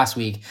Trubisky last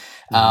week.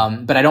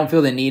 But I don't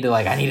feel the need to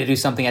I need to do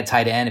something at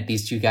tight end if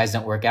these 2 guys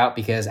don't work out,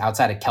 because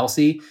outside of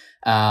Kelsey,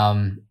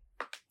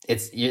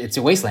 it's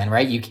a wasteland,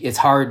 right? It's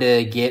hard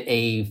to get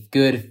a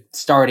good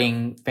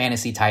starting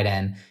fantasy tight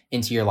end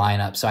into your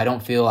lineup. So I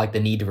don't feel like the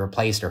need to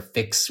replace or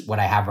fix what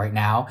I have right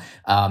now,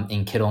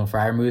 in Kittle and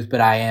Freiermuth, but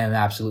I am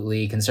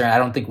absolutely concerned. I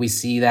don't think we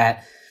see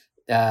that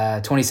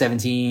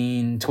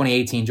 2017,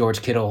 2018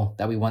 George Kittle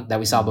that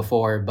we saw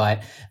before,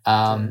 but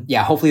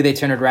hopefully they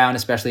turn it around,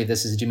 especially if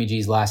this is Jimmy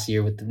G's last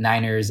year with the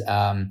Niners.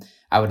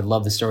 I would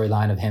love the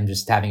storyline of him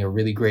just having a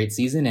really great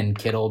season and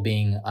Kittle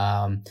being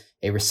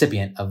a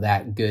recipient of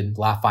that good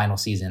final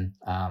season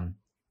for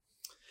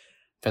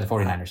the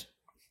 49ers.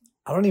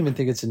 I don't even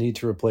think it's a need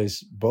to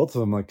replace both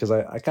of them, because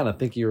I kind of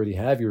think you already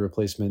have your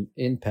replacement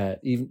in Pat.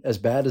 Even as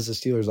bad as the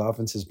Steelers'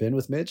 offense has been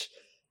with Mitch,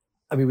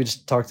 I mean, we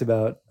just talked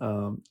about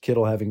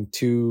Kittle having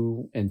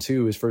 2 and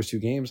 2 his first 2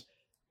 games.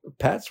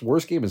 Pat's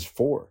worst game is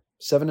 4,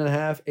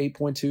 7.5,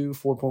 8.2,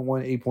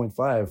 4.1,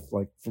 8.5.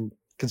 Like, from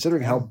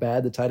considering how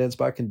bad the tight end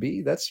spot can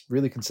be, that's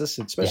really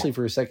consistent, especially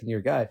for a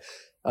second-year guy.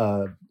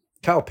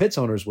 Kyle Pitts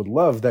owners would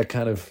love that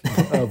kind of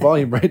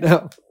volume right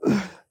now.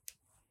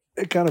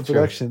 kind of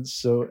production.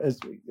 So,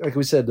 like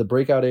we said, the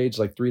breakout age,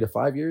 like 3 to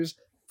 5 years,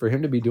 for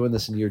him to be doing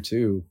this in year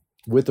 2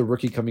 with the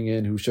rookie coming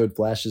in who showed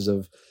flashes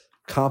of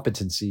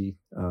competency.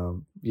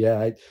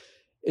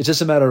 It's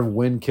just a matter of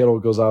when Kittle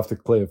goes off the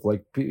cliff.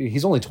 Like,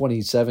 he's only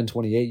 27,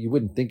 28. You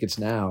wouldn't think it's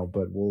now,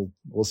 but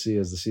we'll see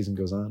as the season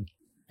goes on.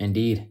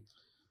 Indeed.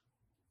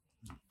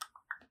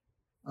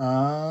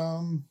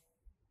 You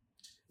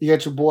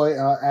got your boy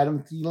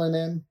Adam Thielen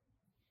in.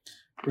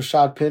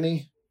 Rashad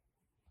Penny.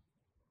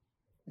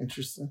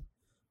 Interesting.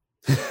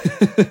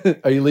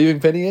 Are you leaving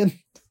Penny in?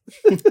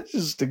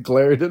 Just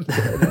declare it.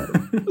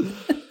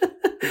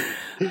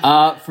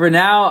 For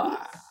now,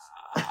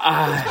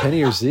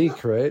 Penny or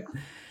Zeke, right?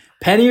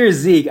 Penny or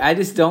Zeke. I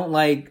just don't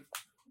like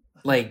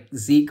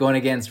Zeke going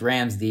against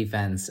Rams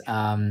defense.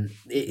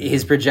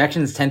 His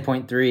projection's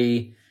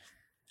 10.3.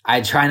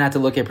 I try not to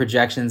look at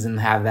projections and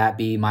have that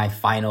be my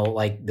final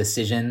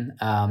decision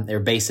or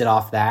base it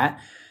off that.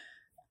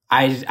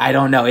 I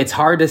don't know. It's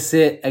hard to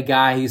sit a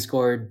guy who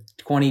scored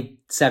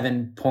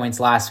 27 points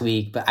last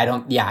week, but I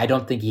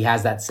don't think he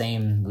has that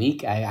same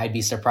week. I'd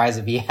be surprised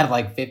if he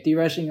had 50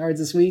 rushing yards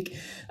this week.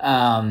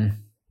 I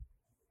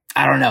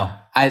don't know.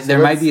 There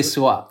might be a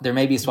swap. There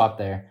may be a swap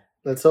there.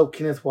 Let's hope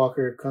Kenneth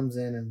Walker comes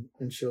in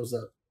and shows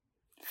up.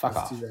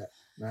 Let's do that.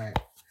 All right.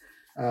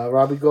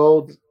 Robbie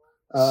Gould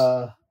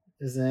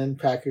is in.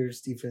 Packers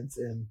defense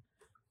in.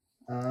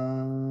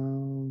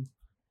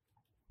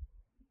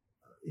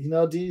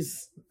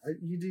 D's,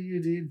 you do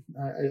you, dude.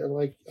 I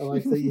like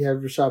that you have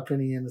Rashad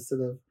Penny in instead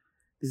of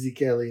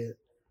Zeke Elliott.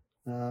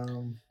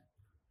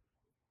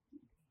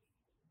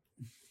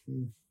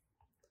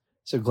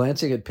 So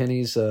glancing at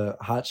Penny's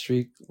hot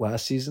streak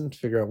last season to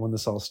figure out when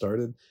this all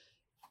started,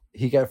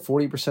 he got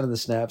 40% of the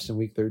snaps in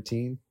week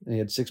 13, and he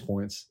had 6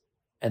 points.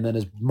 And then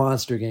his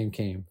monster game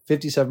came.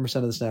 57%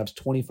 of the snaps,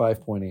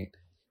 25.8.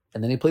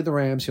 And then he played the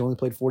Rams. He only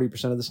played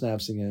 40% of the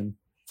snaps again,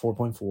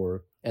 4.4.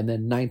 And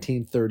then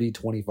 19, 30,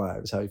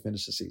 25 is how he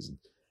finished the season.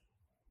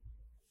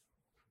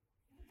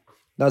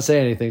 Not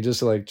saying anything, just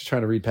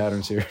trying to read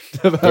patterns here.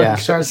 Yeah,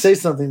 he's trying to say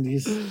something.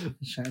 He's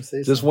trying to say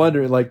something. Just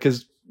wondering,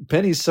 because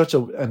Penny's such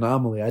an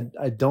anomaly.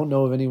 I don't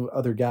know of any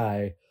other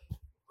guy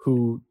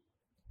who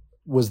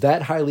was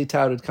that highly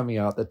touted coming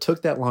out that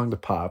took that long to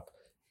pop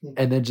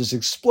and then just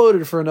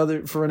exploded for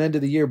an end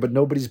of the year, but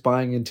nobody's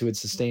buying into it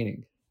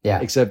sustaining. Yeah.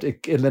 And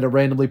then it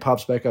randomly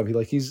pops back up.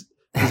 He's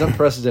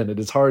unprecedented.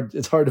 It's hard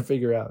to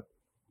figure out.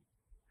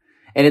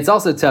 And it's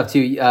also tough too.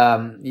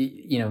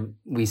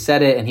 We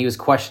said it, and he was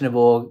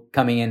questionable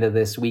coming into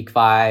this week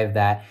 5.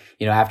 That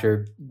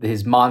after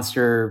his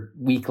monster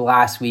week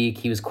last week,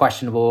 he was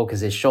questionable because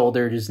his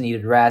shoulder just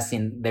needed rest,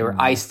 and they were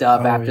iced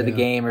up after the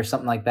game or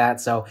something like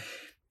that. So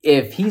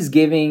if he's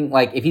going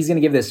to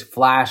give this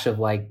flash of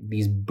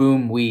these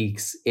boom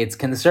weeks, it's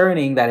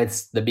concerning that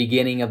it's the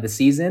beginning of the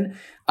season.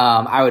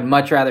 I would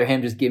much rather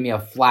him just give me a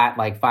flat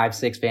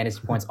 5-6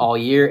 fantasy points all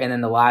year, and then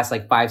the last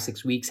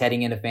 5-6 weeks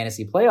heading into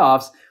fantasy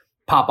playoffs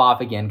pop off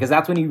again, because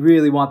that's when you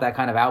really want that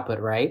kind of output,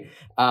 right?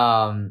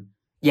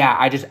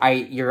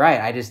 You're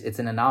right. It's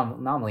an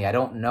anomaly. I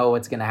don't know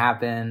what's going to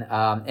happen.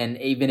 And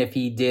even if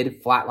he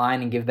did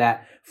flatline and give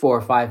that 4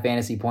 or 5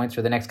 fantasy points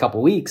for the next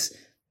couple weeks,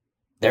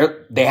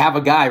 they have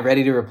a guy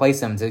ready to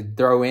replace him, to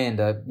throw in,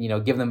 to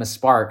give them a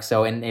spark.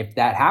 So, and if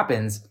that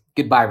happens,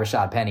 goodbye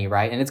Rashad Penny,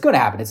 right? And it's going to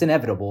happen. It's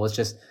inevitable. It's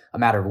just a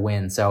matter of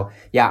when. So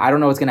yeah, I don't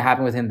know what's going to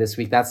happen with him this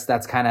week. That's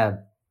kind of,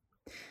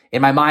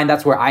 in my mind,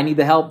 that's where I need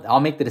the help. I'll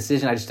make the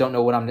decision. I just don't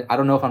know I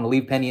don't know if I'm gonna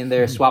leave Penny in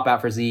there, swap out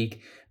for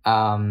Zeke. You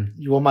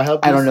want my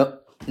help? I don't know.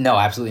 No,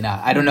 absolutely not.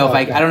 I don't know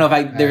I don't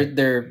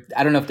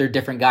know if they're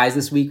different guys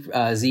this week,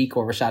 Zeke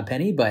or Rashad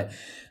Penny, but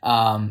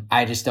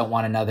I just don't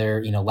want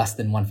another, less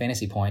than 1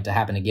 fantasy point to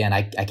happen again.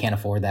 I can't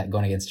afford that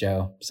going against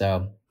Joe.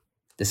 So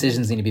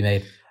decisions need to be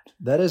made.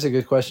 That is a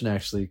good question,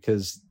 actually,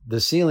 because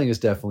the ceiling is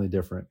definitely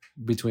different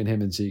between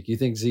him and Zeke. You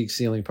think Zeke's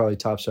ceiling probably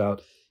tops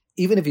out.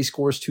 Even if he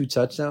scores 2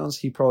 touchdowns,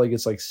 he probably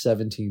gets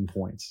 17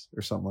 points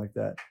or something like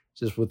that,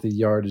 just with the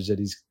yardage that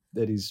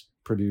he's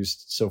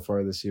produced so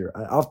far this year.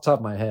 Off the top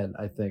of my head,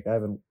 I think. I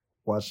haven't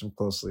watched him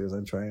closely as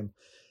I try and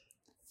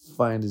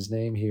find his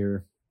name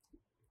here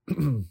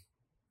to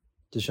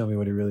show me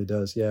what he really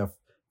does. Yeah,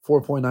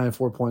 4.9,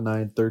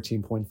 4.9,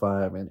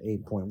 13.5, and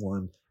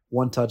 8.1.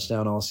 1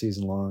 touchdown all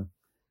season long.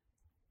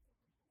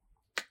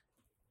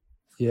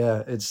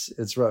 Yeah,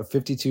 it's rough.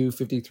 52,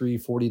 53,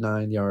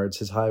 49 yards.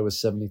 His high was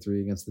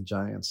 73 against the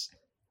Giants,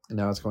 and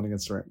now it's going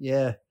against the Rams.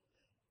 Yeah,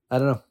 I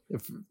don't know.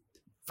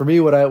 For me,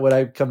 what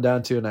I come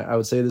down to, and I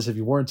would say this if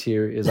you weren't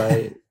here, is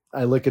I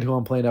look at who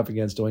I'm playing up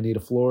against. Do I need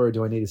a floor or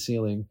do I need a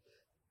ceiling?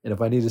 And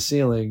if I need a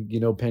ceiling,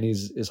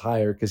 Penny's is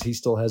higher because he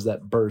still has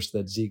that burst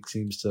that Zeke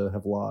seems to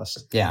have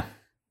lost. Yeah.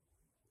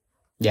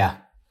 Yeah.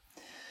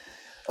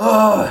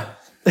 Oh.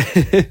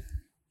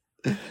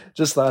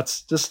 Just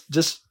thoughts.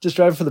 Just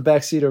driving from the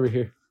back seat over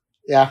here.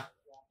 Yeah,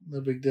 no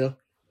big deal.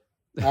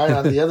 All right,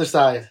 on the other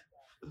side,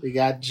 we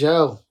got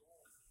Joe.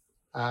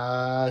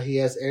 He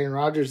has Aaron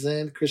Rodgers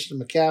in, Christian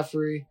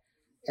McCaffrey,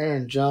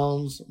 Aaron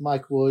Jones,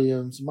 Mike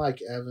Williams,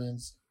 Mike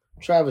Evans,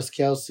 Travis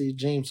Kelce,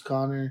 James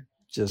Conner,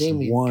 just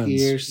Damian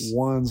Pierce.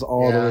 ones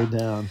all the way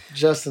down.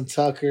 Justin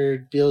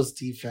Tucker, Bills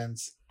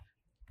defense.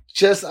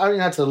 I don't even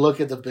have to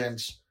look at the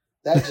bench.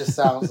 That just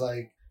sounds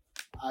like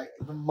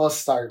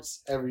must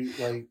starts every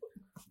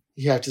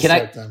you have to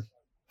start them.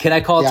 Can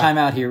I call a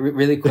timeout here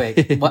really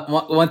quick?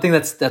 One thing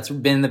that's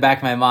been in the back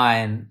of my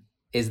mind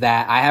is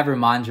that I have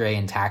Ramondre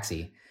in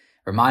taxi.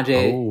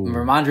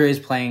 Ramondre is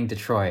playing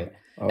Detroit.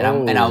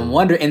 And I'm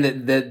wondering, and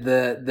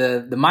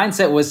the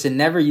mindset was to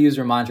never use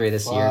Ramondre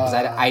this year because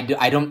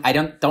I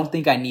don't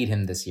think I need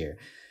him this year.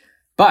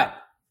 But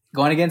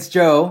going against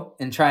Joe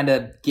and trying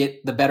to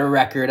get the better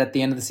record at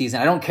the end of the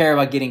season, I don't care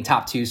about getting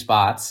top 2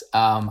 spots.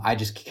 I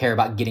just care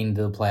about getting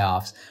to the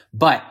playoffs.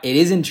 But it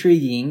is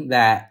intriguing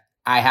that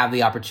I have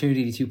the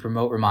opportunity to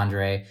promote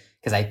Ramondre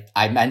because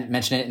I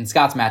mentioned it in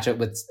Scott's matchup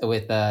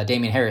with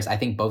Damian Harris. I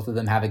think both of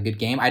them have a good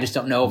game. I just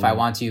don't know if I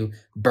want to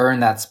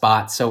burn that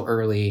spot so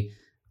early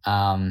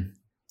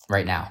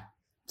right now.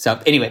 So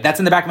anyway, that's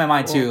in the back of my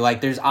mind too. Like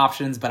there's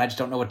options, but I just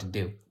don't know what to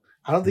do.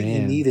 I don't think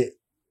you need it.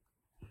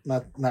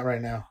 Not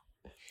right now.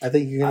 I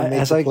think you're gonna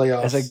make the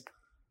playoffs. As I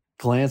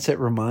glance at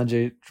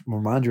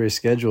Ramondre's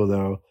schedule,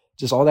 though,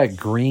 just all that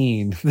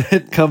green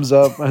that comes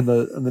up in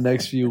the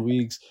next few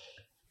weeks,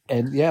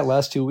 and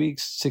last 2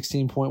 weeks,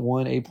 16.1,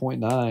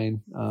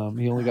 8.9.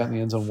 He only got in the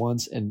end zone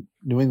once, and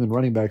New England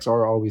running backs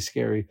are always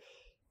scary,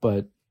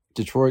 but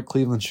Detroit,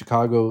 Cleveland,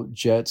 Chicago,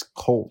 Jets,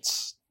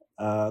 Colts.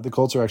 The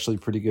Colts are actually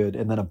pretty good,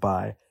 and then a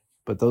bye.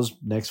 But those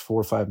next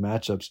 4 or 5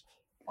 matchups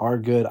are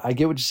good. I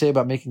get what you say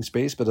about making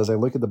space, but as I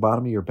look at the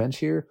bottom of your bench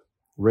here,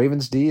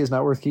 Ravens D is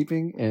not worth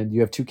keeping, and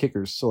you have 2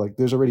 kickers. So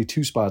there's already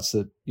 2 spots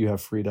that you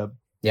have freed up.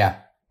 Yeah.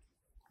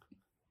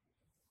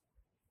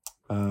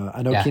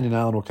 I know Keenan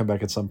Allen will come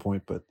back at some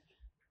point, but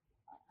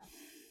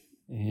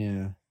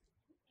yeah.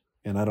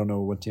 And I don't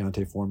know what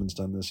Deontay Foreman's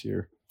done this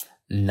year.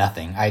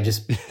 Nothing. I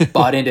just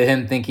bought into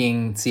him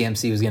thinking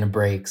CMC was going to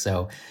break.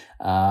 So,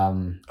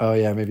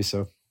 maybe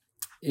so.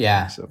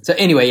 Yeah. So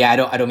anyway, I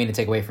don't mean to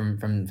take away from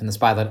the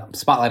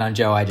spotlight on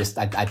Joe. I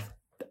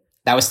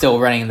that was still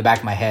running in the back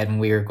of my head when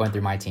we were going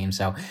through my team.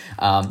 So,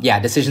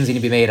 decisions need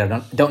to be made.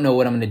 I don't know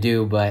what I'm going to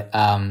do, but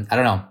I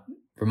don't know.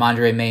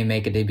 Ramondre may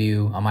make a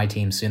debut on my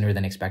team sooner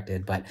than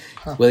expected, but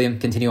William,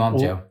 continue on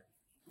with Joe.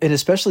 And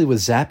especially with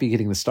Zappy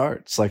getting the start,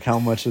 it's like how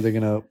much are they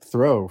going to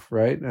throw,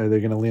 right? Are they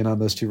going to lean on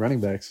those 2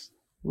 running backs?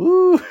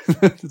 Woo!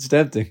 It's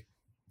tempting.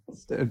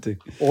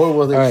 Or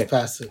will they just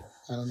pass it?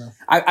 I don't know.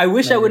 I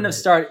wish I wouldn't have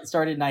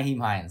started Nyheim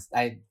Hines.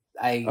 That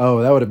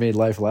would have made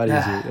life a lot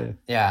easier.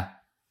 Yeah.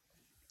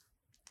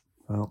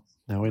 Well,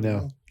 now we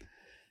know.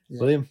 Yeah.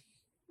 William?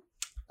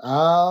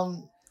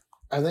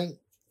 I think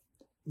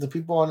the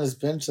people on his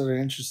bench that are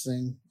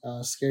interesting,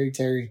 Scary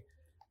Terry.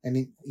 And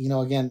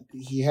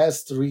he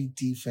has 3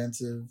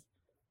 defensive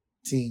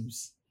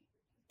teams: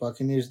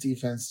 Buccaneers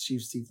defense,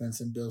 Chiefs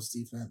defense, and Bills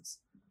defense.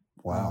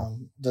 Wow.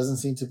 Doesn't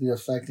seem to be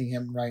affecting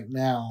him right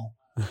now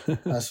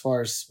as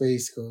far as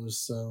space goes.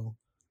 So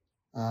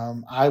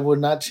I would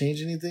not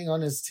change anything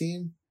on his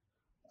team.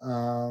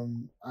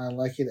 I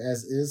like it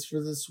as is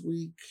for this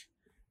week.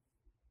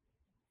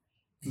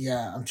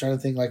 Yeah, I'm trying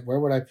to think where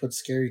would I put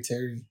Scary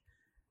Terry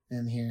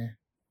in here,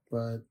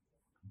 but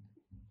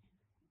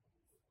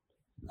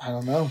I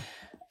don't know.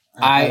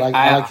 I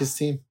like his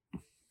team.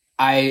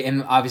 I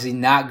am obviously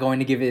not going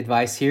to give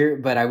advice here,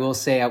 but I will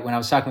say when I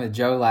was talking with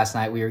Joe last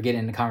night, we were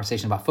getting into a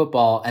conversation about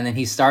football, and then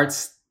he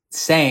starts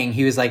saying,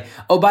 he was like,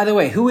 oh, by the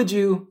way, who would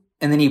you...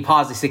 And then he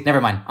paused. He's like,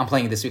 never mind. I'm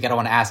playing this week. I don't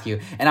want to ask you.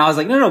 And I was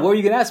like, no, what were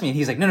you going to ask me? And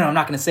he's like, no, I'm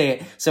not going to say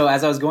it. So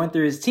as I was going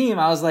through his team,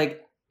 I was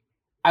like,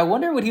 I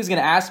wonder what he was going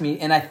to ask me.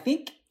 And I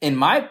think in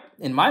my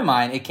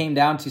mind, it came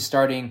down to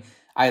starting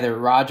either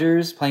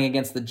Rodgers playing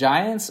against the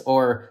Giants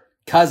or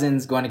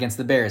Cousins going against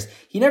the Bears.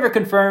 He never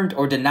confirmed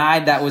or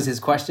denied that was his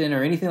question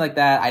or anything like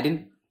that. I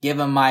didn't give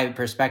him my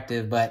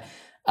perspective, but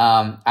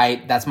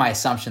that's my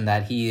assumption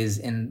that he is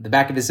in the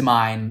back of his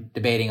mind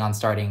debating on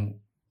starting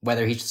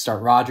whether he should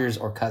start Rodgers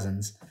or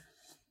Cousins.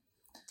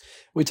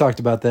 We talked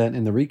about that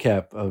in the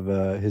recap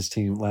of his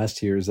team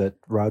last year, is that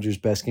Rodgers'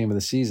 best game of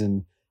the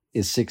season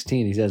is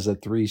 16. He has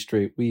that 3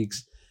 straight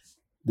weeks.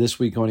 This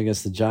week going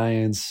against the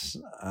Giants,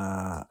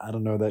 I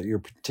don't know that you're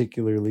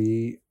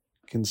particularly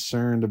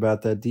concerned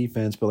about that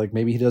defense, but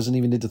maybe he doesn't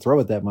even need to throw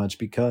it that much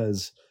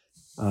because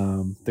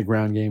the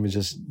ground game is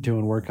just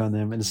doing work on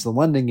them. And it's the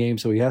London game,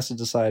 so he has to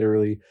decide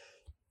early.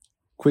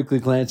 Quickly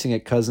glancing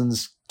at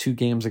Cousins' 2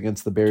 games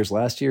against the Bears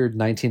last year,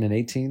 19 and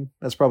 18.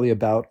 That's probably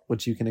about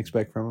what you can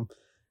expect from him.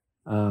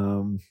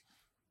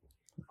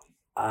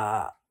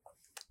 I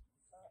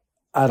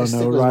don't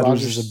know.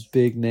 Rodgers is a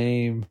big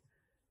name.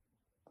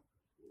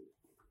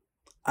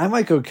 I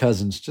might go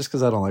Cousins just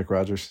because I don't like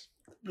Rodgers.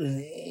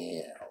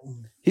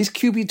 He's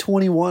QB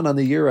 21 on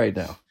the year right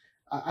now.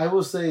 I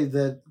will say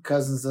that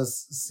Cousins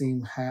does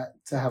seem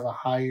to have a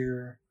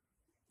higher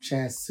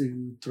chance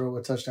to throw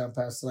a touchdown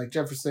pass to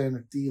Jefferson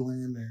or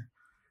Thielen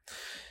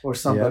or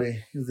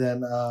somebody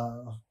than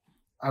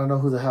I don't know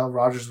who the hell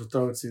Rodgers would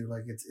throw it to.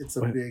 It's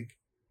a big.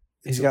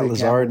 He's got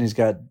Lazard and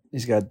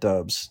he's got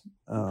Dubs.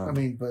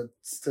 But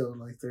still,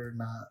 they're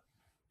not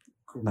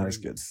great. Not as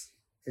good.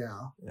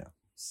 Yeah.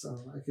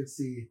 So I could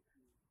see.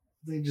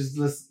 I think just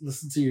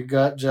listen to your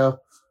gut, Joe.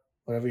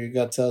 Whatever your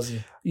gut tells you.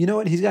 You know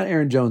what? He's got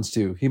Aaron Jones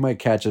too. He might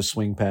catch a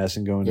swing pass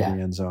and go into Yeah.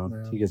 the end zone.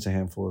 Yeah. He gets a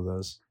handful of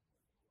those.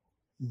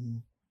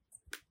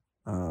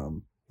 Mm-hmm.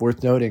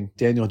 Worth noting,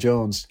 Daniel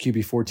Jones,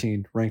 QB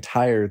 14, ranked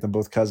higher than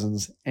both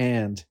Cousins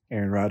and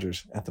Aaron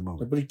Rodgers at the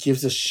moment. Nobody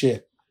gives a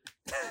shit.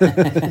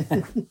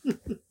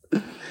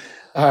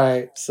 All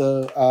right,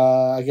 so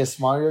I guess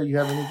Mario, you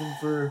have anything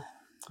for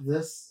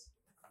this?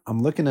 I'm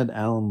looking at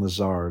Alan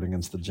Lazard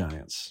against the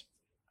Giants.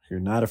 You're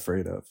not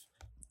afraid of.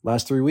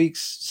 Last 3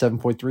 weeks,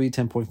 7.3,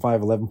 10.5,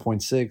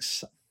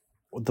 11.6.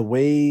 The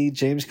way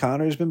James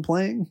Conner has been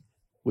playing,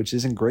 which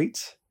isn't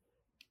great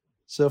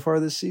so far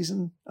this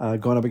season,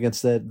 going up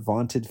against that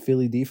vaunted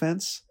Philly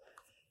defense,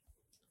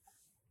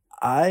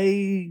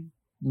 I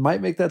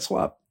might make that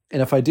swap.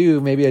 And if I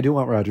do, maybe I do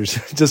want Rodgers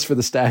just for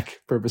the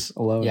stack purpose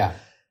alone. Yeah.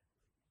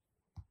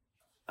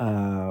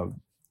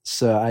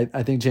 So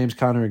I think James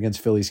Conner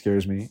against Philly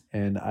scares me,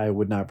 and I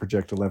would not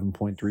project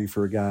 11.3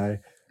 for a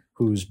guy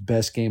whose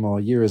best game all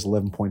year is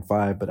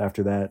 11.5, but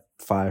after that,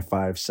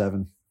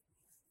 5.57.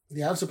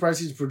 Yeah, I'm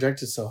surprised he's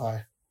projected so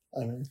high.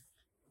 I mean,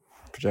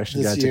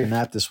 Projection This guy took year. a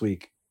nap this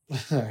week.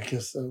 I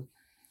guess so.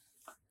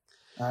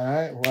 All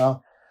right,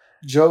 well,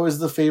 Joe is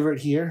the favorite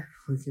here.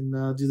 We can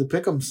do the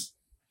pick'ems.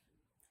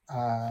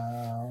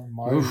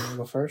 Mario, you want to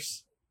go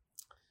first?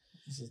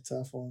 This is a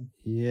tough one.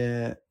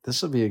 Yeah,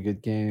 this will be a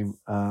good game.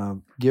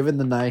 Given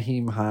the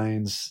Nyheim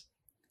Hines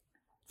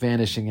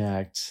vanishing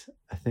act,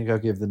 I think I'll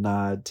give the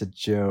nod to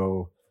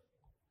Joe.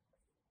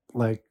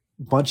 Like,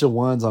 bunch of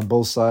ones on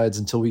both sides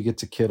until we get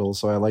to Kittle.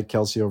 So I like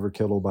Kelsey over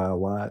Kittle by a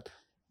lot.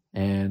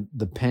 And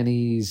the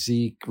Penny,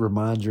 Zeke,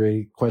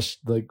 Ramondre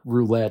question, like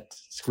roulette,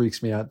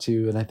 freaks me out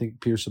too. And I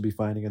think Pierce will be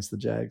fine against the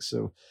Jags.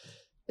 So,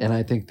 and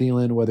I think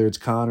Thielen, whether it's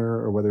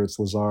Connor or whether it's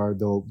Lazard,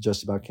 they'll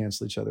just about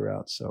cancel each other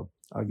out. So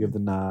I'll give the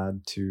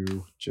nod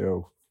to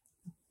Joe.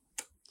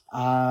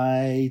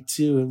 I,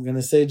 too, am going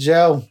to say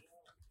Joe.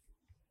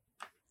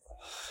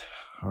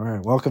 All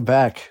right, welcome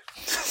back.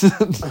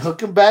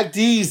 Welcome back,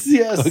 D's.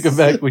 Yes. Welcome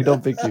back. We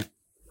don't pick you.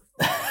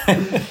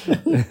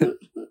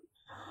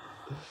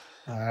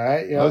 All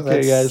right. Yeah,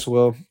 Okay, guys.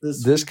 Well,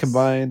 this this week's-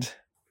 combined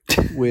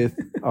with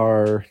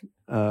our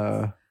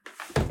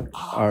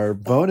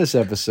bonus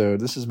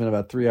episode, this has been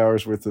about 3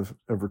 hours worth of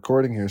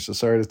recording here. So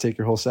sorry to take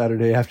your whole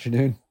Saturday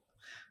afternoon.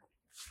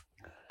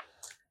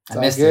 It's I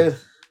all missed good. it.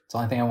 It's the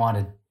only thing I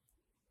wanted.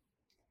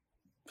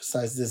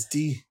 Besides this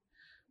D.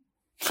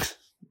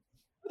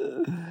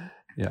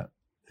 Yeah,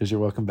 here's your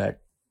welcome back.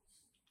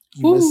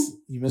 You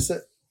miss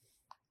it?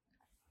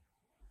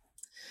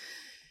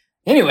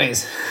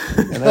 Anyways,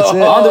 And that's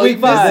it. on to he week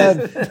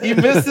 5. Done. He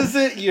misses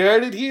it. You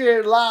heard it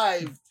here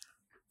live.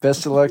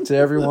 Best of luck to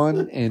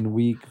everyone in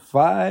week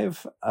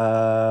 5.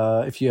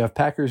 If you have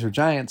Packers or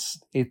Giants,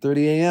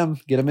 8:30 a.m.,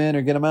 get them in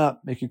or get them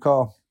out. Make your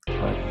call.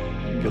 But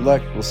good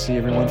luck. We'll see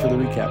everyone for the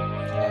recap.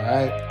 All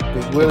right.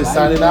 Big Willie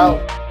signing out.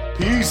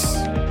 Peace.